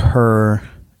aspect of her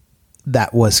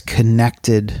that was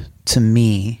connected to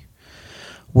me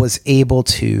was able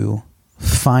to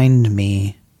find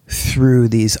me through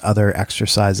these other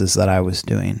exercises that I was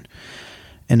doing.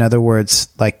 In other words,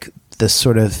 like this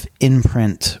sort of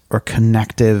imprint or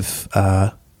connective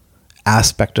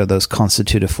aspect of those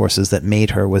constitutive forces that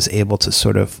made her was able to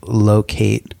sort of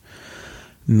locate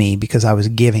me because I was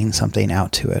giving something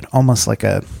out to it, almost like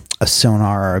a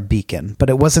sonar or a beacon. But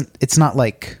it's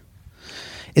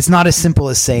not as simple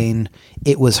as saying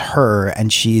it was her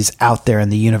and she's out there in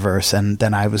the universe and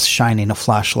then I was shining a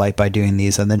flashlight by doing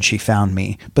these and then she found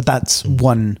me. But that's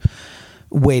one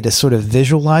way to sort of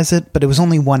visualize it, but it was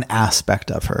only one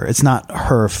aspect of her. It's not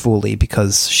her fully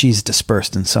because she's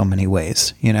dispersed in so many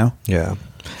ways, you know? Yeah.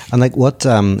 And like what,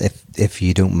 if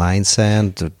you don't mind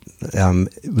saying,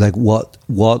 like what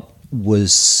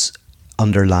was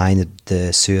underlying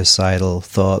the suicidal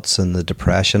thoughts and the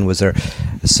depression? Was there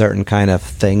a certain kind of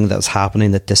thing that was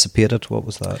happening that dissipated? What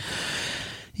was that?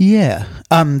 Yeah.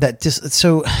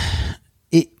 So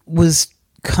it was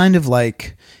kind of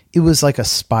like, it was like a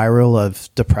spiral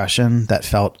of depression that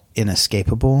felt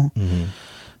inescapable. Mm-hmm.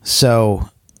 So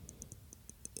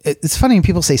it's funny when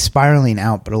people say spiraling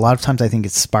out, but a lot of times I think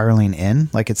it's spiraling in,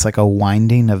 like it's like a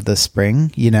winding of the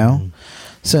spring, you know? Mm-hmm.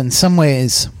 So in some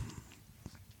ways,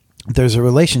 there's a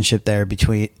relationship there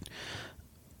between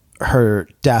her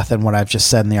death and what I've just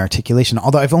said in the articulation.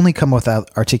 Although I've only come with that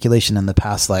articulation in the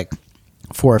past like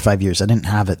 4 or 5 years. I didn't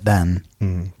have it then.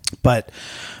 Mm. But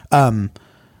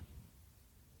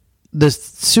the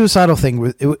suicidal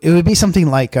thing, it would be something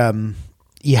like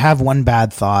you have one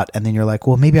bad thought and then you're like,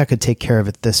 well, maybe I could take care of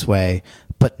it this way.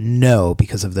 But no,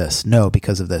 because of this, no,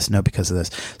 because of this, no, because of this.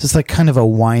 So it's like kind of a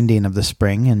winding of the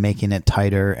spring and making it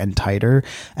tighter and tighter.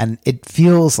 And it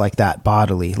feels like that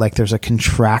bodily, like there's a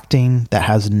contracting that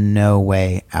has no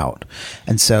way out.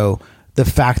 And so the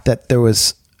fact that there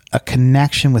was a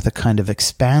connection with a kind of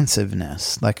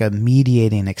expansiveness, like a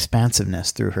mediating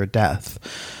expansiveness through her death,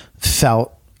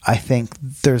 felt, I think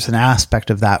there's an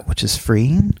aspect of that which is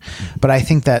freeing. But I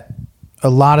think that a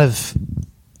lot of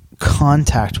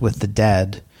contact with the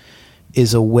dead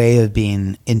is a way of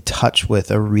being in touch with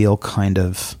a real kind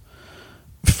of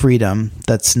freedom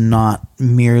that's not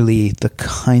merely the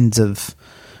kinds of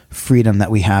freedom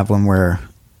that we have when we're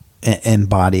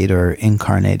embodied or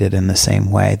incarnated in the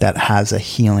same way, that has a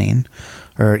healing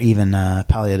or even a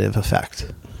palliative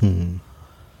effect. Hmm.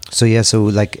 So yeah, so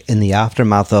like in the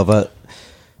aftermath of it,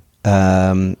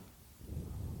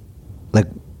 like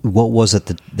what was it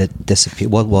that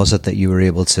disappeared? What was it that you were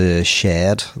able to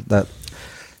shed? That,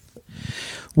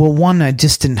 well, one, I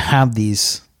just didn't have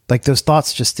these, like those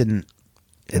thoughts just didn't,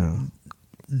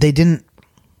 they didn't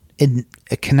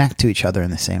connect to each other in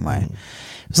the same way. Mm.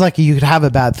 It was like you could have a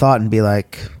bad thought and be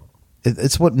like,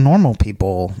 it's what normal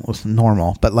people,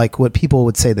 normal, but like what people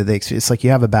would say that they experience. It's like you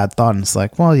have a bad thought and it's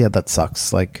like, well, yeah, that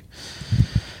sucks. Like,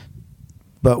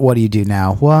 but what do you do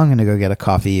now? Well, I'm going to go get a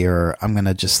coffee, or I'm going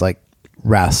to just like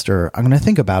rest, or I'm going to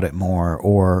think about it more,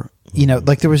 or, you know,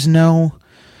 like there was no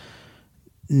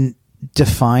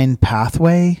defined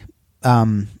pathway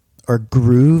or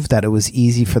groove that it was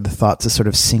easy for the thought to sort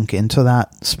of sink into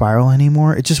that spiral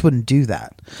anymore. It just wouldn't do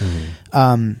that.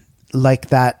 Mm-hmm. Like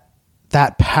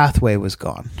that pathway was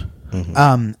gone.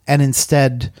 Mm-hmm. And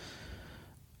instead,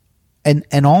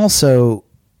 and also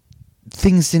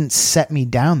things didn't set me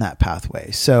down that pathway.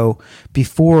 So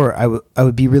before I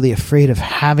would be really afraid of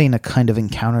having a kind of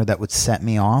encounter that would set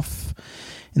me off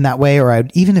in that way. Or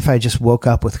even if I just woke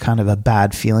up with kind of a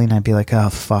bad feeling, I'd be like, oh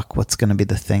fuck, what's going to be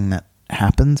the thing that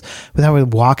happens? But I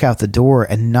would walk out the door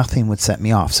and nothing would set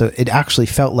me off. So it actually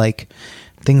felt like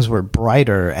things were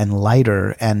brighter and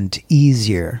lighter and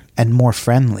easier and more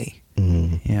friendly.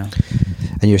 Mm-hmm. Yeah.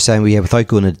 And you're saying, without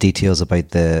going into details about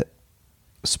the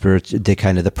spirit, the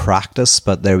kind of the practice,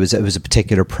 but it was a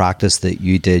particular practice that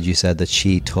you did. You said that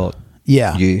she taught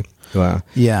you. Wow.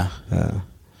 Yeah.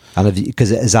 And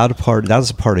because is that a part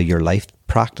of your life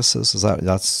practices?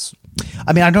 That's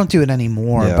I mean, I don't do it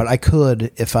anymore, but I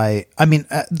could if I mean,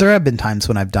 there have been times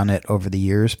when I've done it over the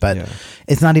years, but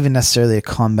it's not even necessarily a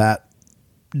combat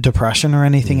depression or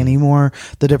anything anymore.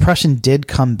 The depression did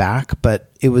come back, but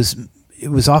it was it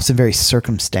was often very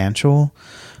circumstantial.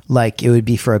 Like, it would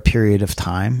be for a period of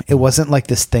time. It wasn't like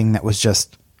this thing that was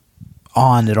just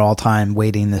on at all time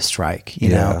waiting to strike, you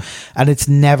know? And it's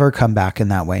never come back in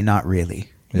that way. Not really.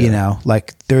 You know,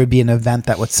 like there would be an event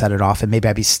that would set it off and maybe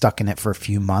I'd be stuck in it for a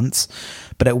few months,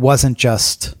 but it wasn't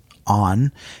just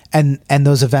on. And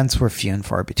those events were few and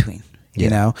far between, you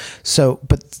know? So,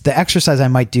 but the exercise I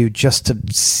might do just to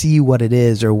see what it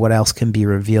is or what else can be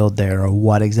revealed there or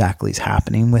what exactly is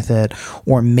happening with it,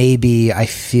 or maybe I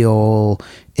feel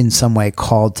in some way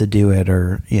called to do it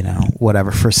or, you know,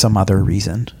 whatever for some other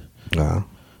reason. Wow.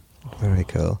 Very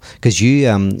cool. Because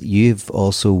you've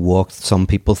also walked some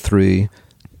people through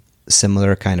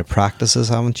similar kind of practices,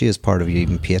 haven't you, as part of your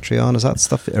even Patreon? Is that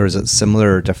stuff, or is it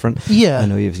similar or different? I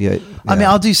know you've I mean,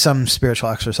 I'll do some spiritual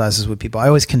exercises with people. I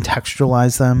always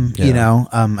contextualize them. You know,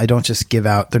 I don't just give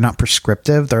out, they're not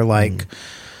prescriptive. They're like,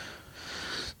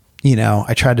 you know,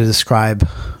 I try to describe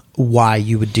why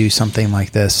you would do something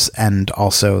like this, and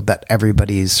also that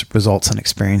everybody's results and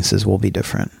experiences will be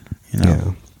different, you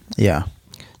know?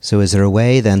 So is there a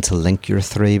way then to link your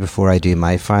three before I do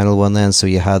my final one then? So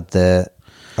you had the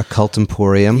Occult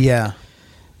Emporium.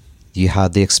 You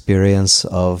had the experience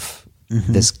of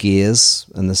this gaze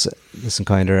and this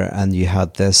encounter, and you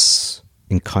had this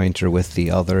encounter with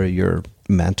your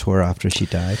mentor after she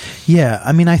died.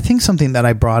 I mean, I think something that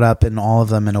I brought up in all of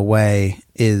them in a way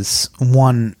is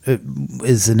one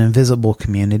is an invisible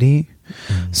community.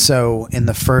 So in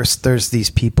the first, there's these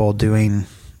people doing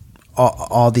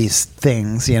all these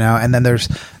things, you know, and then there's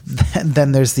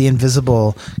the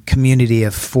invisible community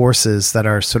of forces that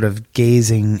are sort of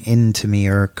gazing into me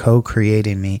or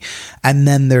co-creating me, and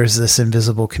then there's this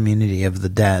invisible community of the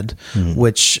dead,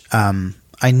 which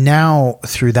I now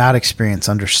through that experience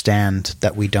understand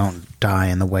that we don't die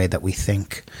in the way that we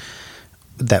think,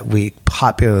 that we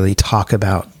popularly talk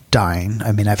about dying.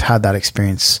 I mean, I've had that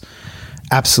experience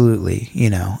absolutely, you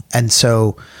know, and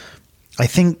so I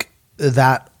think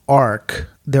that arc,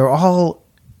 they're all,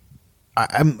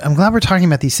 I'm glad we're talking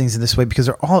about these things in this way, because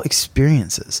they're all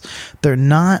experiences. They're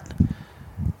not,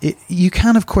 you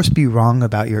can of course be wrong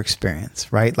about your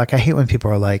experience, right? Like I hate when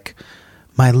people are like,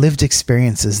 my lived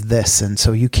experience is this, and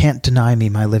so you can't deny me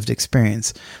my lived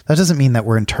experience. That doesn't mean that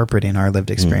we're interpreting our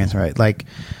lived experience, right? Like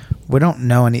we don't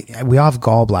know we all have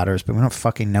gallbladders, but we don't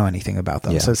fucking know anything about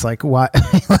them. So it's like, what,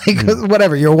 like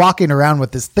whatever, you're walking around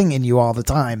with this thing in you all the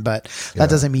time, but that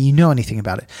doesn't mean you know anything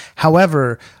about it.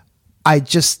 However,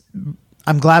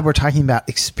 I'm glad we're talking about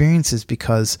experiences,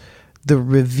 because the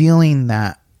revealing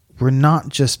that we're not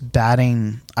just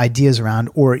batting ideas around,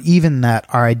 or even that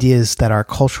our ideas that are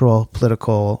cultural,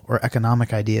 political, or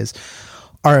economic ideas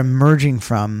are emerging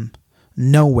from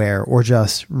nowhere or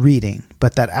just reading,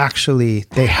 but that actually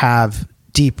they have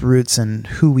deep roots in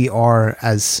who we are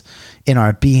as in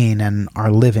our being and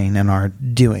our living and our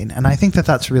doing. And I think that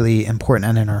that's really important,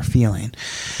 and in our feeling.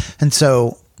 And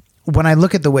so when I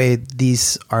look at the way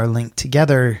these are linked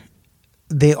together,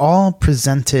 they all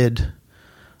presented,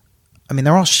 I mean,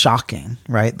 they're all shocking,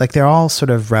 right? Like they're all sort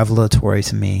of revelatory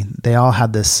to me. They all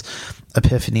had this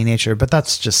epiphany nature, but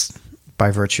that's just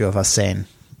by virtue of us saying,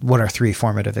 what are three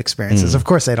formative experiences? Of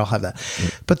course, they'd all have that.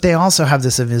 But they also have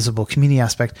this invisible community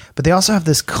aspect, but they also have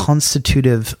this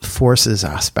constitutive forces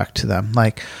aspect to them.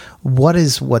 Like,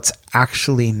 what's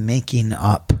actually making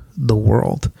up the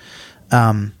world?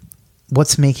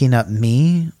 What's making up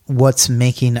me? What's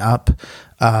making up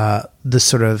the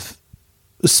sort of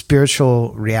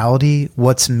spiritual reality?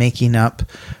 What's making up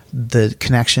the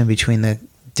connection between the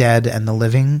dead and the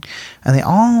living? And they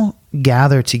all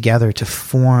gather together to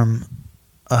form,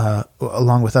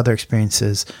 along with other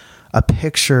experiences, a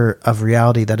picture of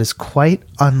reality that is quite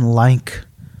unlike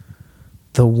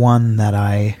the one that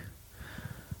I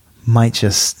might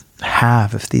just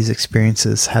have if these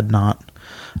experiences had not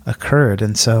occurred.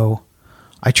 And so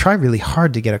I try really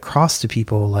hard to get across to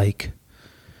people, like,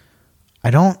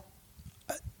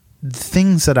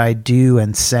 things that I do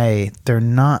and say, they're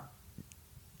not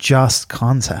just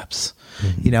concepts,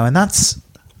 you know, and that's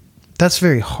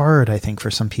very hard, I think,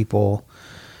 for some people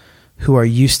who are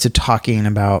used to talking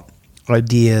about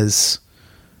ideas,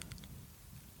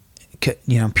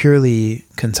 you know, purely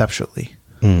conceptually.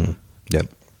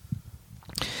 Yep.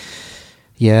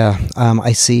 Yeah.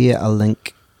 I see a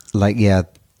link, like,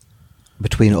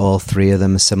 between all three of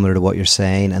them is similar to what you're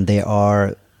saying. And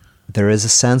there is a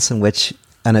sense in which,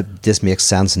 and it just makes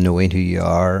sense knowing who you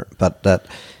are, but that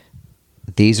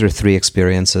these are three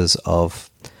experiences of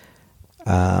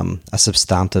a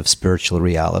substantive spiritual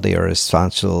reality, or a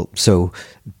substantial, so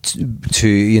to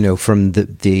you know, from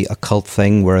the occult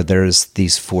thing where there's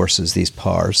these forces, these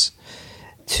powers,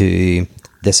 to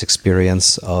this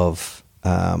experience of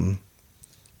the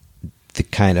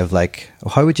kind of like,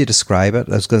 how would you describe it?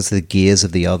 I was going to say the gaze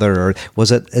of the other, or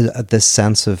was it this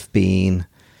sense of being,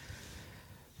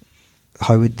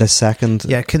 how would the second?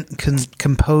 Yeah,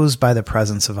 composed by the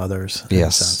presence of others. In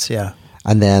Yes. a sense. Yeah.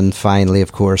 And then finally,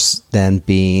 of course, then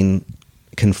being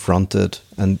confronted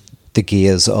and the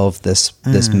gaze of this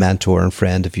mentor and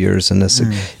friend of yours, and this,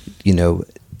 you know,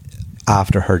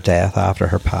 after her death, after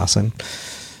her passing.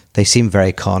 They seem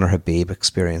very Conor Habib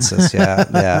experiences. Yeah,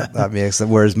 yeah, that makes it.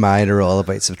 Whereas mine are all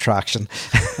about subtraction.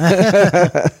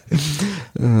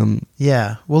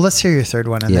 Yeah. Well, let's hear your third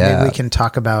one, and then maybe we can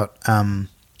talk about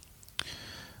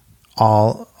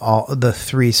all the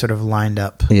three sort of lined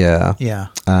up. Yeah, Yeah.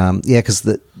 Because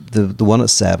the one at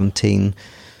 17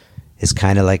 is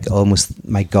kind of like almost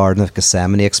my Garden of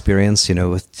Gethsemane experience. You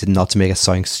know, not to make it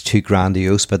sound too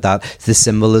grandiose, but that the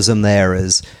symbolism there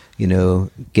is, you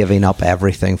know, giving up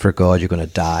everything for God. You're going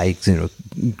to die. You know,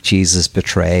 Jesus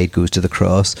betrayed, goes to the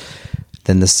cross.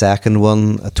 Then the second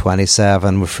one at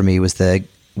 27 for me was the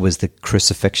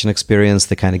crucifixion experience,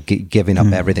 the kind of giving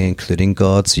up everything, including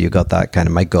God. So you got that kind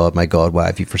of, my God, why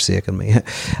have you forsaken me?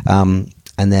 And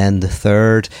then the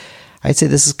third, I'd say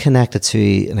this is connected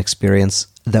to an experience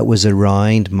that was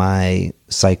around my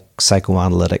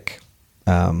psychoanalytic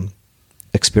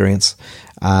experience.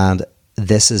 And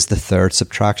this is the third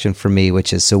subtraction for me,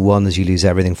 which is, so one is you lose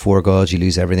everything for God, you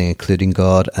lose everything including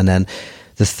God. And then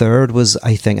the third was,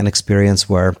 I think, an experience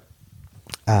where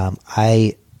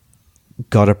I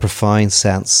got a profound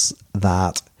sense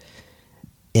that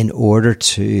in order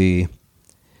to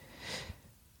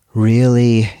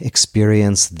really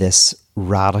experience this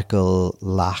radical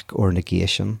lack or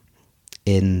negation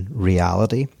in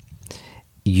reality,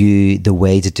 the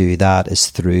way to do that is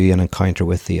through an encounter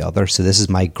with the other. So this is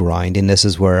my grounding. This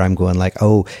is where I'm going like,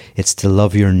 oh, it's to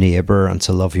love your neighbor and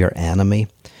to love your enemy.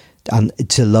 And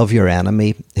to love your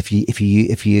enemy, if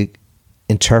you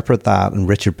interpret that, and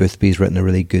Richard Boothby's written a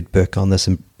really good book on this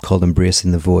called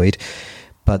Embracing the Void,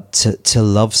 but to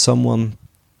love someone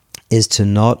is to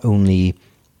not only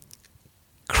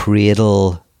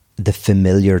cradle the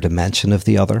familiar dimension of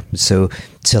the other, so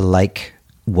to like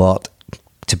what,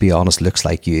 to be honest, looks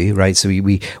like you, right? So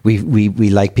we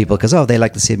like people because, oh, they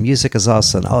like the same music as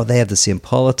us, and oh, they have the same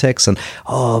politics, and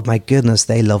oh my goodness,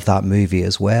 they love that movie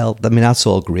as well. I mean, that's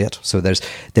all great. So there's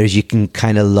you can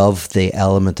kind of love the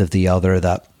element of the other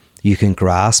that you can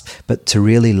grasp, but to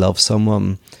really love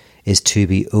someone is to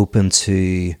be open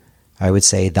to, I would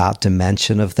say, that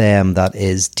dimension of them that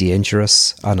is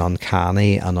dangerous and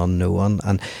uncanny and unknown,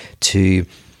 and to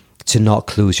not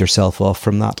close yourself off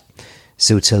from that.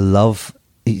 So to love.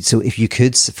 So if you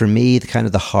could, for me, the kind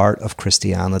of the heart of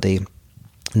Christianity,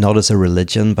 not as a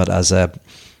religion, but as a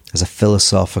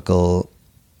philosophical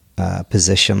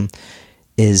position,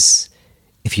 is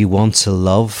if you want to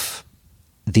love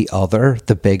the other,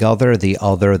 the big other, the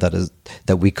other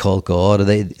that we call God,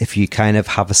 if you kind of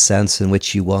have a sense in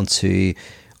which you want to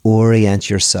orient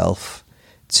yourself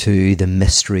to the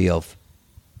mystery of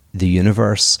the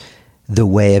universe, the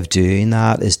way of doing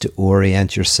that is to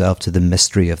orient yourself to the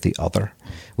mystery of the other,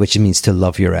 which means to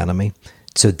love your enemy.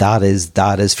 So that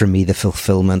is for me the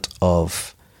fulfillment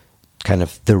of kind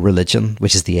of the religion,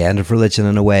 which is the end of religion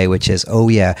in a way, which is, oh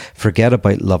yeah, forget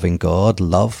about loving God,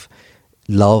 love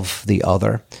the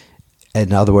other.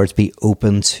 In other words, be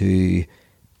open to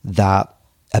that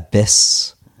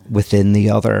abyss within the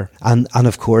other, and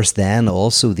of course then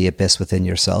also the abyss within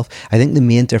yourself. I think the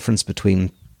main difference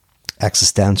between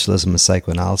existentialism and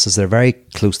psychoanalysis, they're very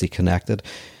closely connected.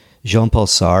 Jean-Paul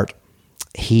Sartre,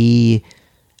 he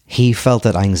felt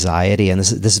that anxiety, and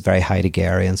this is very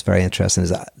Heideggerian, it's very interesting,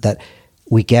 is that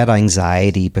we get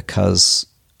anxiety because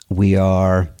we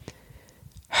are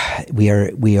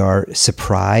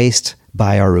surprised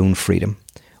by our own freedom.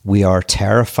 We are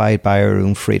terrified by our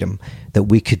own freedom, that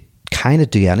we could kind of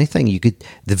do anything.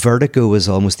 The vertigo is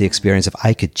almost the experience of,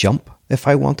 I could jump if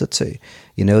I wanted to.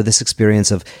 You know, this experience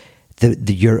of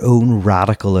your own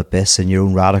radical abyss and your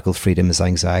own radical freedom is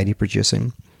anxiety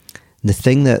producing. And the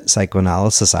thing that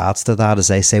psychoanalysis adds to that is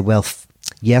they say, well,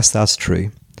 yes, that's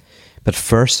true. But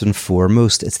first and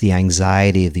foremost, it's the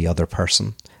anxiety of the other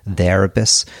person, their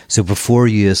abyss. So before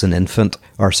you as an infant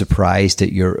are surprised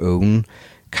at your own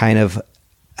kind of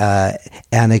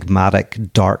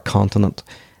enigmatic dark continent,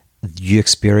 you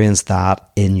experience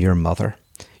that in your mother.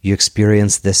 You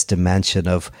experience this dimension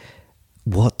of,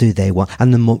 what do they want?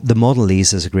 And the Mona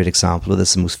Lisa is a great example of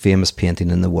this, the most famous painting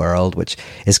in the world, which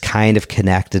is kind of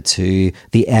connected to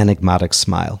the enigmatic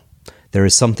smile. There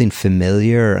is something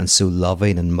familiar and so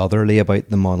loving and motherly about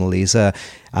the Mona Lisa.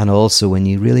 And also when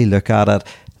you really look at it,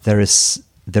 there is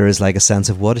there is like a sense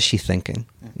of what is she thinking?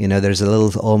 You know, there's a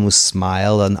little almost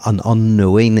smile and an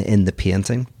unknowing in the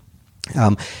painting.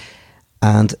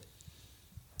 And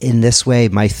in this way,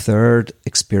 my third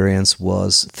experience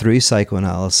was through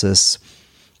psychoanalysis,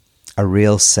 a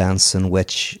real sense in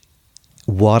which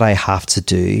what I have to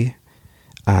do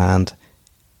and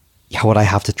what I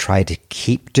have to try to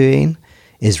keep doing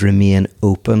is remain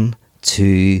open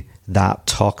to that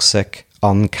toxic,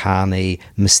 uncanny,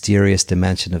 mysterious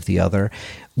dimension of the other.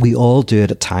 We all do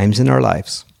it at times in our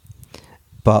lives,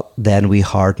 but then we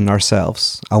harden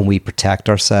ourselves and we protect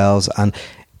ourselves. And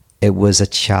it was a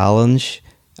challenge,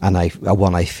 and I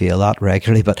feel that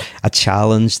regularly, but a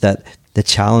challenge that the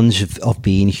challenge of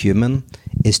being human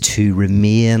is to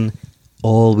remain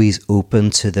always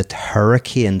open to the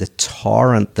hurricane, the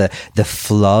torrent, the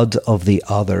flood of the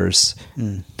other's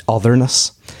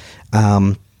otherness.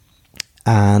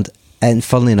 And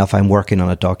funnily enough, I'm working on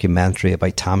a documentary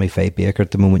about Tammy Faye Baker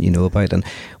at the moment, you know about, and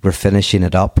we're finishing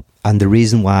it up. And the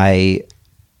reason why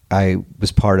I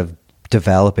was part of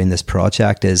developing this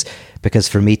project is because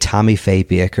for me, Tammy Faye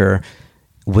Baker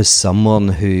was someone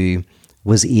who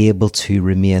was able to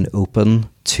remain open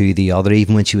to the other,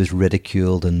 even when she was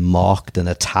ridiculed and mocked and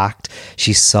attacked.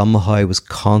 She somehow was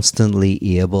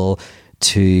constantly able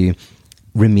to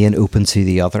remain open to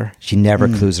the other. She never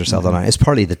closed herself down. It's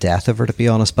partly the death of her, to be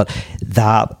honest, but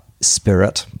that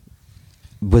spirit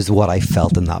was what I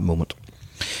felt in that moment.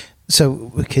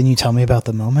 So can you tell me about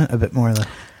the moment a bit more?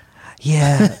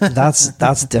 Yeah,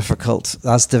 that's difficult.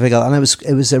 That's difficult. And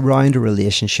it was around a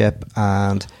relationship,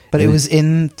 but it was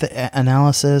in the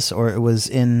analysis, or it was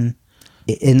in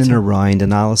and around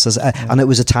analysis. And it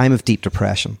was a time of deep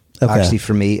depression, actually,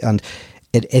 for me. And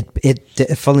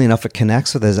it funnily enough, it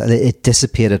connects with this. It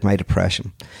dissipated my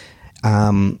depression.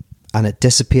 And it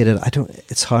dissipated,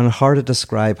 it's hard to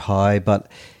describe how, but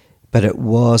it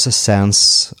was a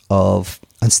sense of,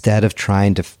 instead of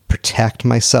trying to protect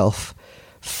myself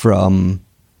from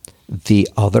the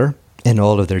other in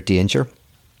all of their danger,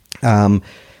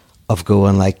 of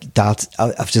going like that,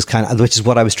 I've just kind of, which is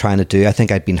what I was trying to do. I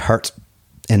think I'd been hurt,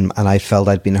 and I felt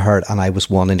I'd been hurt, and I was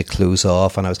wanting to close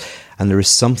off, and there was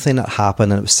something that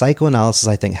happened, and it was psychoanalysis,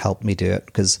 I think, helped me do it,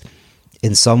 because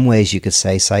in some ways you could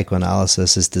say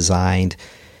psychoanalysis is designed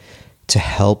to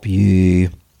help you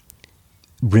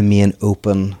remain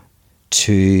open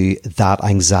to that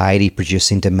anxiety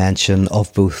producing dimension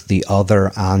of both the other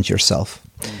and yourself.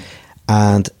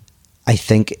 And I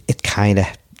think it kind of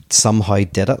somehow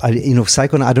did it. I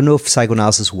don't know if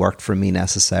psychoanalysis worked for me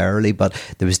necessarily, but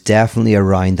there was definitely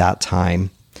around that time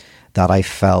that I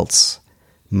felt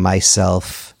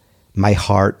myself, my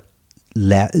heart,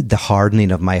 the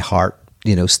hardening of my heart,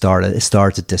 started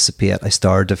to dissipate. I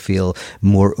started to feel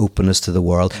more openness to the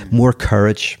world, more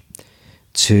courage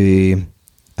to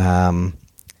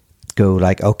go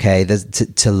like, okay,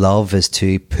 to love is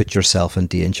to put yourself in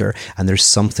danger, and there's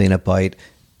something about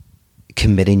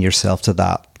committing yourself to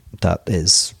that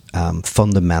is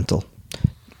fundamental.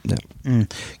 Yeah.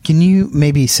 Can you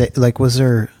maybe say, like, was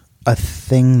there a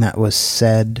thing that was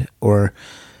said, or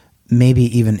maybe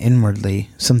even inwardly,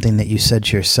 something that you said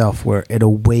to yourself where it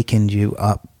awakened you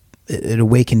to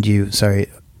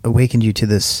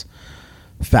this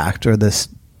fact,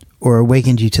 or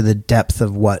awakened you to the depth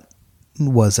of what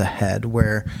was ahead?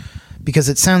 Because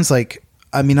it sounds like,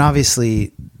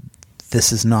 obviously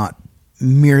this is not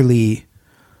merely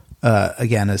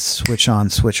again a switch on,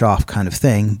 switch off kind of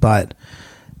thing, but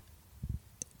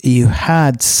you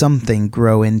had something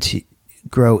grow in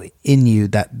you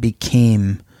that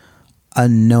became a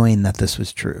knowing that this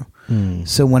was true.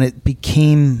 So when it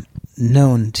became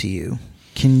known to you,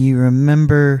 can you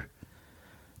remember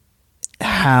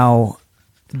how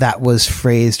that was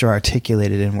phrased or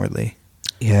articulated inwardly?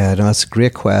 Yeah, no, that's a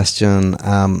great question.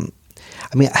 The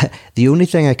only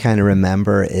thing I kind of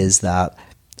remember is that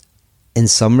in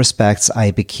some respects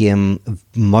I became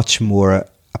much more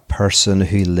a person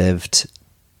who lived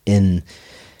in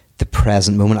the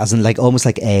present moment, as in like almost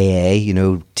like AA,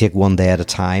 take one day at a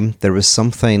time. There was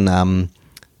something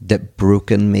that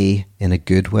broke in me in a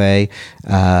good way,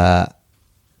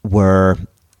 where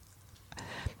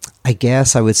I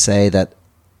guess I would say that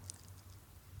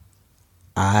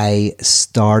I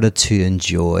started to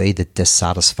enjoy the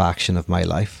dissatisfaction of my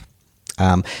life.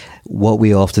 What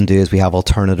we often do is we have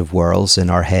alternative worlds in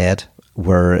our head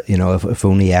where, if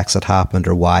only X had happened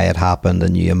or Y had happened,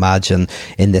 and you imagine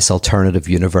in this alternative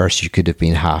universe you could have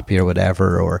been happy or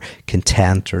whatever, or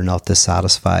content or not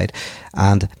dissatisfied.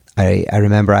 And I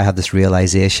remember I had this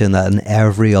realization that in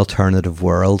every alternative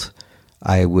world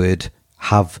I would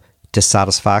have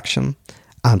dissatisfaction,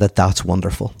 and that's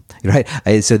wonderful. Right.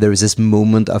 So there was this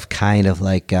moment of kind of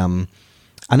like, and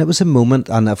it was a moment,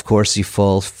 and of course you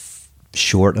fall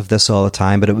short of this all the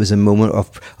time, but it was a moment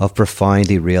of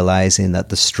profoundly realizing that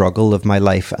the struggle of my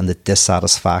life and the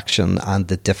dissatisfaction and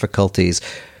the difficulties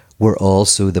were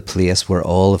also the place where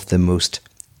all of the most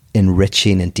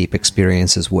enriching and deep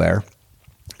experiences were.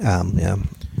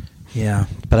 Yeah.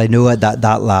 But I know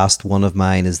that last one of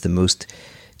mine is the most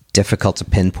difficult to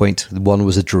pinpoint. One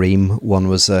was a dream, one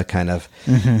was a kind of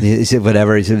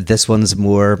whatever. This one's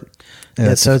more.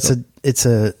 So it's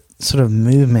a sort of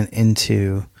movement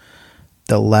into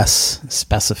the less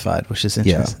specified, which is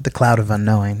interesting. The cloud of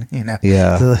unknowing,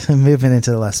 the movement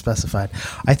into the less specified.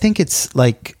 I think it's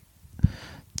like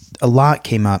a lot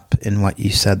came up in what you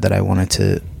said that I wanted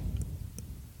to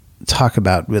talk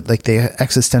about, with like the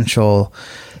existential,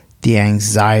 the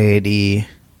anxiety.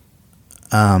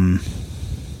 I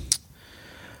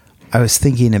was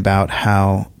thinking about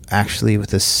how actually with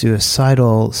the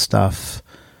suicidal stuff,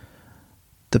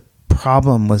 the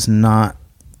problem was not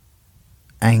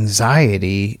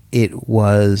anxiety. It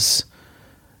was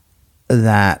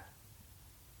that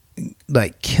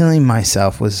like killing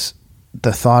myself was,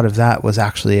 the thought of that was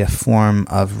actually a form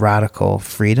of radical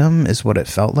freedom, is what it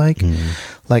felt like.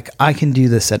 Like I can do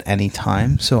this at any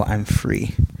time, so I'm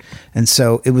free. And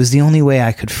so it was the only way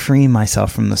I could free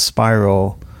myself from the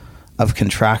spiral of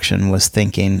contraction, was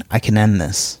thinking I can end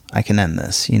this,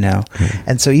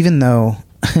 And so even though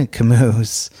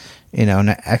Camus, known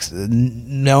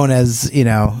as,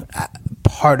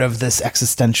 part of this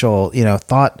existential,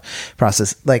 thought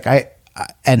process, like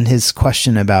and his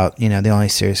question about, the only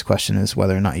serious question is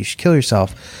whether or not you should kill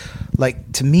yourself.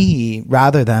 Like to me,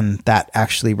 rather than that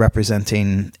actually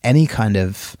representing any kind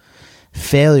of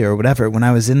failure or whatever, when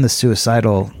I was in the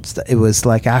suicidal, it was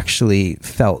like actually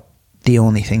felt the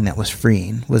only thing that was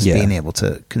freeing was being able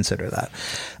to consider that.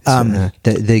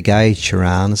 The guy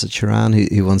Chiran, is it Chiran,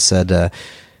 who once said,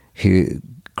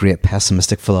 great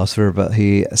pessimistic philosopher, but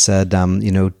he said,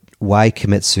 why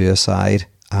commit suicide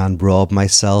and rob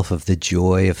myself of the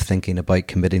joy of thinking about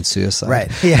committing suicide?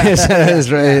 Right. Yeah. It's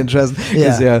very interesting.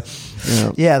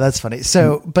 Yeah, that's funny.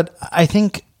 So, but I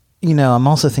think, I'm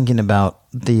also thinking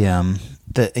about the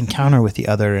encounter with the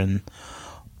other and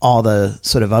all the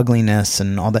sort of ugliness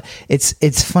and all that.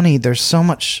 It's funny. There's so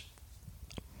much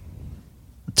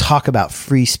talk about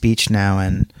free speech now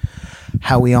and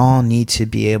how we all need to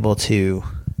be able to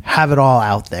have it all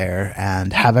out there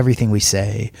and have everything we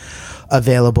say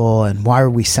available, and why are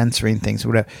we censoring things or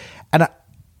whatever. And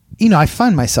I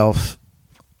find myself,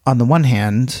 on the one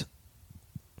hand,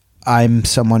 I'm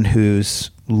someone whose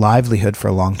livelihood for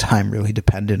a long time really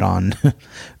depended on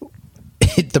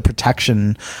the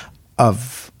protection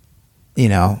of,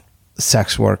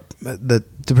 sex work, the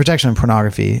protection of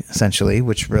pornography, essentially,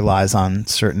 which relies on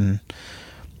certain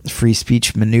free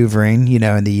speech maneuvering,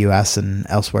 in the US and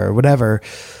elsewhere or whatever.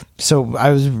 So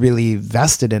I was really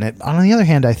vested in it. On the other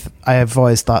hand, I have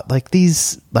always thought like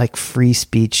these, like free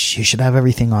speech, you should have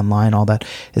everything online, all that.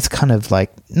 It's kind of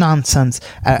like nonsense.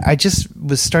 I just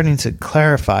was starting to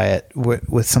clarify it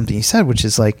with something you said, which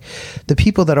is like the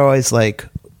people that are always like,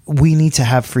 we need to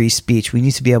have free speech. We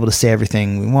need to be able to say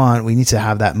everything we want. We need to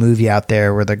have that movie out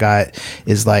there where the guy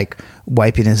is like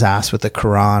wiping his ass with the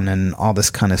Quran and all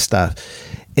this kind of stuff.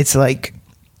 It's like,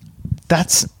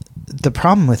 that's the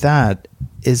problem with that,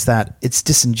 is that it's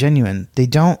disingenuous.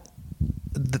 The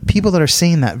people that are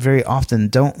saying that very often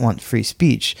don't want free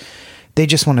speech. They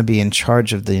just want to be in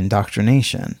charge of the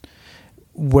indoctrination,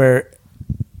 where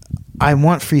I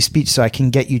want free speech so I can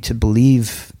get you to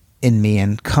believe in me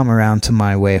and come around to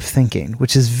my way of thinking,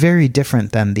 which is very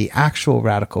different than the actual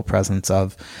radical presence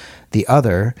of the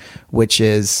other, which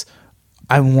is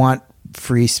I want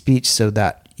free speech so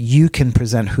that you can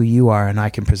present who you are and I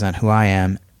can present who I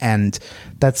am. And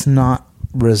that's not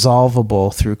resolvable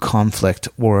through conflict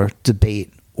or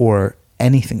debate or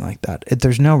anything like that.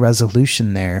 There's no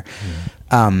resolution there.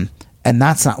 And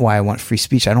that's not why I want free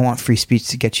speech. I don't want free speech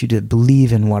to get you to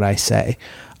believe in what I say.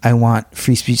 I want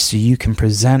free speech so you can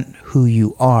present who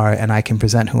you are and I can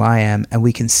present who I am, and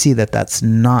we can see that that's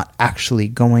not actually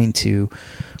going to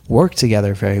work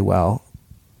together very well,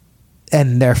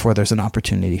 and therefore there's an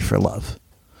opportunity for love.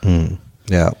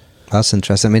 Yeah, that's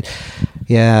interesting. I mean,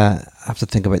 I have to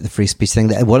think about the free speech thing.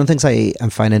 One of the things I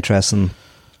find interesting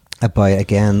about,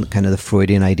 again, kind of the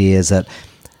Freudian idea is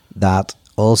that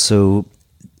also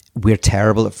we're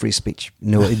terrible at free speech.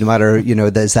 No matter,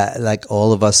 there's that, like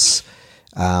all of us,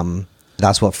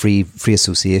 that's what free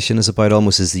association is about,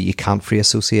 almost, is that you can't free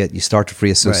associate. You start to free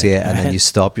associate and then you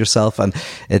stop yourself. And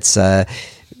it's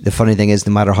the funny thing is,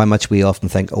 no matter how much we often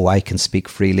think, oh, I can speak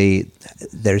freely,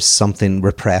 there's something,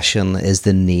 repression is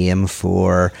the name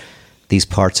for these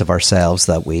parts of ourselves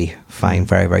that we find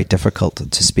very, very difficult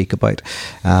to speak about.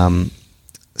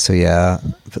 So yeah,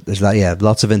 there's that. Yeah,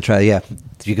 lots of interest. Yeah,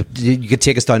 you could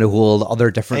take us down a whole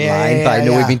other different line. But I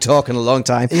know we've been talking a long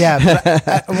time. Yeah.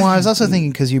 But I was also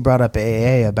thinking, because you brought up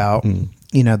AA, about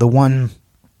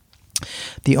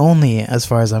the only, as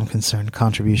far as I'm concerned,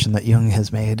 contribution that Jung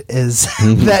has made is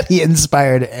that he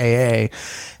inspired AA,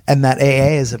 and that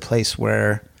AA is a place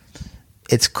where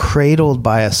it's cradled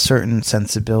by a certain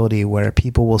sensibility where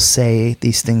people will say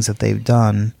these things that they've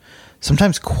done,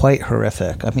 sometimes quite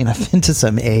horrific. I mean, I've been to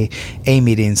some AA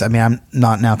meetings. I mean, I'm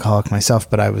not an alcoholic myself,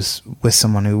 but I was with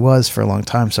someone who was for a long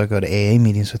time, so I go to AA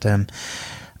meetings with him.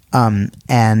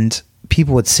 And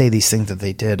people would say these things that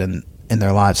they did in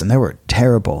their lives, and they were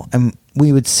terrible. And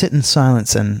we would sit in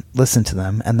silence and listen to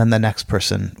them, and then the next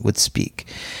person would speak.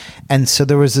 And so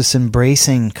there was this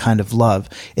embracing kind of love.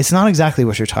 It's not exactly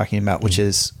what you're talking about, which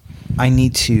is I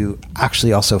need to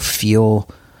actually also feel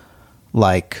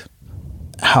like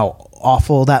how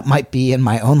awful that might be in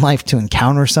my own life to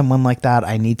encounter someone like that.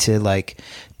 I need to like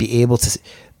be able to,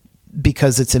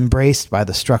 because it's embraced by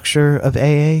the structure of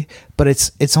AA, but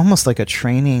it's almost like a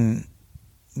training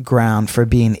ground for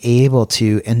being able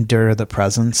to endure the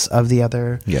presence of the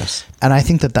other. Yes. And I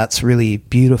think that that's really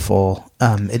beautiful.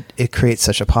 It creates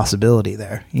such a possibility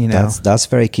there, you know. That's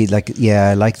very key. Like, yeah,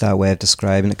 I like that way of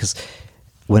describing it, because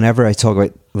whenever I talk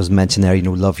about, was mentioned there,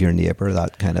 love your neighbor,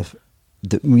 that kind of,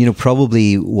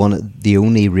 probably one of the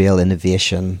only real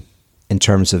innovation in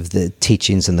terms of the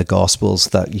teachings in the Gospels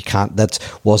that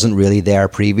wasn't really there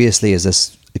previously, is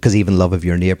this, because even love of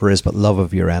your neighbor is, but love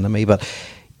of your enemy. But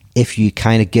if you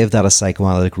kind of give that a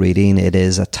psychoanalytic reading, it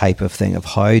is a type of thing of,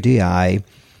 how do I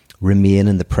remain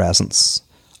in the presence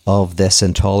of this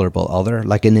intolerable other?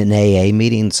 Like in an AA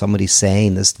meeting, somebody's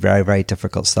saying this very, very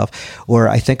difficult stuff. Or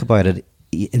I think about it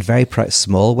in very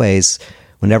small ways,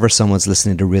 whenever someone's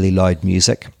listening to really loud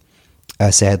music,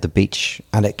 say at the beach,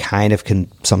 and it kind of can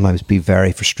sometimes be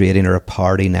very frustrating, or a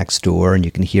party next door and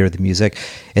you can hear the music.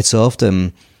 It's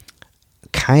often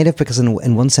kind of because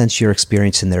in one sense you're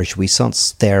experiencing their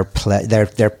jouissance. They're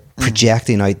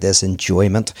projecting out this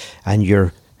enjoyment, and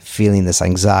you're feeling this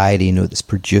anxiety, that's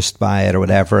produced by it or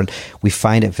whatever. And we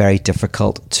find it very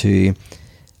difficult to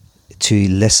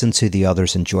listen to the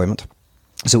other's enjoyment.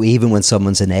 So even when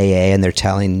someone's in AA and they're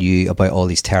telling you about all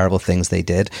these terrible things they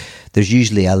did, there's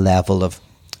usually a level of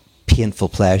painful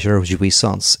pleasure or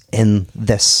jouissance in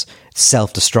this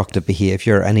self-destructive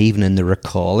behavior, and even in the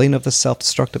recalling of the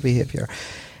self-destructive behavior.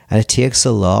 And it takes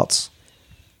a lot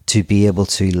to be able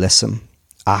to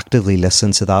actively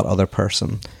listen to that other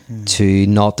person, to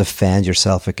not defend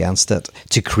yourself against it,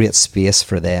 to create space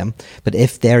for them. But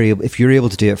if you're able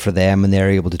to do it for them and they're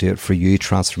able to do it for you,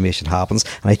 transformation happens.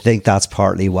 And I think that's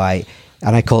partly why,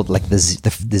 and I call it like the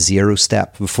zero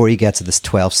step. Before you get to this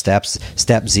 12 steps,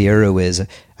 step 0 is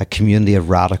a community of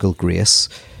radical grace,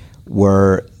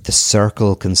 where the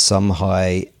circle can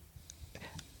somehow,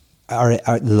 our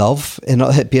love,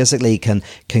 basically can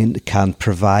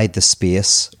provide the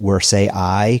space where, say,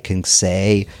 I can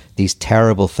say these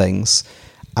terrible things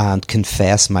and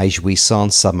confess my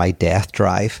jouissance and my death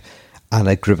drive, and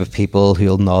a group of people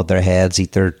who'll nod their heads,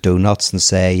 eat their donuts, and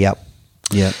say, "Yep,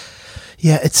 yeah."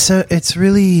 Yeah, it's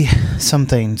really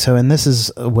something. So, and this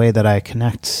is a way that I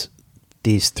connect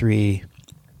these 3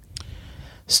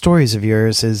 stories of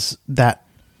yours, is that,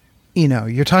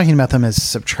 you're talking about them as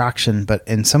subtraction, but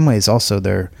in some ways also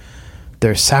they're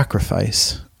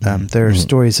sacrifice. They're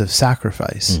stories of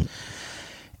sacrifice.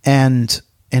 And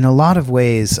in a lot of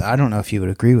ways, I don't know if you would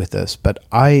agree with this, but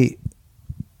I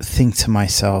think to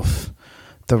myself,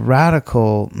 the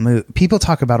radical move, people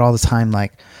talk about all the time,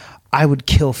 like, I would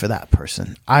kill for that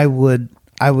person. I would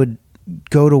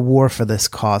go to war for this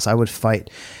cause. I would fight.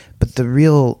 But the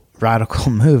real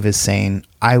radical move is saying,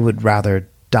 I would rather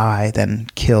die than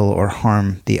kill or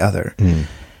harm the other.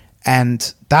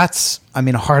 And that's,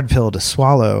 a hard pill to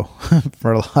swallow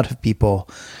for a lot of people.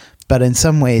 But in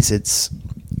some ways, it's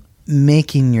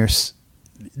making it's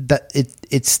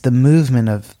the movement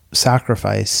of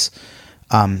sacrifice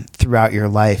throughout your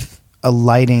life,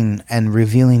 alighting and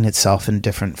revealing itself in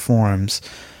different forms.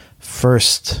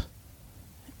 First,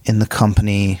 in the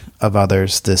company of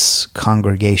others, this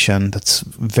congregation that's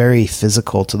very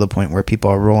physical to the point where people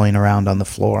are rolling around on the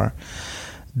floor.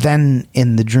 Then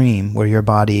in the dream, where your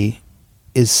body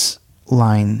is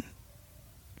lying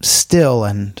still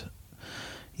and,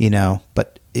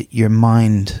 but your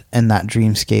mind and that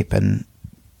dreamscape and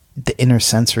the inner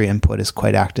sensory input is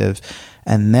quite active.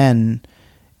 And then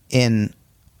in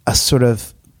a sort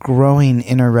of growing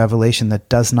inner revelation that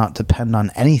does not depend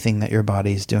on anything that your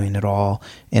body is doing at all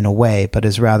in a way, but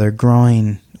is rather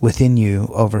growing within you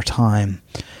over time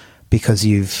because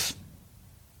you've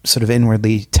sort of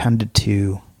inwardly tended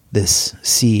to this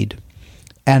seed.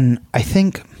 And I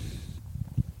think,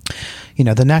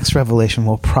 the next revelation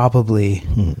will probably,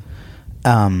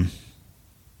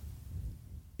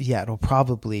 it'll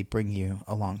probably bring you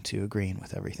along to agreeing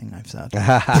with everything I've said.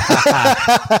 Yeah,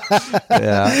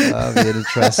 that'll be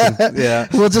interesting. Yeah,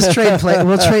 we'll just trade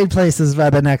places by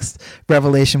the next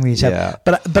revelation we each have. Yeah.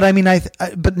 But I mean,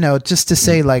 but no, just to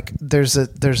say, like, there's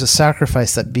a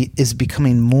sacrifice that is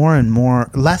becoming more and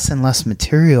more, less and less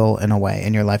material in a way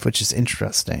in your life, which is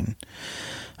interesting.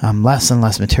 Less and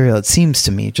less material, it seems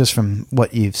to me, just from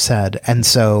what you've said, and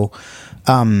so.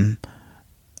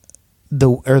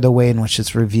 The way in which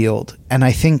it's revealed. And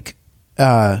I think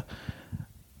that's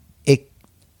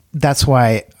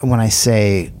why when I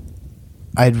say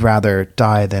I'd rather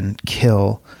die than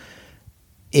kill,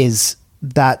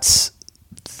 that's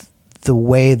the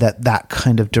way that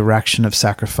kind of direction of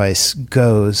sacrifice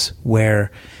goes,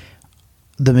 where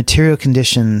the material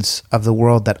conditions of the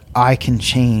world that I can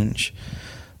change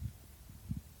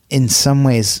in some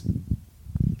ways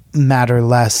matter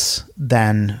less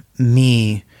than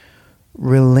me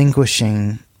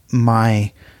relinquishing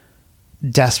my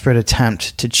desperate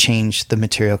attempt to change the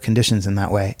material conditions in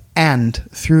that way. And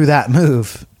through that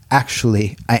move,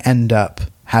 actually, I end up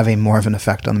having more of an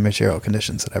effect on the material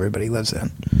conditions that everybody lives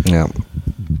in. Yeah.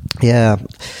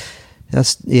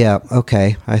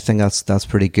 Okay. I think that's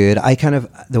pretty good.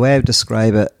 The way I would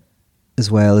describe it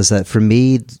as well is that for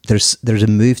me, there's a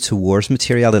move towards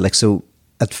materiality. Like, so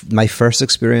my first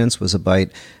experience was about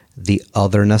the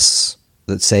otherness,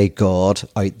 let's say God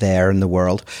out there in the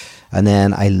world, and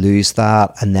then I lose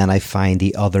that, and then I find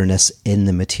the otherness in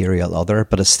the material other,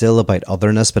 but it's still about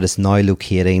otherness, but it's now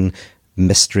locating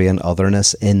mystery and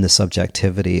otherness in the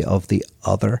subjectivity of the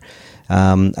other,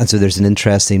 and so there's an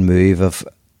interesting move of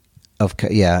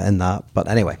in that. But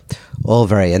anyway, all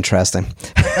very interesting.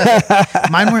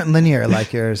 Mine weren't linear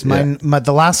like yours.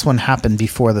 The last one happened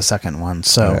before the second one,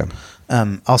 so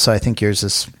also I think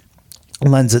yours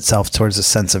lends itself towards a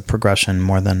sense of progression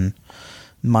more than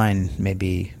mine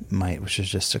might, which is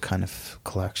just a kind of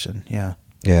collection. Yeah.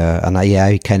 Yeah. And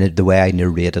I kind of, the way I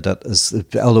narrated it is,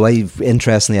 although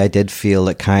interestingly, I did feel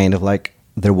that kind of like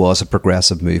there was a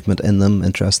progressive movement in them,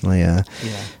 interestingly. Yeah.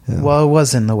 Well, it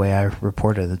was in the way I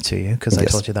reported it to you, because I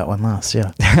told you that one last.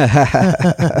 Yeah.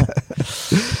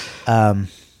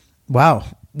 Wow.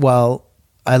 Well,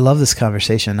 I love this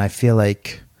conversation. I feel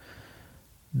like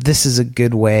this is a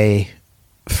good way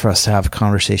for us to have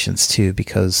conversations too,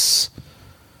 because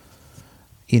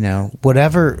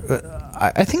whatever,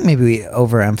 I think maybe we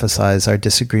overemphasize our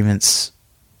disagreements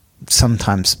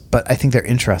sometimes, but I think they're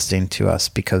interesting to us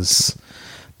because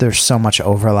there's so much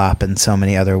overlap in so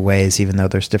many other ways, even though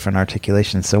there's different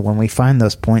articulations. So when we find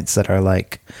those points that are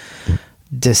like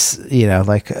disjunct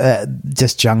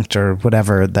or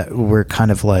whatever, that we're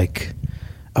kind of like,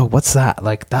 oh, what's that?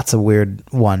 Like, that's a weird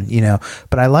one,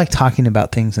 but I like talking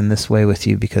about things in this way with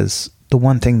you, because the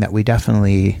one thing that we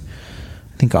definitely,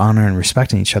 I think, honor and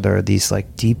respect in each other are these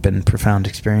like deep and profound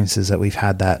experiences that we've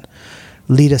had that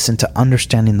lead us into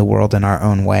understanding the world in our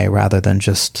own way, rather than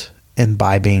just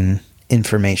imbibing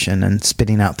information and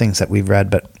spitting out things that we've read,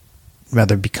 but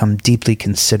rather become deeply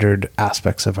considered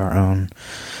aspects of our own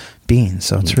being.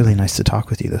 So it's really nice to talk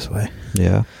with you this way.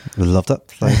 Yeah, we loved it.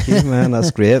 Thank you, man.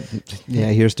 That's great. Yeah,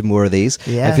 here's to more of these.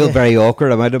 Yeah, I feel very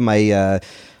awkward. I'm out of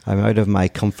my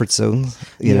comfort zone.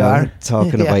 You know,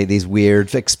 talking about these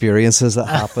weird experiences that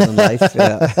happen in life.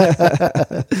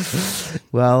 Yeah.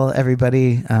 Well,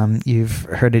 everybody, you've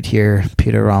heard it here.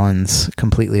 Peter Rollins,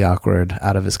 completely awkward,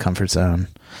 out of his comfort zone,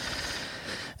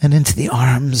 and into the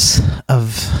arms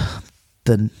of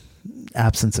the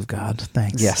absence of God.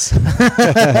 Thanks. Yes.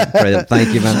 Brilliant.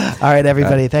 Thank you, man. All right,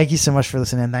 everybody. Thank you so much for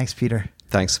listening. Thanks, Peter.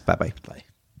 Thanks. Bye-bye.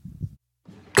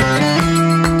 Bye.